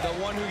champion, the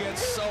one who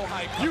gets so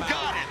hyped. You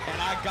got it.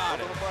 And I got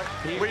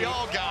it. We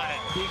all got it.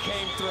 He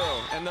came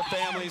through, and the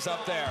family's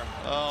up there.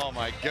 Oh,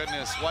 my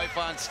goodness. Wife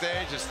on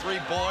stage. There's 3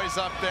 boys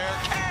up there.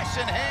 Cash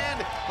in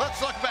hand.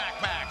 Let's look back,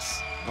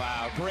 Max.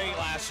 Wow, great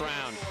last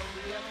round.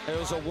 It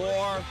was a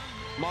war.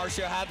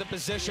 Marcio had the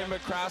position,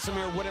 but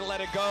Krasimir wouldn't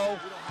let it go.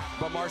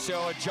 But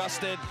Marcio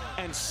adjusted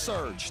and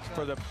surged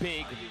for the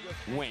big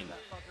win.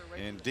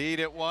 Indeed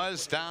it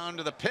was. Down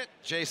to the pit.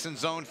 Jason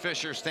Zone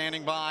Fisher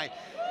standing by.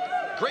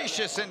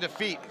 Gracious in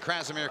defeat.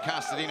 Krasimir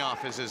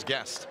Kostadinov is his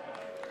guest.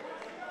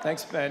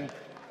 Thanks, Ben.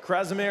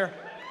 Krasimir,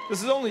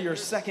 this is only your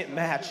 2nd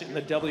match in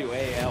the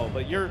WAL,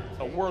 but you're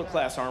a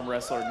world-class arm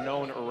wrestler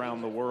known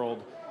around the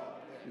world.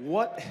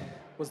 What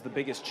was the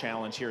biggest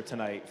challenge here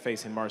tonight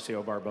facing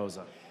Marcio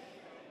Barboza?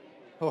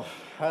 Oh,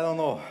 I don't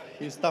know.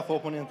 He's a tough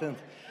opponent, and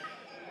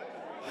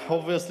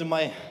obviously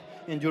my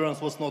endurance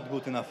was not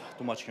good enough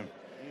to match him.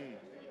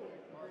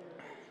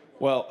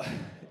 Well,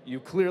 you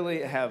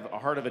clearly have a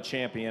heart of a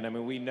champion. I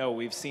mean,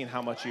 we've seen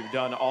how much you've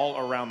done all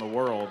around the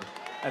world,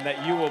 and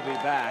that you will be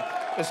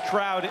back. This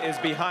crowd is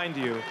behind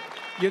you.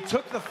 You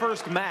took the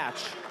first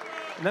match,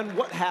 and then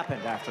what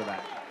happened after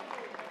that?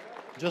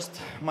 Just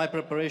my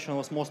preparation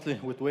was mostly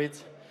with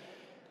weights,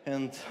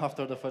 and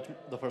after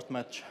the first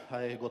match,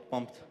 I got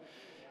pumped,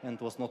 and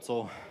was not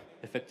so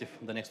effective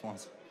the next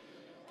ones.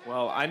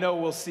 Well, I know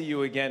we'll see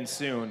you again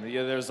soon.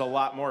 There's a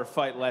lot more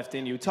fight left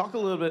in you. Talk a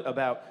little bit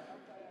about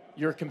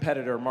your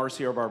competitor,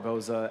 Marcio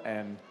Barboza,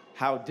 and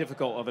how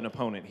difficult of an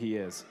opponent he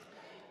is.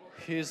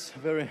 He's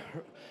very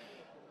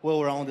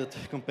well-rounded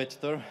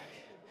competitor.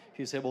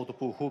 He's able to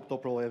pull hook,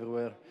 top roll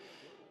everywhere,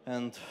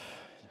 and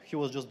he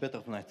was just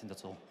better tonight, and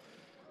that's all.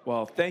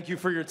 Well, thank you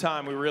for your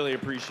time. We really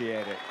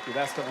appreciate it.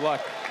 Best of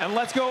luck. And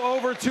let's go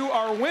over to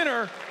our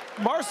winner,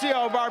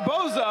 Marcio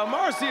Barboza.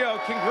 Marcio,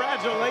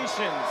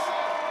 congratulations.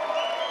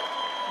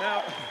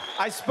 Now,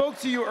 I spoke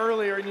to you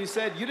earlier, and you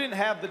said you didn't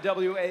have the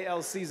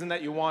WAL season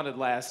that you wanted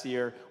last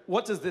year.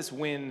 What does this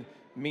win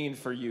mean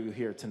for you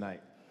here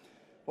tonight?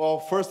 Well,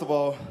 first of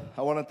all,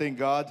 I want to thank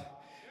God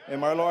and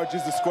my Lord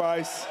Jesus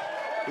Christ.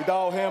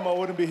 Without him, I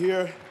wouldn't be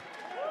here.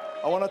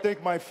 I want to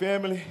thank my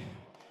family,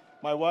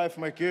 my wife,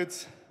 my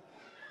kids,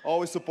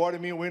 always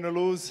supporting me, win or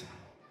lose.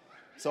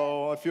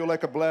 So I feel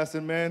like a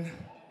blessed man.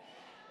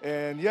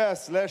 And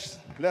yes,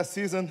 last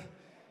season,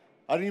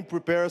 I didn't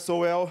prepare so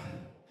well.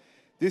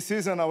 This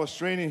season, I was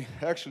training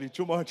actually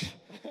too much,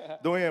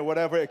 doing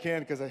whatever I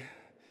can because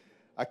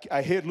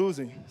I hate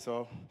losing.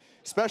 So,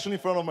 especially in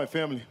front of my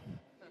family.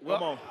 Well,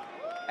 come on.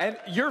 And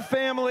your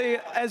family,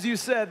 as you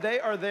said, they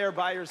are there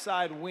by your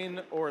side, win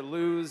or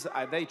lose.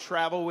 They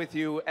travel with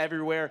you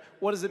everywhere.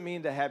 What does it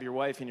mean to have your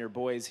wife and your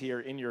boys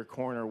here in your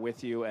corner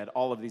with you at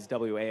all of these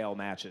WAL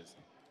matches?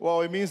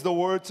 Well, it means the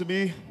world to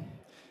me.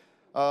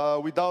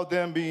 Without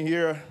them being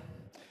here,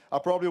 I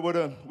probably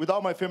wouldn't,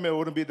 without my family, I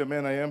wouldn't be the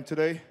man I am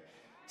today.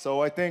 So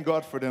I thank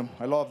God for them.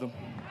 I love them.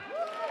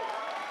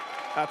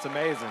 That's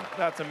amazing.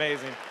 That's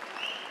amazing.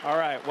 All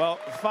right, well,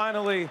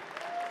 finally,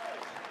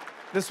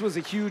 this was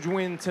a huge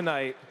win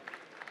tonight.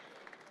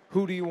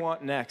 Who do you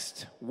want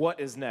next?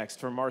 What is next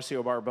for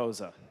Marcio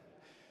Barboza?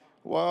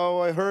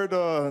 Well, I heard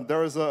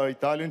there is an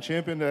Italian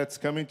champion that's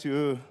coming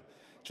to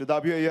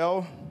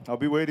WAL. I'll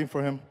be waiting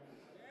for him.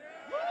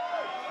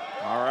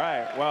 All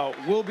right, well,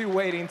 we'll be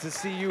waiting to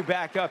see you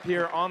back up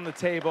here on the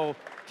table.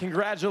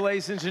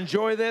 Congratulations,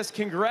 enjoy this.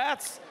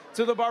 Congrats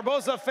to the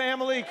Barboza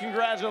family.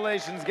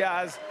 Congratulations,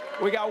 guys.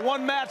 We got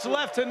one match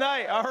left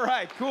tonight. All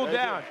right, cool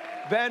down.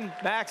 Ben,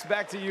 Max,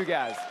 back to you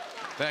guys.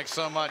 Thanks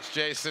so much,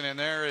 Jason. And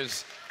there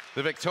is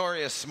The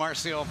victorious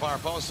Marcio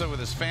Barboza with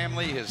his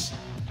family, his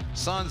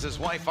sons, his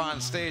wife on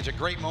stage. A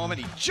great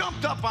moment. He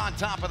jumped up on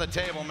top of the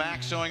table,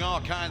 Max, showing all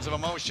kinds of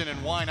emotion,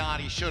 and why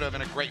not? He should have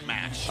in a great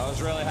match. I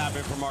was really happy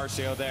for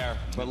Marcio there,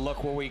 but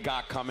look what we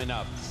got coming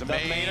up. The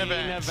main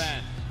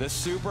event. The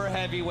super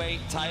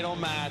heavyweight title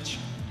match.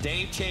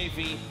 Dave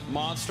Chaffee,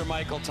 Monster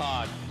Michael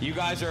Todd. You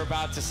guys are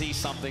about to see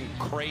something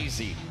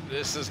crazy.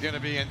 This is going to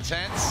be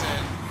intense,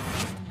 and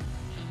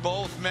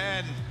both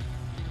men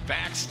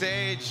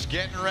backstage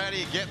getting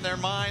ready, getting their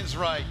minds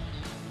right.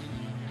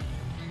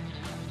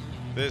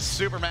 This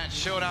Supermatch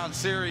Showdown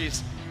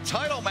Series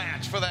title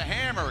match for the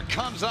Hammer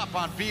comes up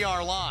on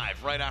BR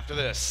Live right after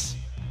this.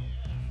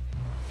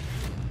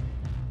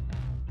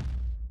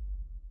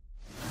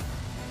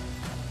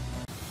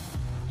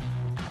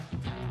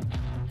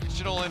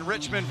 In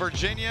Richmond,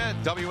 Virginia,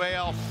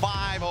 WAL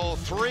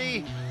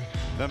 503.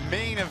 The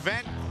main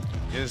event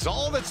is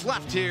all that's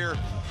left here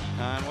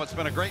on what's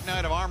been a great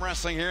night of arm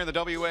wrestling here in the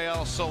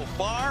WAL so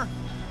far.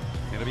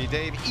 It'll be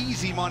Dave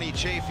Easy Money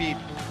Chaffee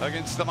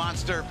against the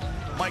monster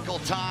Michael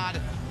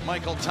Todd.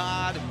 Michael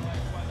Todd,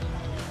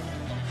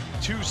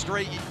 2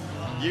 straight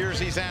years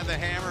he's had the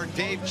Hammer.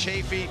 Dave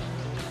Chaffee,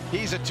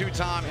 he's a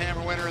 2-time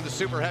Hammer winner in the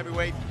super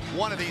heavyweight.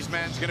 One of these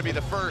men's going to be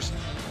the first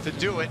to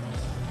do it,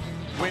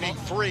 winning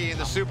 3 in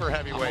the super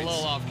heavyweights. I'm a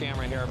little off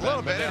camera here. A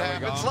little bit, it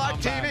happens. Live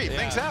TV,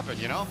 things happen,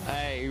 you know?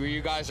 Hey,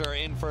 you guys are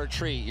in for a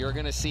treat. You're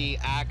gonna see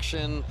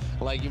action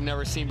like you've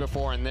never seen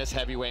before in this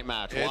heavyweight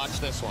match. Watch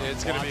this one.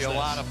 It's gonna be a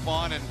lot of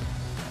fun. And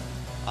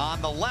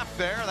on the left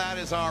there, that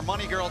is our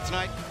money girl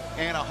tonight,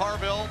 Anna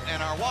Harville,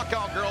 and our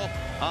walkout girl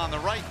on the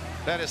right,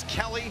 that is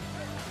Kelly.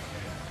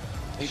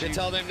 You can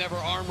tell they've never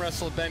arm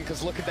wrestled, Ben,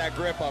 because look at that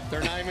grip up.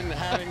 They're not even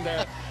having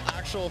their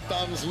actual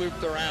thumbs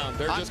looped around.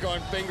 They're just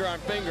going finger on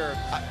finger.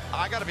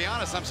 I got to be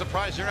honest, I'm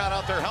surprised you're not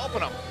out there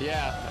helping them.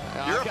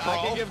 Yeah, you're a pro. I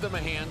can give them a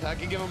hand. I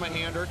can give them a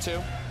hand or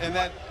two. And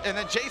then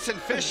Jason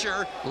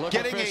Fisher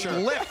getting a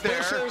lift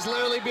there. Fisher's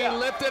literally being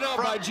lifted up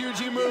by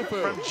Juji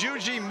Mufu. From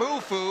Juji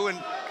Mufu, an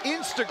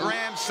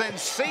Instagram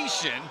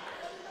sensation.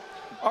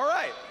 All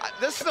right,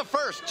 this is the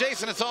first.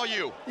 Jason, it's all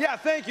you. Yeah,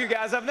 thank you,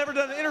 guys. I've never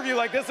done an interview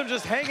like this. I'm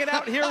just hanging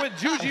out here with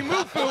Juji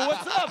Mufu.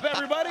 What's up,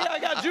 everybody? I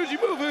got Juji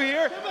Mufu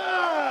here. Come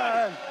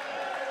on.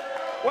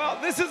 Well,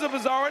 this is a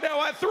bizarre one.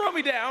 Now, throw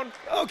me down.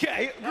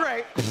 Okay,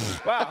 great.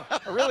 Wow,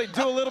 I really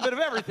do a little bit of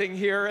everything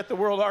here at the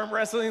World Arm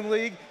Wrestling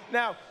League.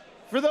 Now,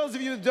 for those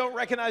of you that don't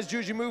recognize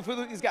Juji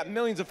Mufu, he's got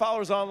millions of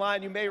followers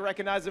online. You may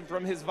recognize him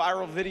from his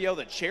viral video,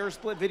 the chair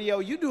split video.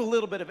 You do a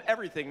little bit of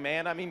everything,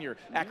 man. I mean, you're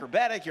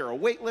acrobatic, you're a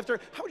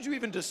weightlifter. How would you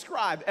even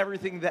describe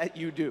everything that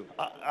you do?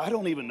 I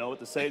don't even know what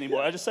to say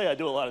anymore. I just say I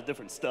do a lot of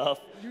different stuff.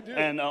 You do?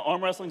 And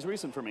arm wrestling's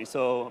recent for me,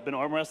 so I've been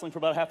arm wrestling for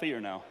about half a year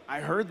now. I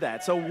heard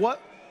that. So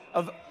what,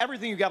 of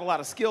everything, you got a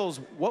lot of skills,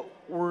 what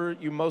were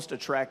you most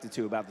attracted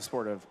to about the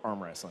sport of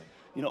arm wrestling?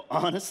 You know,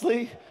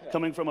 honestly,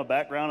 coming from a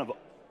background of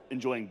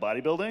enjoying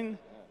bodybuilding,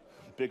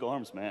 big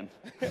arms, man.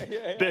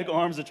 Big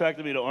arms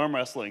attracted me to arm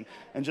wrestling.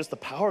 And just the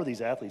power these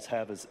athletes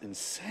have is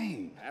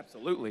insane.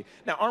 Absolutely.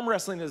 Now, arm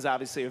wrestling is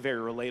obviously a very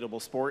relatable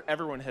sport.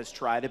 Everyone has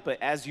tried it,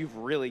 but as you've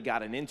really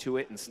gotten into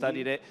it and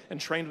studied it and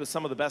trained with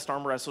some of the best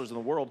arm wrestlers in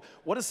the world,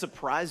 what has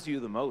surprised you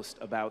the most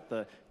about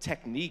the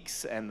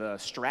techniques and the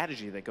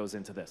strategy that goes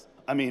into this?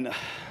 I mean,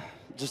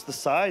 just the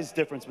size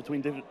difference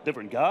between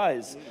different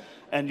guys.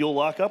 And you'll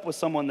lock up with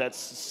someone that's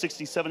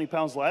 60, 70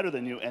 pounds lighter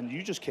than you, and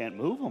you just can't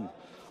move them.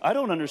 I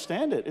don't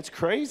understand it. It's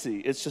crazy.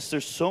 It's just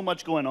there's so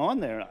much going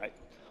on there.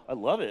 I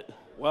love it.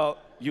 Well,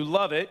 you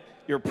love it.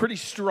 You're a pretty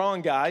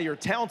strong guy. You're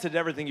talented at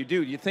everything you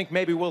do. Do you think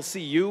maybe we'll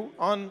see you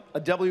on a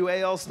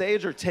WAL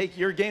stage or take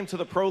your game to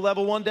the pro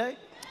level one day?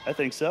 I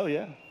think so,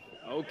 yeah.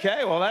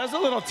 Okay, well, that was a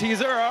little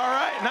teaser. All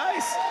right,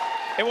 nice.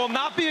 It will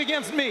not be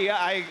against me.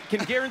 I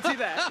can guarantee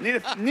that.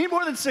 Need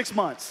more than 6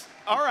 months.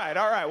 All right,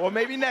 all right. Well,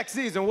 maybe next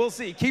season. We'll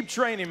see. Keep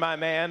training, my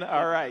man.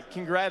 All right,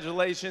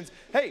 congratulations.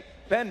 Hey,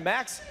 Ben,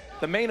 Max,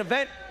 the main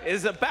event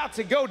is about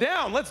to go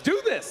down. Let's do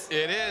this.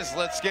 It is.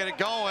 Let's get it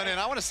going. And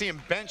I want to see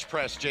him bench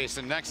press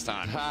Jason next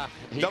time.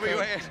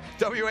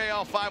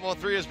 WAL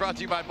 503 is brought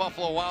to you by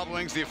Buffalo Wild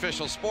Wings, the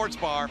official sports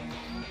bar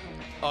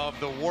of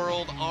the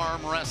World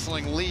Arm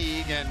Wrestling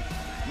League. And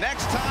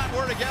next time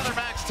we're together,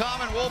 Max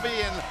Tomlin will be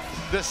in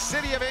the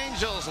City of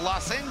Angels,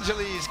 Los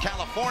Angeles,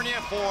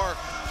 California for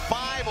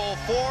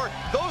 504.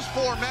 Those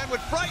 4 men would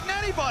frighten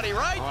anybody,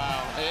 right?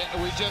 Wow,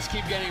 we just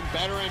keep getting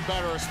better and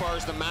better as far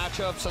as the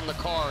matchups and the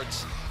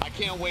cards. I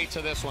can't wait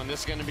to this one.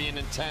 This is going to be an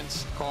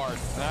intense card.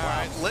 All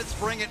right, let's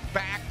bring it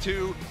back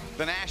to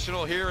the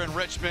National here in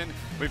Richmond.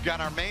 We've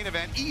got our main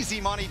event, Easy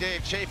Money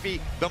Dave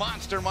Chaffee, the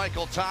monster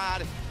Michael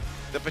Todd.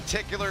 The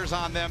particulars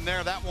on them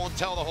there, that won't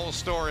tell the whole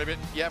story, but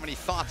you have any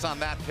thoughts on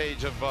that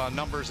page of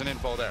numbers and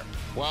info there?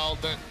 Well,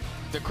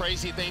 the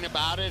crazy thing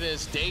about it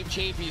is Dave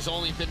Chaffee's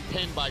only been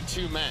pinned by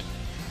 2 men,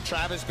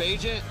 Travis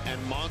Bagent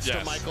and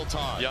Monster Michael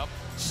Todd. Yep.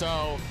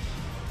 So,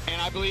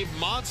 and I believe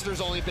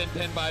Monster's only been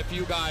pinned by a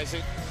few guys.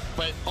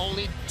 but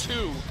only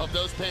 2 of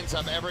those pins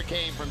have ever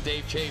came from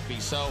Dave Chaffee.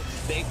 So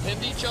they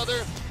pinned each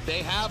other.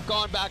 They have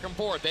gone back and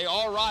forth. They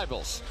are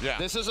rivals. Yeah.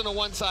 This isn't a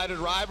one-sided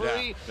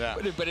rivalry, Yeah.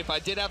 but if I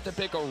did have to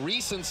pick a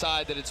recent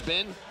side that it's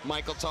been,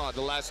 Michael Todd,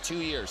 the last 2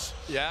 years.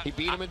 Yeah. He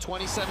beat him in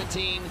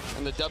 2017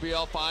 in the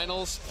WL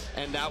Finals,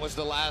 and that was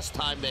the last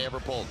time they ever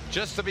pulled.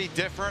 Just to be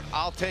different,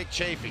 I'll take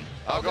Chaffee.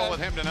 I'll go with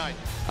him tonight.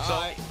 So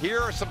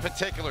here are some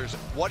particulars.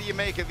 What do you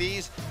make of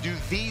these? Do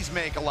these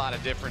make a lot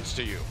of difference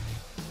to you?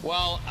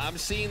 Well, I'm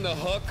seeing the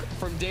hook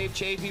from Dave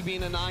Chaffee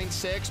being a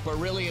 9.6, but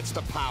really it's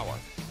the power.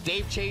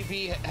 Dave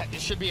Chaffee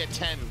should be a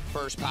 10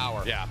 burst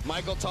power. Yeah.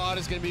 Michael Todd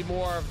is going to be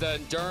more of the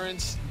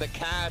endurance, the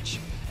catch,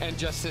 and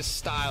just his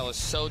style is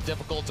so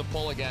difficult to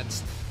pull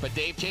against. But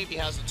Dave Chaffee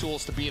has the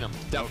tools to beat him,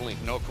 definitely.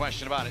 No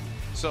question about it.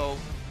 So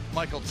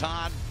Michael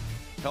Todd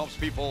helps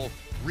people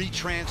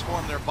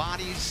retransform their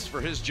bodies for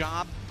his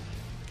job.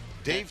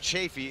 Dave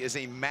Chaffee is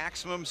a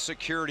maximum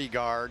security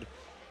guard,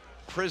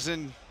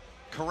 prison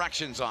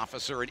corrections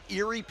officer in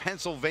Erie,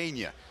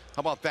 Pennsylvania. How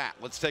about that?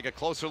 Let's take a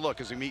closer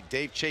look as we meet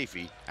Dave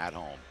Chaffee at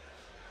home.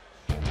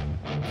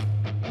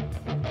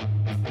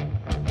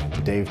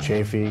 Dave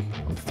Chaffee,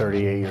 I'm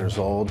 38 years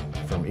old,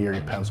 from Erie,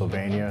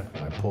 Pennsylvania.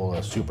 I pull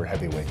a super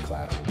heavyweight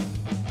class.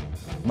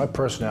 My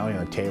personality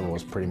on the table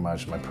is pretty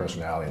much my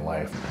personality in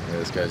life. Yeah,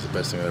 this guy's the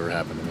best thing that ever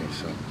happened to me,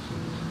 so.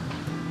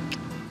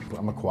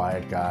 I'm a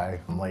quiet guy.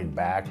 I'm laid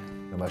back,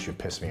 unless you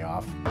piss me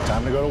off.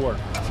 Time to go to work.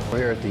 We're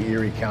here at the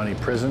Erie County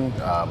Prison,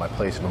 my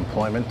place of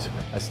employment.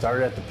 I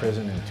started at the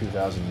prison in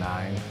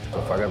 2009.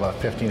 So far I got about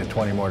 15 to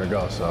 20 more to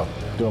go, so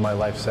doing my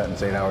life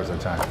sentence 8 hours at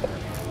a time.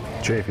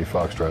 Chaffee,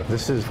 Foxtrot.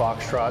 This is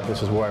Foxtrot.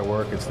 This is where I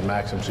work. It's the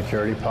maximum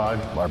security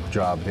pod. Our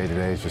job day to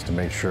day is just to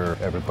make sure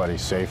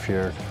everybody's safe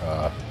here,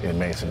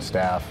 inmates and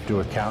staff.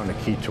 Do a count and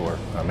a key tour.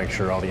 Make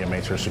sure all the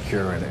inmates are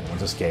secure and no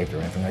one's escaped or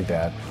anything like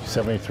that.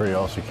 73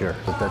 all secure.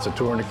 But that's a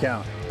tour and a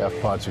count.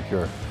 F-pod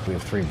secure. We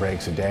have 3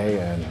 breaks a day,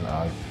 and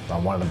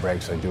on one of the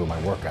breaks I do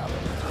my workout.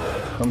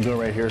 What I'm doing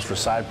right here is for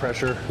side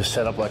pressure. Just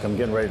set up like I'm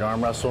getting ready to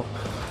arm wrestle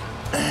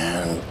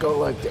and go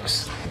like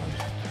this.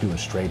 Doing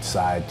straight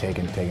side,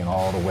 taking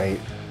all the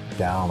weight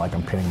down like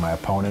I'm pinning my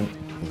opponent.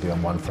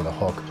 Doing one for the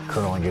hook,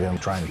 curling it in,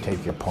 trying to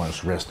take your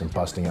opponent's wrist and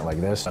busting it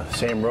like this.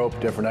 Same rope,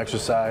 different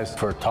exercise.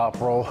 For a top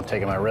roll, I'm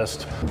taking my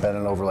wrist,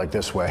 bending over like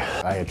this way.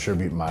 I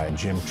attribute my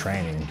gym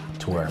training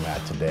to where I'm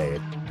at today.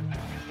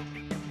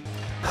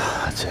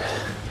 That's it.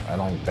 I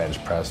don't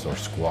bench press or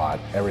squat.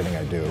 Everything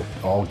I do,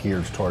 all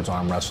geared towards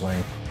arm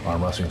wrestling.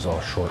 Arm wrestling is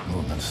all short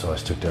movements, so I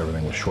stick to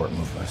everything with short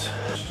movements.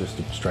 It's just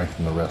to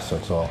strengthen the wrist,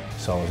 that's all.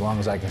 So as long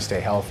as I can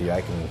stay healthy,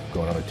 I can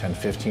go another 10,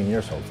 15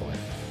 years, hopefully.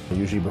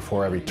 Usually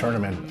before every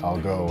tournament, I'll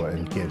go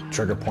and get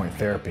trigger point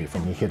therapy.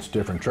 He hits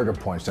different trigger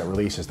points that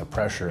releases the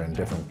pressure in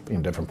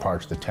different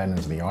parts of the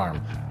tendons of the arm.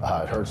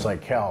 It hurts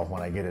like hell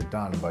when I get it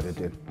done, but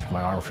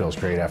my arm feels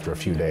great after a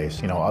few days.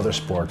 You know, other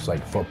sports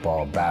like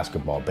football,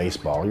 basketball,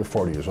 baseball, you're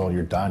 40 years old,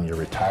 you're done, you're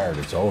retired,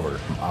 it's over.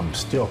 I'm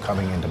still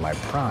coming into my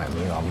prime.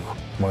 You know, I'm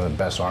one of the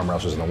best arm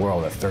wrestlers in the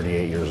world at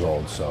 38 years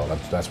old, so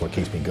that's what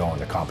keeps me going,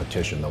 the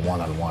competition, the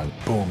one-on-one.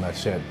 Boom,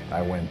 that's it,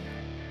 I win.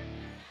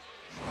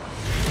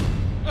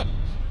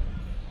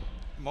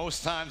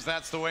 Most times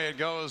that's the way it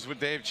goes with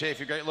Dave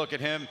Chaffee. Great look at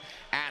him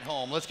at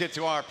home. Let's get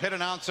to our pit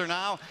announcer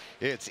now.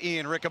 It's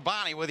Ian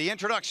Riccaboni with the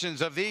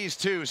introductions of these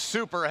 2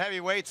 super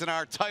heavyweights in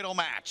our title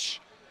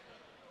match.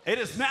 It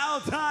is now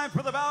time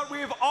for the bout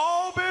we've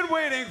all been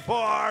waiting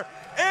for.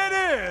 It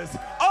is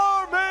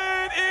our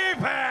main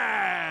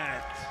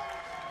event.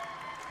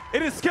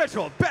 It is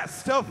scheduled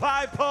best of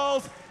 5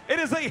 pulls. It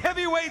is a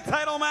heavyweight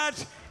title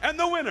match, and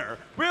the winner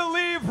will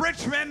leave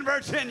Richmond,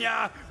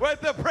 Virginia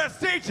with the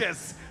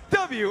prestigious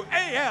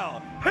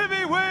WAL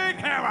Heavyweight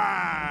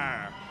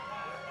Hammer.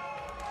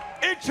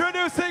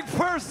 Introducing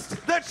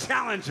first, the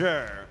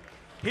challenger.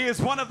 He is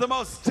one of the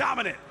most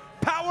dominant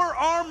power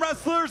arm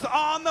wrestlers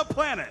on the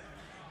planet.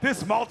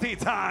 This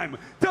multi-time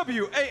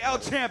WAL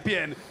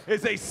champion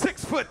is a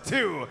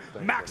 6'2"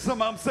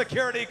 maximum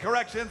security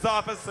corrections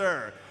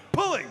officer,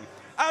 pulling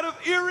out of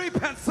Erie,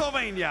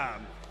 Pennsylvania.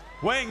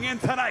 Weighing in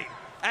tonight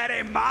at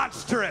a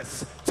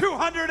monstrous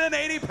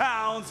 280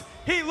 pounds,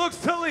 he looks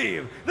to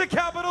leave the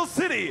capital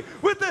city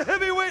with the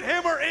heavyweight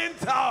hammer in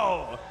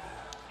tow.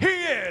 He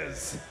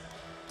is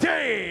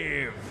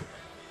Dave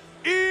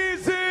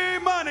Easy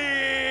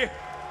Money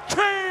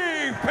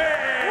Chaffee.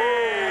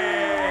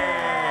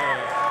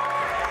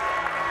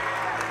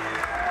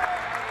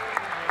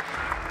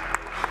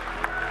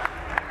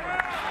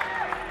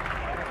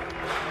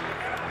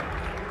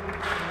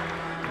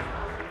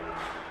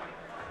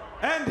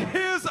 And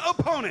his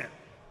opponent,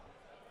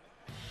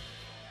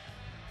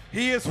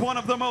 he is one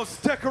of the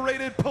most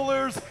decorated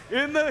pullers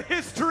in the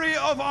history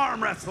of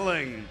arm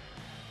wrestling.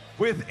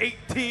 With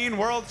 18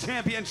 world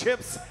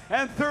championships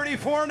and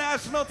 34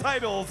 national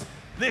titles,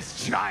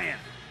 this giant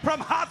from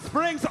Hot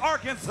Springs,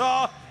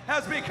 Arkansas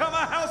has become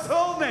a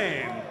household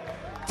name.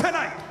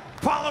 Tonight,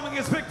 following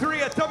his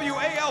victory at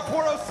WAL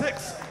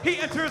 406, he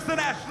enters the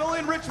National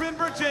in Richmond,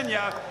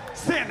 Virginia,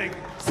 standing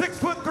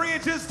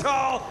 6'3"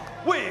 tall,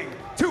 weighing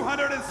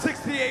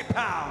 268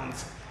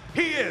 pounds.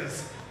 he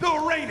is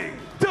the reigning,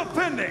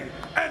 defending,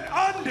 and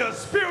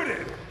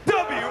undisputed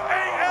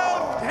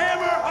WAL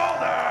hammer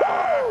holder.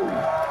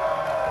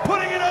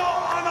 Putting it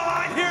all on the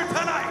line here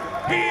tonight,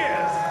 he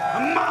is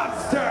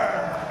Monster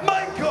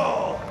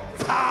Michael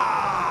Todd.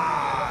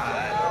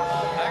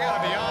 I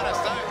gotta be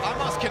honest, I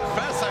must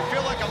confess, I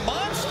feel like a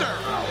monster.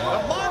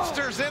 The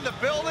monster's in the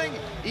building,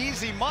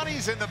 easy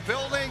money's in the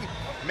building.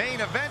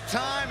 Main event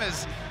time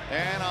is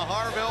Anna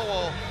Harville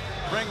will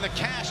bring the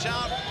cash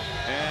out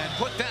and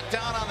put that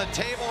down on the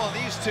table, and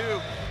these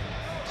two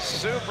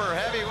super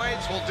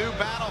heavyweights will do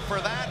battle for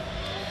that.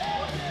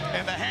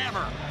 And the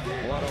hammer.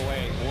 What a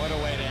way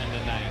to end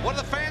the night. What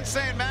are the fans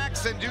saying,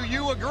 Max, and do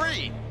you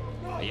agree?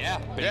 Yeah,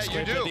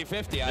 basically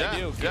 50-50, I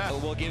do. Yeah.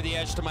 We'll give the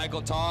edge to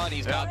Michael Todd.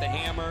 He's got the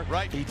hammer.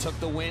 Right. He took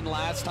the win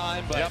last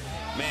time, but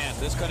man,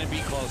 this couldn't be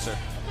closer.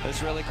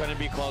 This really couldn't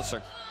be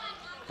closer.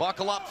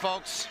 Buckle up,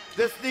 folks.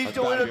 This needs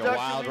no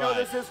introduction. You know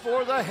this is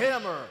for the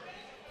hammer.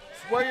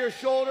 Square your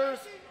shoulders.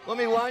 Let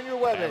me line your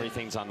webbing.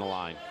 Everything's on the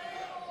line.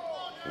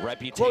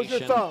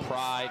 Reputation,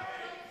 pride,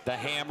 the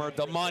hammer,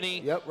 the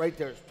money. Yep, right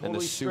there. Totally and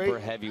the super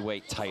straight.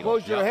 heavyweight title.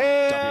 Close your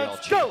hands.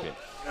 WL champion.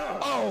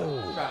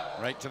 Oh!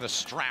 Right to the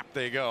strap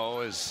they go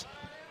as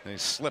they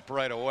slip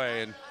right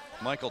away. And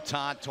Michael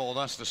Todd told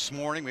us this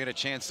morning, we had a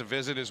chance to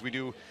visit as we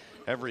do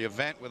every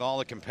event with all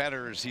the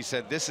competitors. He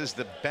said, this is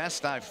the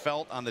best I've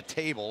felt on the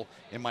table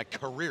in my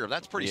career.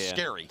 That's pretty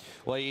scary.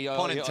 Well,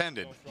 pun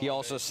intended. He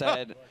also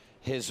said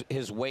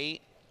his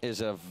weight is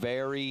a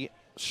very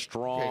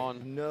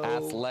strong,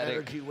 athletic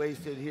energy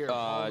wasted here.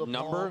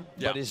 number,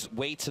 but his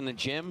weights in the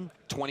gym,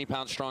 20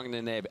 pounds stronger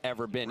than they've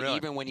ever been. Really?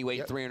 Even when he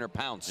weighed 300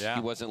 pounds, he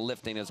wasn't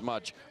lifting as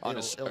much on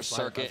his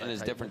circuit and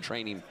his different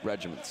training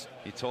regimens.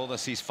 He told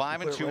us he's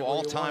 5-2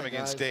 all time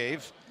against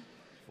Dave.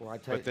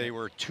 But they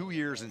were 2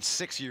 years and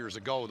 6 years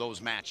ago,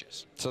 those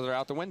matches. So they're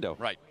out the window.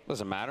 Right.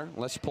 Doesn't matter.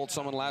 Unless you pulled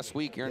someone last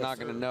week, you're not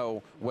going to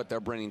know what they're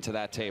bringing to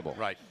that table.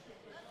 Right.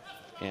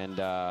 And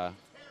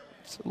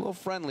it's a little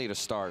friendly to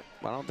start.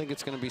 I don't think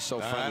it's going to be so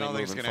friendly. I don't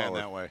think it's going to end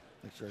that way.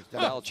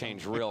 That'll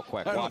change real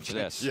quick. Watch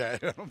this. Yeah,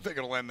 I don't think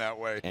it'll end that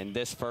way. And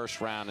this first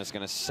round is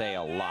going to say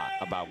a lot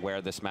about where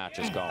this match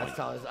is going. That's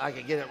how I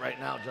can get it right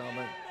now,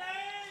 gentlemen.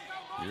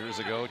 Years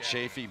ago,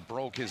 Chaffee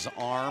broke his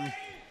arm.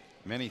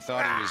 Many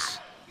thought he was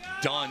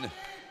done.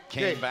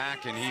 Came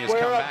back, and he has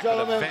come back with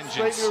a vengeance.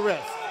 Straighten your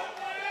wrist.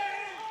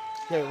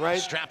 Okay,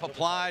 right. Strap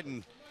applied,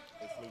 and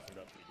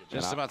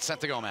just about set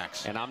to go,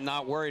 Max. And I'm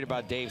not worried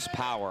about Dave's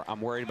power.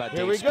 I'm worried about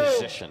Dave's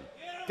position.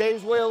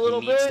 Dave's way a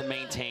little bit. He needs to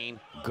maintain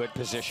good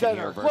position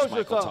here versus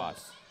Michael Todd.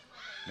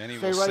 Many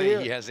will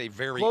say he has a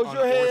very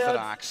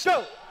unorthodox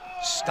style.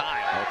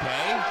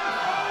 Okay,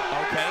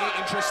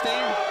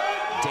 interesting.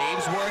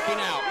 Dave's working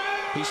out.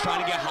 He's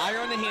trying to get higher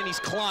on the hand. He's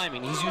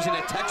climbing. He's using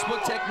a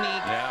textbook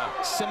technique,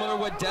 similar to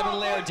what Devin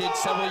Lair did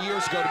several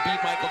years ago to beat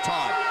Michael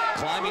Todd.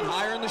 Climbing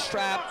higher in the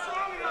strap.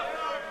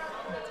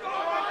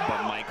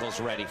 But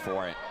Michael's ready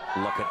for it.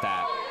 Look at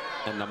that.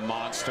 And the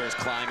monster is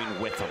climbing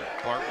with him.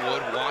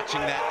 Bartwood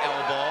watching that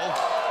elbow.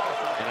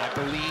 And I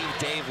believe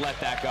Dave let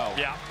that go.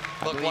 Yeah,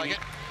 looked like it.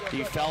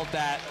 He felt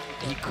that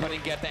he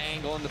couldn't get the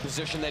angle in the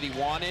position that he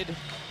wanted.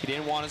 He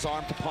didn't want his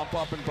arm to pump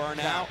up and burn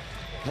out.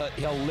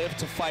 He'll live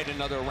to fight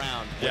another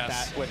round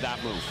with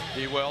that move.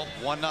 He will.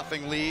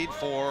 1-0 lead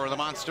for the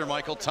monster,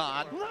 Michael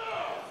Todd.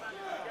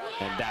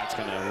 And that's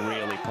going to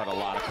really put a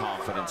lot of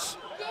confidence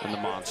in the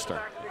monster.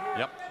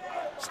 Yep.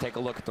 Let's take a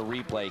look at the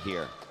replay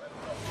here.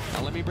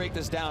 Now let me break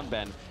this down,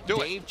 Ben.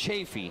 Dave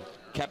Chaffee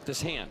kept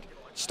his hand,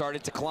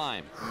 started to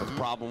climb. But the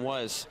problem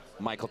was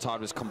Michael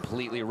Todd was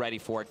completely ready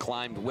for it,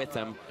 climbed with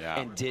him,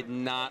 and did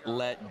not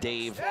let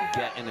Dave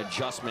get an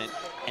adjustment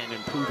and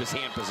improve his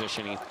hand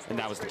positioning, and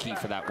that was the key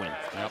for that win.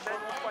 Yep.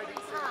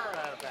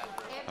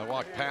 I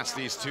walked past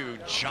these two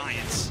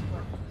giants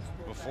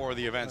before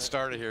the event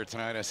started here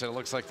tonight. I said it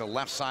looks like the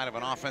left side of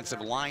an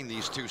offensive line,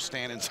 these two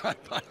standing side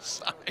by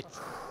side.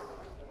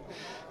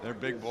 They're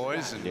big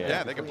boys, and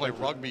yeah, they can play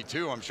rugby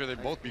too. I'm sure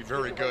they'd both be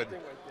very good.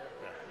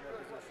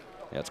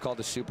 Yeah, it's called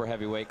the super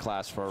heavyweight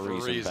class for a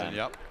reason, Ben.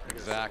 Yep,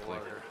 exactly.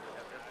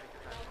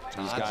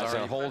 These guys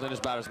are holding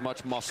about as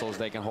much muscle as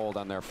they can hold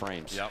on their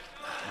frames. Yep.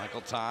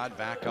 Michael Todd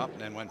back up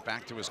and then went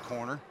back to his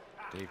corner.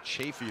 Dave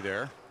Chaffee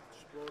there.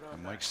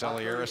 And Mike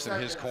Selearis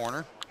in his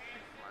corner.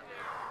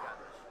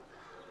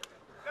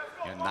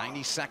 And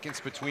 90 seconds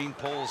between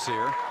pulls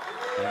here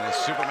in the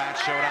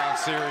Supermatch Showdown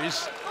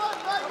series.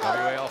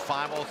 WAL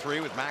 503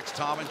 with Max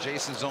Tauben,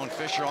 Jason Zone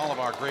Fisher, all of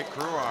our great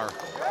crew, our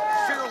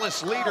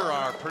fearless leader,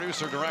 our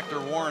producer,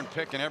 director, Warren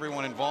Pick, and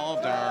everyone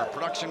involved in our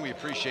production. We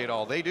appreciate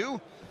all they do.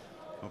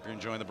 Hope you're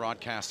enjoying the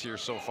broadcast here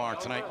so far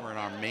tonight. We're in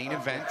our main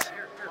event.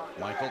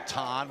 Michael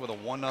Todd with a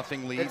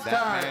 1-0 lead.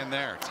 That man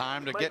there.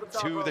 Time to get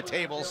to the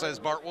table, says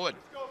Bart Wood.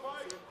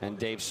 And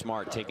Dave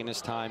Smart taking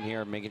his time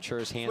here, making sure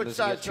his hand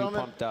doesn't get too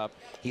pumped up.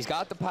 He's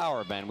got the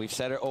power, Ben. We've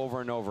said it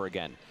over and over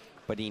again.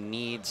 But he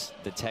needs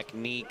the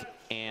technique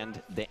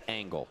and the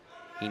angle.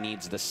 He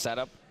needs the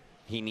setup.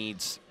 He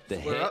needs the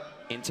hit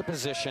into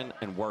position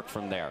and work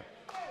from there.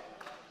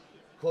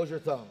 Close your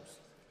thumbs.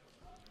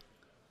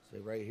 Stay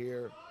right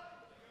here.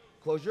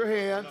 Close your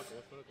hands.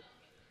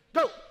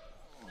 Go.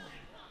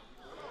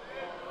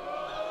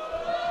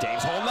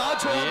 Dave's holding on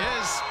to him. He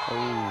is.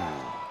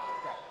 Ooh.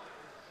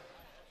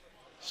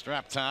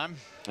 Strap time.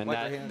 And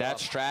that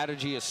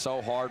strategy is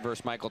so hard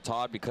versus Michael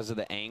Todd because of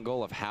the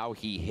angle of how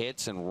he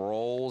hits and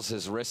rolls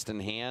his wrist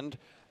and hand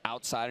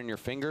outside on your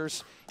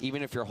fingers.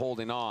 Even if you're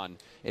holding on,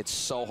 it's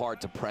so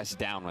hard to press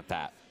down with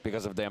that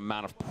because of the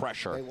amount of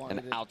pressure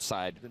and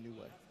outside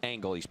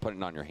angle he's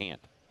putting on your hand.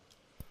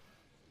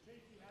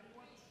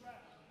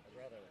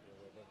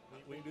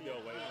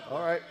 All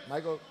right,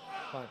 Michael,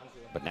 fine.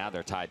 But now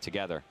they're tied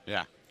together.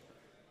 Yeah.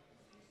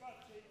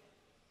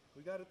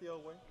 We got it the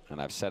old way. And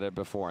I've said it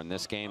before, in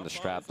this game, the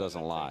strap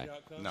doesn't lie.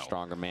 No.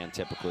 Stronger man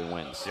typically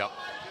wins. Yep.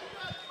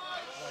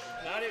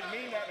 Now, I didn't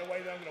mean that the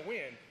way that I'm going to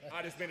win.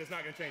 I just meant it's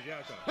not going to change the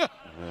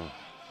outcome.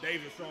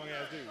 Dave's a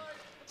strong-ass dude.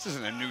 This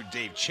isn't a new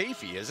Dave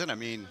Chaffee, is it? I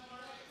mean,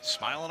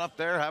 smiling up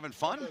there, having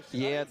fun?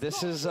 Yeah,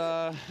 this is,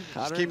 I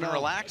don't keeping know.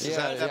 relaxed?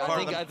 Yeah, Is that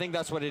part of the... I think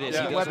that's what it is.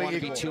 Yeah. He doesn't want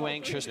to be too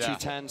anxious, too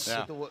tense.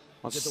 Yeah.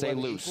 Wants to stay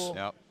loose.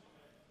 Yep.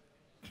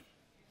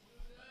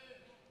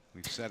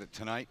 We've said it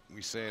tonight.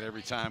 We say it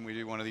every time we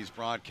do one of these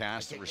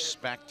broadcasts. The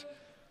respect,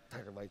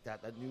 like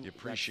that the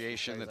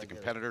appreciation that the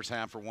competitors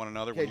have for one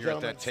another. Okay, When you're at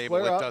that table,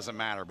 it doesn't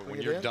matter. But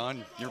when you're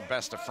done, you're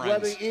best of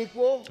friends. Webbing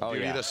equal.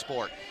 Beauty of the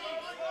sport.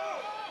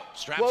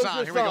 Straps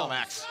on. Here we go,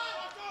 Max.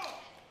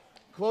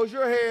 Close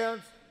your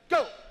hands.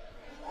 Go.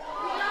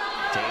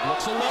 Dave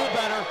looks a little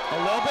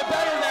bit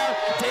better there.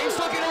 Dave's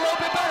looking a little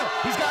bit better.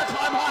 He's got to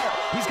climb higher.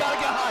 He's got to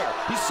get higher.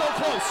 He's so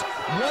close.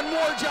 One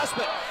more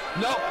adjustment.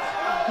 Nope.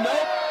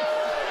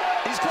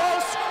 He's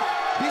close.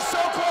 He's so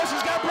close.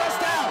 He's got to press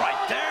down. Right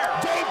there.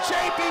 Dave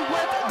Chaffee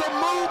with the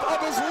move of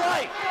his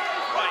life.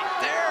 Right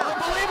there.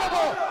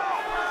 Unbelievable.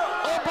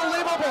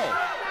 Unbelievable.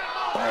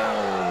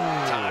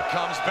 Oh. Todd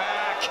comes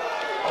back.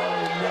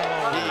 Oh, no.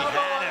 He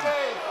had him.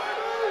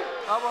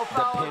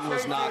 The pin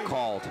was not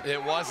called.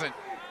 It wasn't.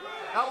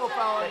 Elbow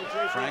foul.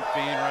 Frank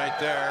Bean right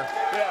there.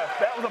 Yeah,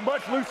 that was a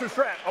much looser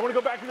strap. I want to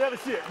go back to the other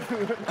shit.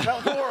 That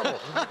was horrible.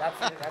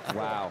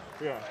 Wow.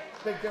 Yeah.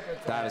 Big difference.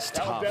 That is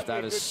tough.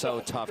 That is so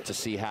tough to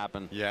see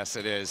happen. Yes,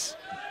 it is.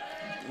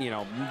 You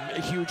know,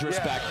 huge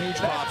respect, huge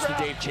props to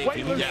Dave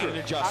Chaffee. He got an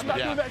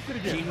adjustment.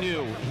 He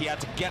knew he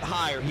had to get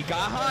higher. He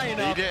got high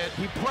enough. He did.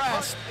 He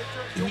pressed.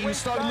 He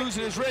started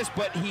losing his wrist,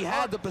 but he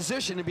had the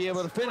position to be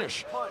able to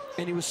finish.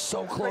 And he was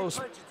so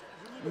close.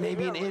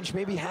 Maybe an inch,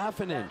 maybe half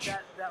an inch.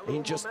 He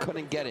just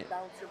couldn't get it.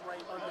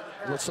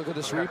 Let's look at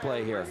this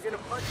replay here.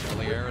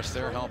 Selearis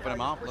there helping him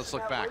out. Let's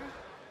look back.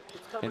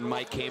 And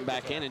Mike came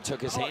back in and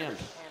took his hand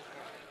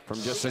from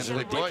just his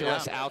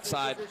ridiculous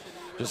outside,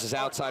 just his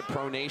outside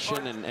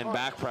pronation and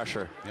back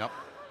pressure. Yep.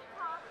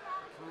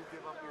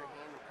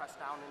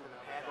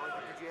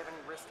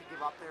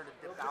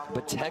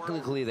 But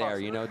technically there,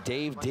 you know,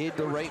 Dave did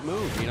the right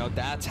move. You know,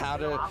 that's how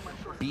to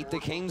beat the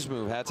King's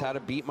move. That's how to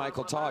beat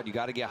Michael Todd. You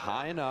got to get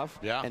high enough,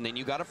 and then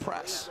you got to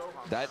press.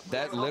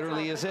 That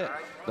literally is it.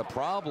 The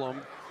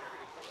problem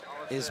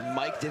is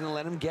Mike didn't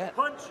let him get.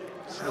 Let's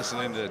listen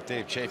into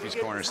Dave Chaffee's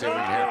corner, see what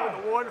we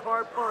can hear. One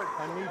hard punch.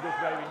 I need this,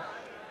 baby.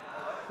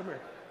 Come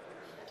here.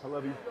 I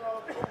love you.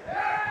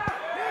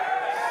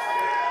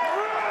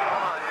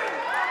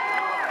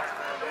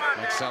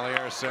 Like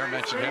Selearis there,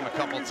 mentioned him a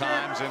couple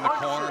times in the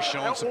corner,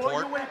 showing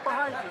support.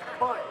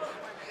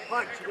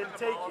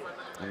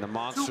 And the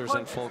Monster's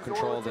in full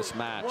control of this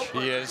match.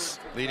 He is,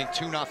 leading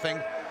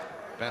 2-0.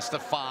 Best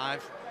of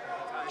 5.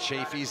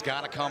 Chaffee's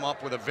got to come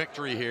up with a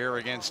victory here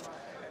against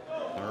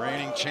the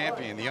reigning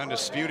champion, the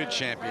undisputed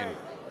champion.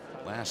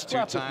 Last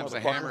 2 times the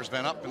hammer's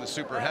been up in the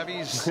super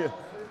heavies.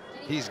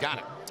 He's got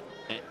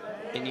it.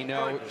 And you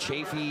know,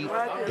 Chaffee,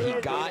 he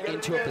got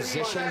into a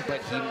position,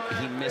 but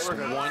he missed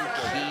one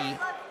key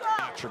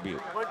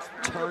attribute.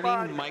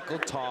 Turning Michael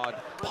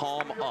Todd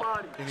palm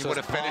up. And he would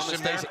have finished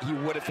him there? He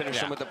would have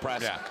finished him with the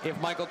press. Yeah. If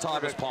Michael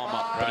Todd was palm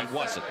up, but he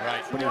wasn't.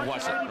 Right. But he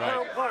wasn't.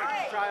 Right.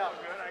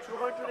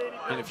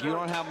 And if you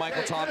don't have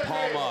Michael Todd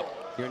palm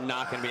up, you're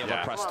not going to be able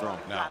to press through him.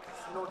 No.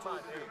 Of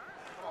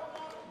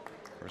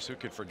course, who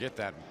could forget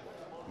that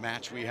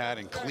match we had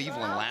in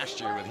Cleveland last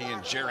year with he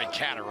and Jerry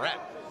Carteret?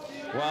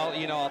 Well,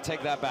 you know, I'll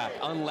take that back.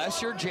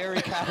 Unless you're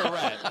Jerry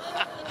Carteret,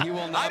 he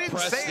will not I didn't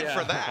press. say it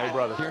for that. Hey,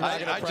 brother. You're not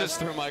going to press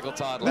through Michael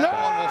Todd like that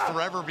that. one will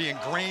forever be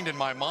ingrained in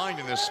my mind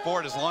in this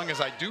sport as long as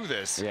I do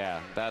this. Yeah,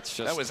 that's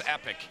just. That was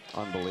epic.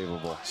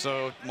 Unbelievable.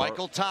 So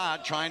Michael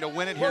Todd trying to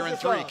win it here in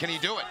 3. Can he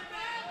do it?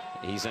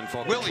 He's in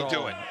full Will control. he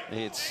do it?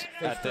 It's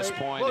at this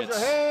point,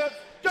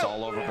 it's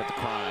all over but the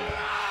crime.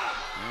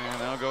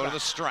 And they'll go to the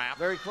strap.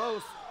 Very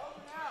close.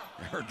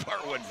 Heard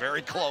Bartwood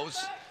very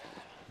close.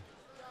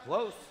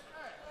 Close.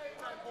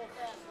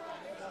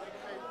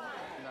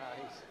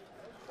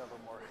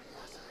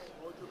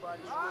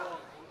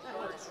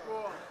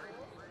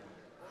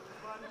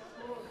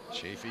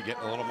 Chaffee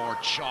getting a little more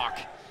chalk,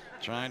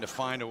 trying to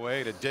find a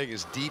way to dig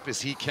as deep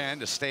as he can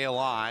to stay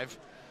alive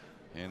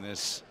in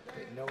this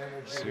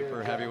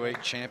super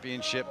heavyweight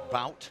championship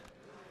bout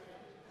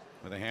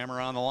with a hammer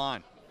on the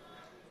line.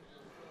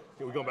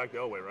 We're going back the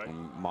old way, right?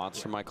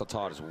 Monster Michael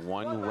Todd is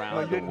one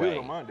round didn't do it away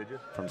on mine, did you?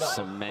 from No.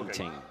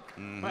 cementing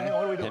What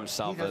are we doing?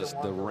 himself as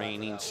the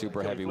reigning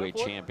super heavyweight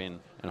champion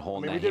and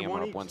holding I mean, we that did hammer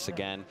one up each. once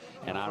again.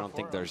 And I don't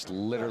think there's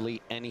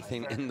literally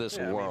anything in this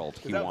world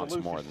he wants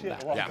more than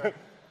that. Yeah.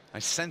 I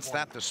sensed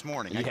that this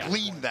morning. I Yeah.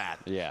 gleaned that.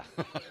 Yeah.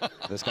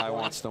 This guy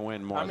wants to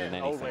win more than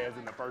anything.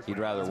 He'd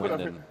rather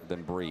win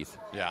than breathe.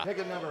 Yeah. Pick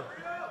a number.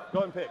 Go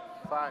ahead and pick.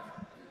 5.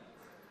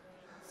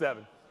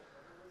 7.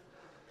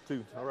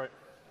 2. All right.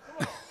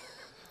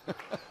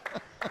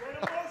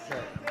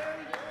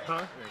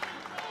 Huh?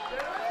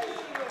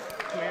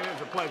 Man,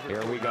 it's a pleasure.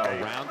 Here we go,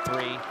 round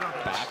 3,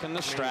 back in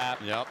the strap.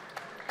 Yep.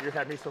 You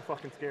had me so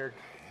fucking scared.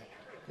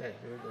 Okay,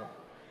 here we go.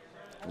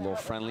 A little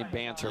friendly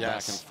banter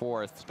Yes. back and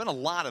forth. There's been a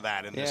lot of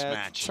that in this Yeah,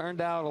 match. it turned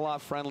out a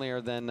lot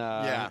friendlier than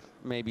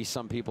maybe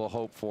some people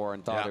hoped for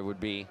and thought Yeah. it would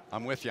be.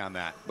 I'm with you on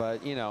that.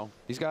 But, you know,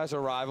 these guys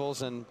are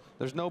rivals, and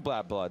there's no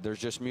bad blood. There's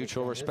just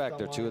mutual respect.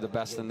 They're two of the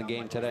best in the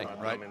game today.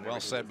 Right, well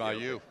said by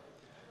you.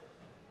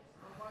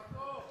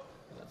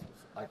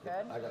 I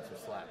got some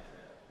slack.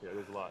 Yeah,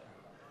 there's a lot.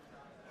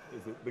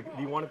 Do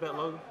you want it that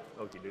low?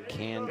 Okay, dude.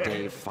 Can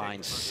Dave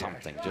find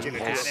something? Just Get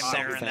pull him something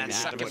there in that out of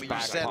second his when you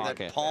back said pocket.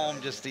 that palm,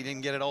 just he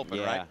didn't get it open,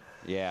 Yeah, right?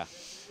 yeah.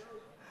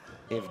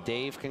 If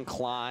Dave can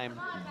climb,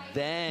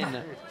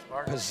 then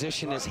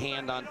position his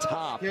hand on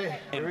top Okay, here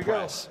and we go.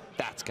 press.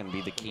 That's going to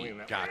be the key.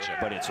 Gotcha.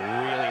 But it's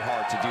really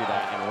hard to do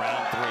that in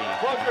round 3.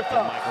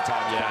 And Michael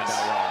Todd found out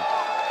wrong.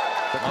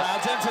 The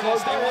crowd's into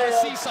this. They want to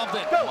see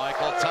something.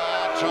 Michael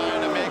Todd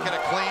trying to make it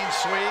a clean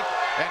sweep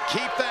and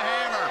keep the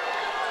hammer.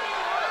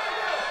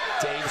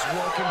 Dave's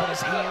working, but his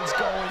hand's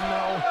going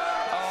low.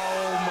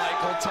 Oh,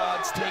 Michael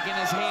Todd's taking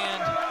his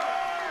hand.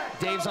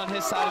 Dave's on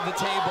his side of the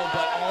table,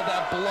 but all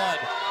that blood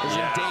is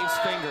in Dave's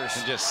fingers.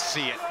 You can just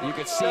see it. You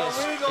can see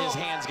his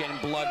hands getting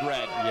blood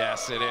red.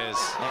 Yes, it is.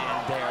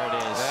 And there it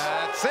is.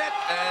 That's it,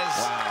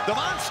 as the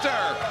monster.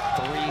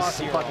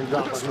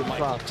 3-0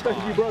 Michael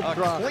Todd.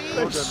 A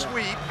clean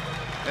sweep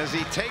as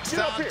he takes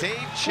down Dave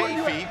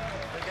Chaffee.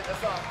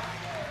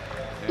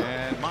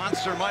 And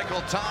Monster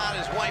Michael Todd,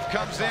 his wife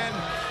comes in.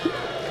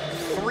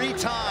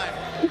 3-time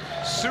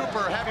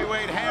super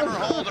heavyweight hammer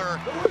holder,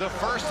 the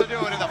first to do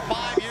it in the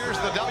 5 years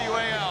of the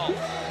WAL.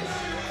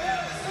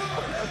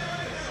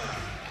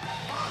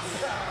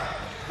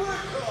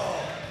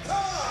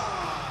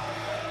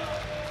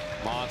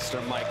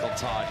 Monster Michael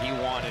Todd, he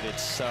wanted it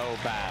so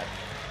bad,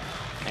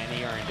 and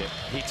he earned it.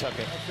 He took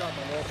it.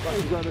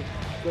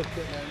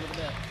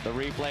 The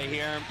replay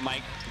here,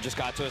 Mike just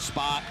got to a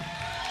spot,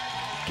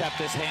 kept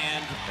his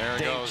hand. There it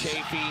Dave goes.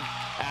 Chaffee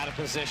out of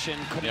position,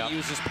 couldn't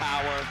use his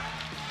power.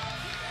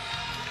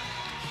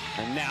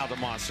 And now the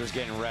monster's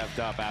getting revved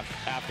up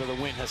after the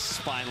wind has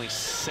finally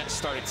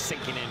started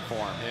sinking in for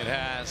him. It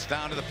has.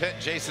 Down to the pit,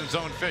 Jason's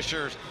own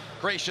Fisher,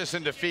 gracious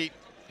in defeat.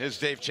 Here's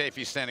Dave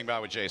Chaffee standing by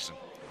with Jason.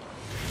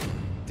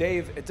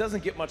 Dave, it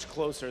doesn't get much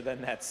closer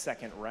than that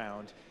second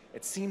round.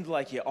 It seemed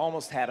like you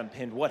almost had him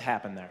pinned. What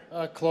happened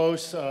there?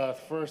 Close.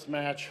 First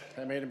match,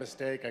 I made a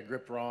mistake. I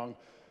gripped wrong.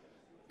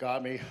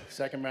 Got me.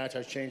 Second match,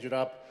 I changed it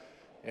up,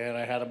 and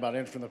I had him about an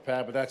inch from the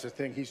pad, but that's the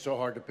thing. He's so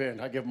hard to pin.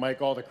 I give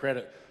Mike all the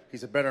credit.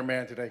 He's a better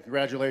man today.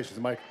 Congratulations,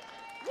 Mike.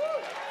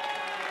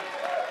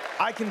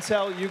 I can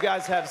tell you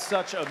guys have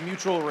such a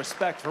mutual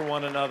respect for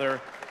one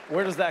another.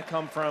 Where does that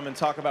come from? And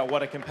talk about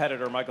what a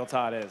competitor Michael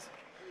Todd is.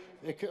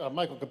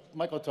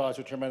 Michael Todd's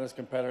a tremendous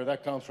competitor.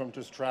 That comes from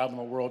just traveling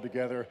the world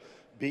together,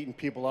 beating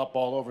people up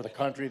all over the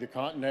country, the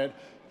continent,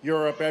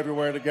 Europe,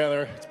 everywhere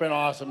together. It's been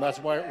awesome. That's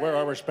where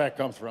our respect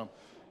comes from.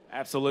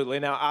 Absolutely.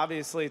 Now,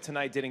 obviously,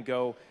 tonight didn't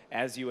go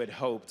as you had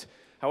hoped.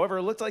 However,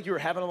 it looked like you were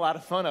having a lot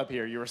of fun up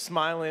here. You were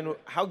smiling.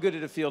 How good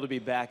did it feel to be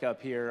back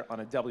up here on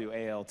a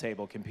WAL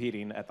table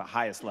competing at the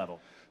highest level?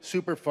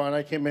 Super fun.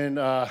 I came in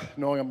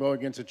knowing I'm going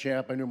against a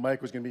champ. I knew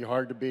Mike was going to be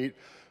hard to beat.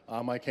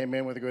 I came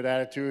in with a good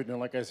attitude, and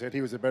like I said,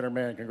 he was a better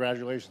man.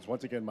 Congratulations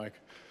once again, Mike.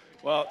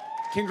 Well,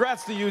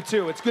 congrats to you,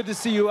 too. It's good to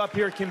see you up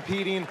here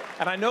competing,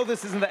 and I know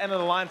this isn't the end of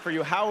the line for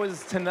you. How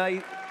is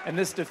tonight and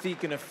this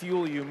defeat going to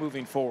fuel you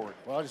moving forward?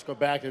 Well, I'll just go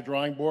back to the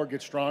drawing board,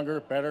 get stronger,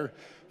 better,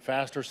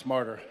 faster,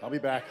 smarter. I'll be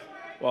back.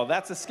 Well,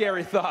 that's a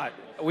scary thought.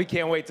 We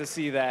can't wait to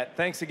see that.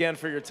 Thanks again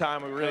for your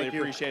time. We really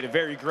appreciate it.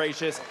 Very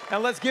gracious.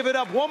 And let's give it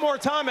up one more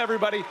time,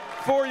 everybody,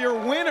 for your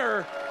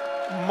winner,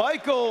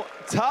 Michael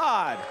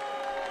Todd.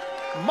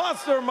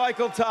 Monster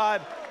Michael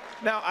Todd.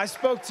 Now, I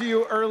spoke to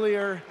you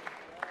earlier.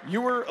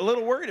 You were a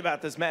little worried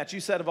about this match. You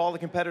said of all the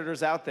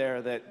competitors out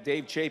there that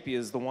Dave Chaffee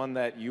is the one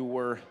that you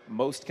were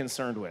most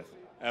concerned with.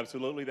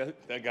 Absolutely.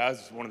 That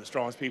guy's one of the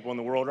strongest people in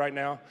the world right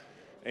now.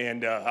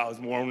 And I was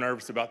more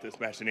nervous about this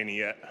match than any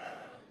yet.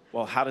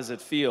 Well, how does it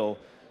feel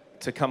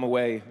to come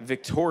away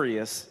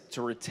victorious,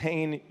 to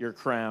retain your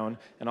crown,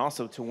 and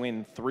also to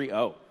win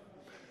 3-0?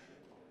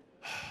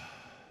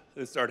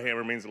 This third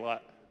hammer means a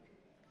lot.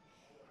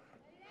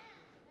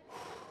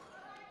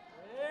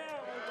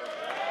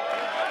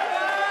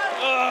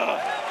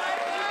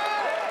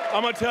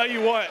 I'm going to tell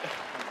you what,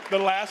 the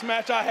last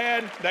match I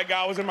had, that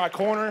guy was in my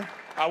corner.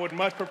 I would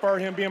much prefer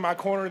him be in my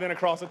corner than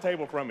across the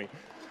table from me.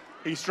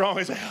 He's strong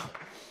as hell.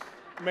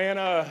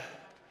 Man,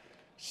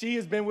 she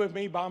has been with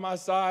me by my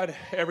side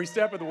every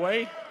step of the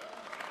way.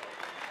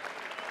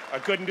 I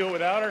couldn't do it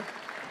without her.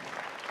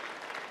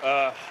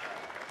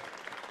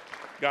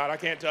 God, I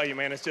can't tell you,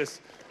 man. It's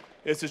just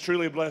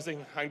truly a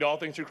blessing. I can do all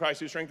things through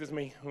Christ who strengthens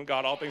me.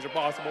 God, all things are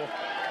possible.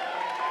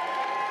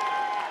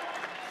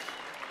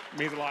 It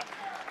means a lot.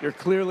 You're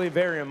clearly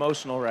very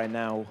emotional right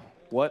now.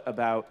 What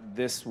about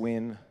this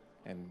win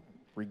and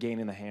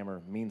regaining the hammer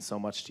means so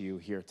much to you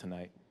here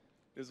tonight?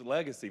 It's a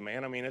legacy,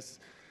 man. I mean,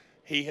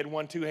 he had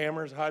won 2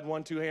 hammers. I had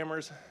won 2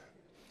 hammers.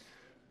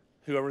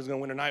 Whoever was going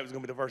to win tonight was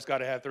going to be the first guy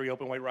to have 3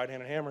 open weight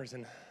right-handed hammers,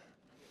 and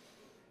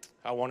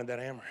I wanted that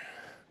hammer.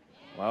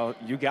 Well,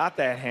 you got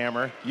that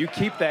hammer. You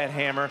keep that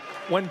hammer.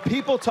 When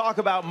people talk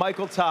about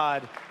Michael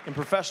Todd in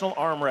professional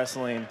arm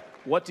wrestling,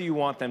 what do you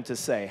want them to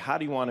say? How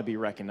do you want to be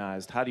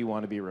recognized? How do you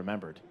want to be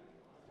remembered?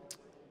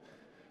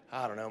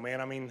 I don't know,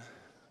 man. I mean,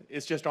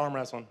 it's just arm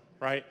wrestling,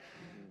 right?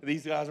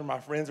 These guys are my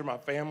friends, are my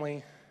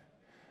family.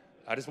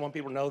 I just want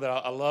people to know that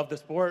I love the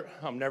sport.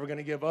 I'm never going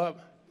to give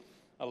up.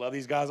 I love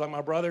these guys like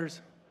my brothers,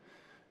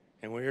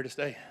 and we're here to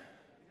stay.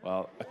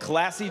 Well, a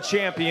classy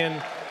champion,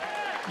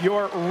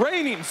 your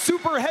reigning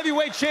super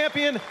heavyweight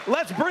champion.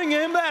 Let's bring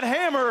him that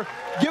hammer.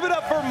 Give it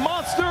up for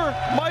Monster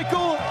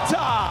Michael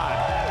Todd.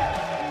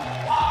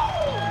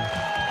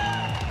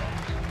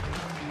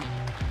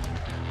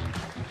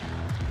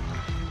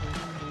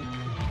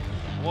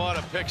 What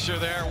a picture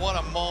there, what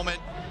a moment.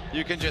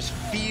 You can just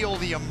feel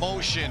the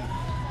emotion,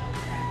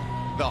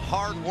 the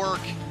hard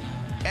work,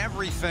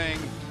 everything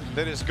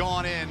that has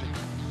gone in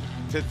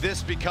to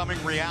this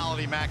becoming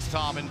reality, Max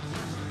Tommen.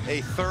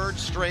 A 3rd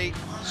straight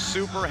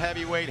super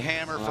heavyweight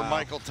hammer for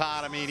Michael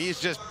Todd. I mean, he's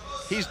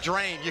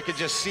drained. You could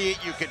just see it,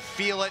 you could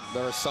feel it.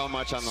 There was so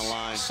much on the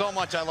line. So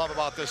much I love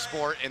about this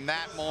sport. In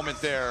that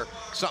moment there,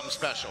 something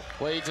special.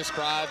 What he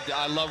described,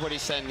 I love what he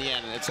said in the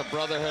end. It's a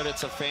brotherhood,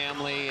 it's a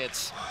family,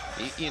 it's,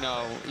 you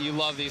know, you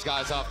love these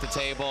guys off the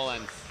table,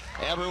 and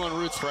everyone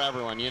roots for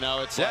everyone, you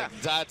know. It's like,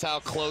 that's how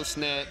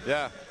close-knit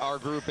our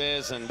group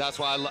is, and that's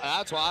why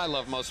I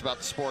love most about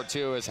the sport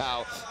too, is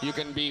how you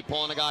can be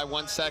pulling a guy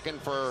 1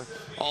 second for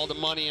all the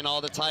money and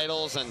all the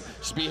titles, and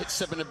just be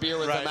sipping a beer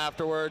with him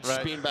afterwards,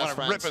 just being best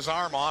friends. Rip his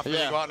arm off and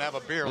you go out and have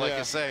a beer, like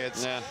you say.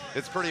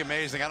 It's pretty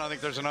amazing. I don't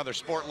think there's another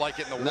sport like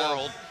it in the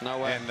world. No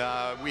way.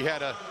 And we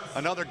had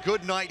another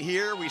good night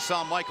here. We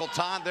saw Michael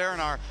Todd there in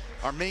our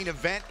main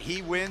event.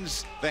 He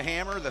wins the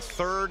hammer, the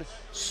 3rd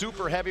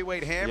super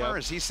heavyweight hammer.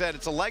 As he said,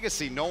 it's a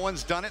legacy. No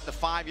one's done it in the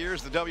 5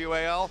 years, the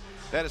WAL.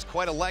 That is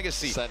quite a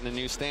legacy. Setting a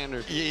new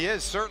standard. He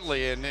is,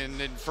 certainly,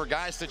 and for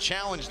guys to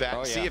challenge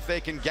that, see if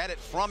they can get it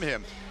from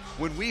him.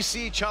 When we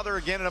see each other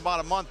again in about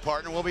a month,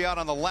 partner, we'll be out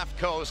on the left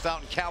coast,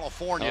 out in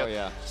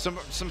California. Some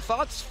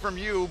thoughts from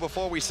you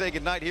before we say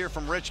goodnight here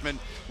from Richmond,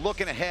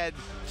 looking ahead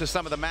to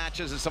some of the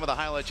matches and some of the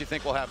highlights you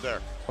think we'll have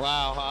there.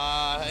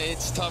 Wow,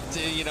 it's tough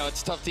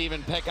to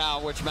even pick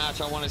out which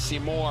match I want to see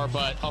more,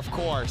 but of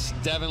course,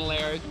 Devin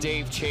Laird,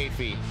 Dave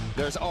Chaffee.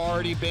 There's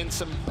already been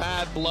some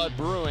bad blood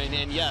brewing,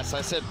 and yes,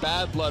 I said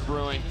bad blood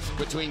brewing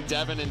between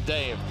Devin and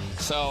Dave.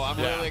 So I'm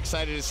really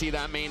excited to see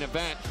that main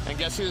event. And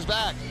guess who's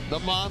back? The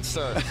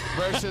Monster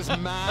versus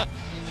Matt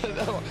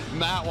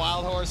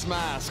Wild Horse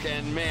Mask.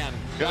 And man,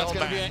 that's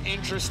going to be an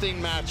interesting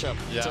matchup,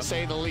 to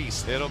say the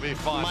least. It'll be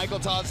fun. Michael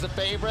Todd's the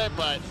favorite,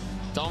 but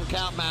don't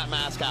count Matt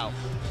Mask out.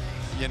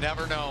 You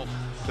never know.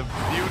 The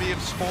beauty of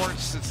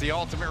sports, it's the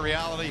ultimate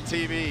reality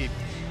TV.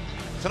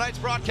 Tonight's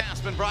broadcast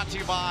has been brought to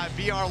you by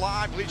BR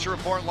Live, Bleacher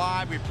Report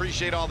Live. We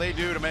appreciate all they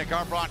do to make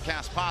our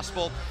broadcast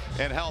possible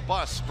and help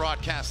us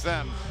broadcast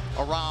them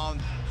around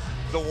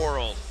the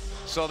world.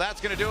 So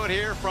that's going to do it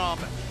here from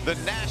the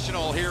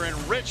National here in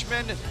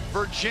Richmond,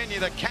 Virginia,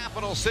 the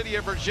capital city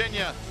of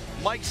Virginia.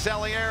 Mike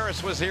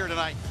Selearis was here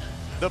tonight.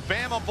 The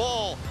Bama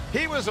Bull,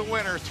 he was a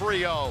winner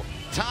 3-0.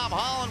 Tom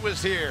Holland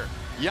was here.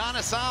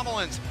 Janis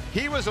Amolins,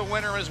 he was a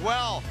winner as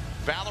well.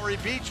 Valerie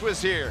Beach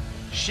was here.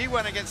 She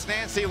went against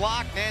Nancy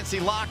Locke.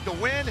 Nancy Locke the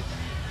win.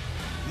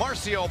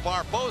 Marcio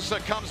Barboza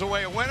comes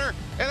away a winner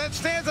and then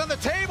stands on the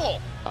table.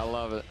 I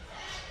love it.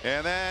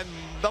 And then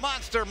the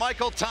monster,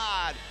 Michael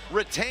Todd,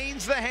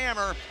 retains the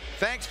hammer.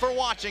 Thanks for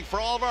watching.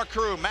 For all of our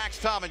crew, Max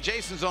Tommen,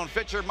 Jason Zone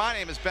Fitcher, my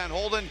name is Ben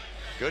Holden.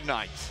 Good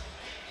night.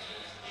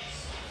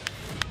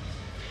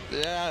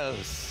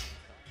 Yes.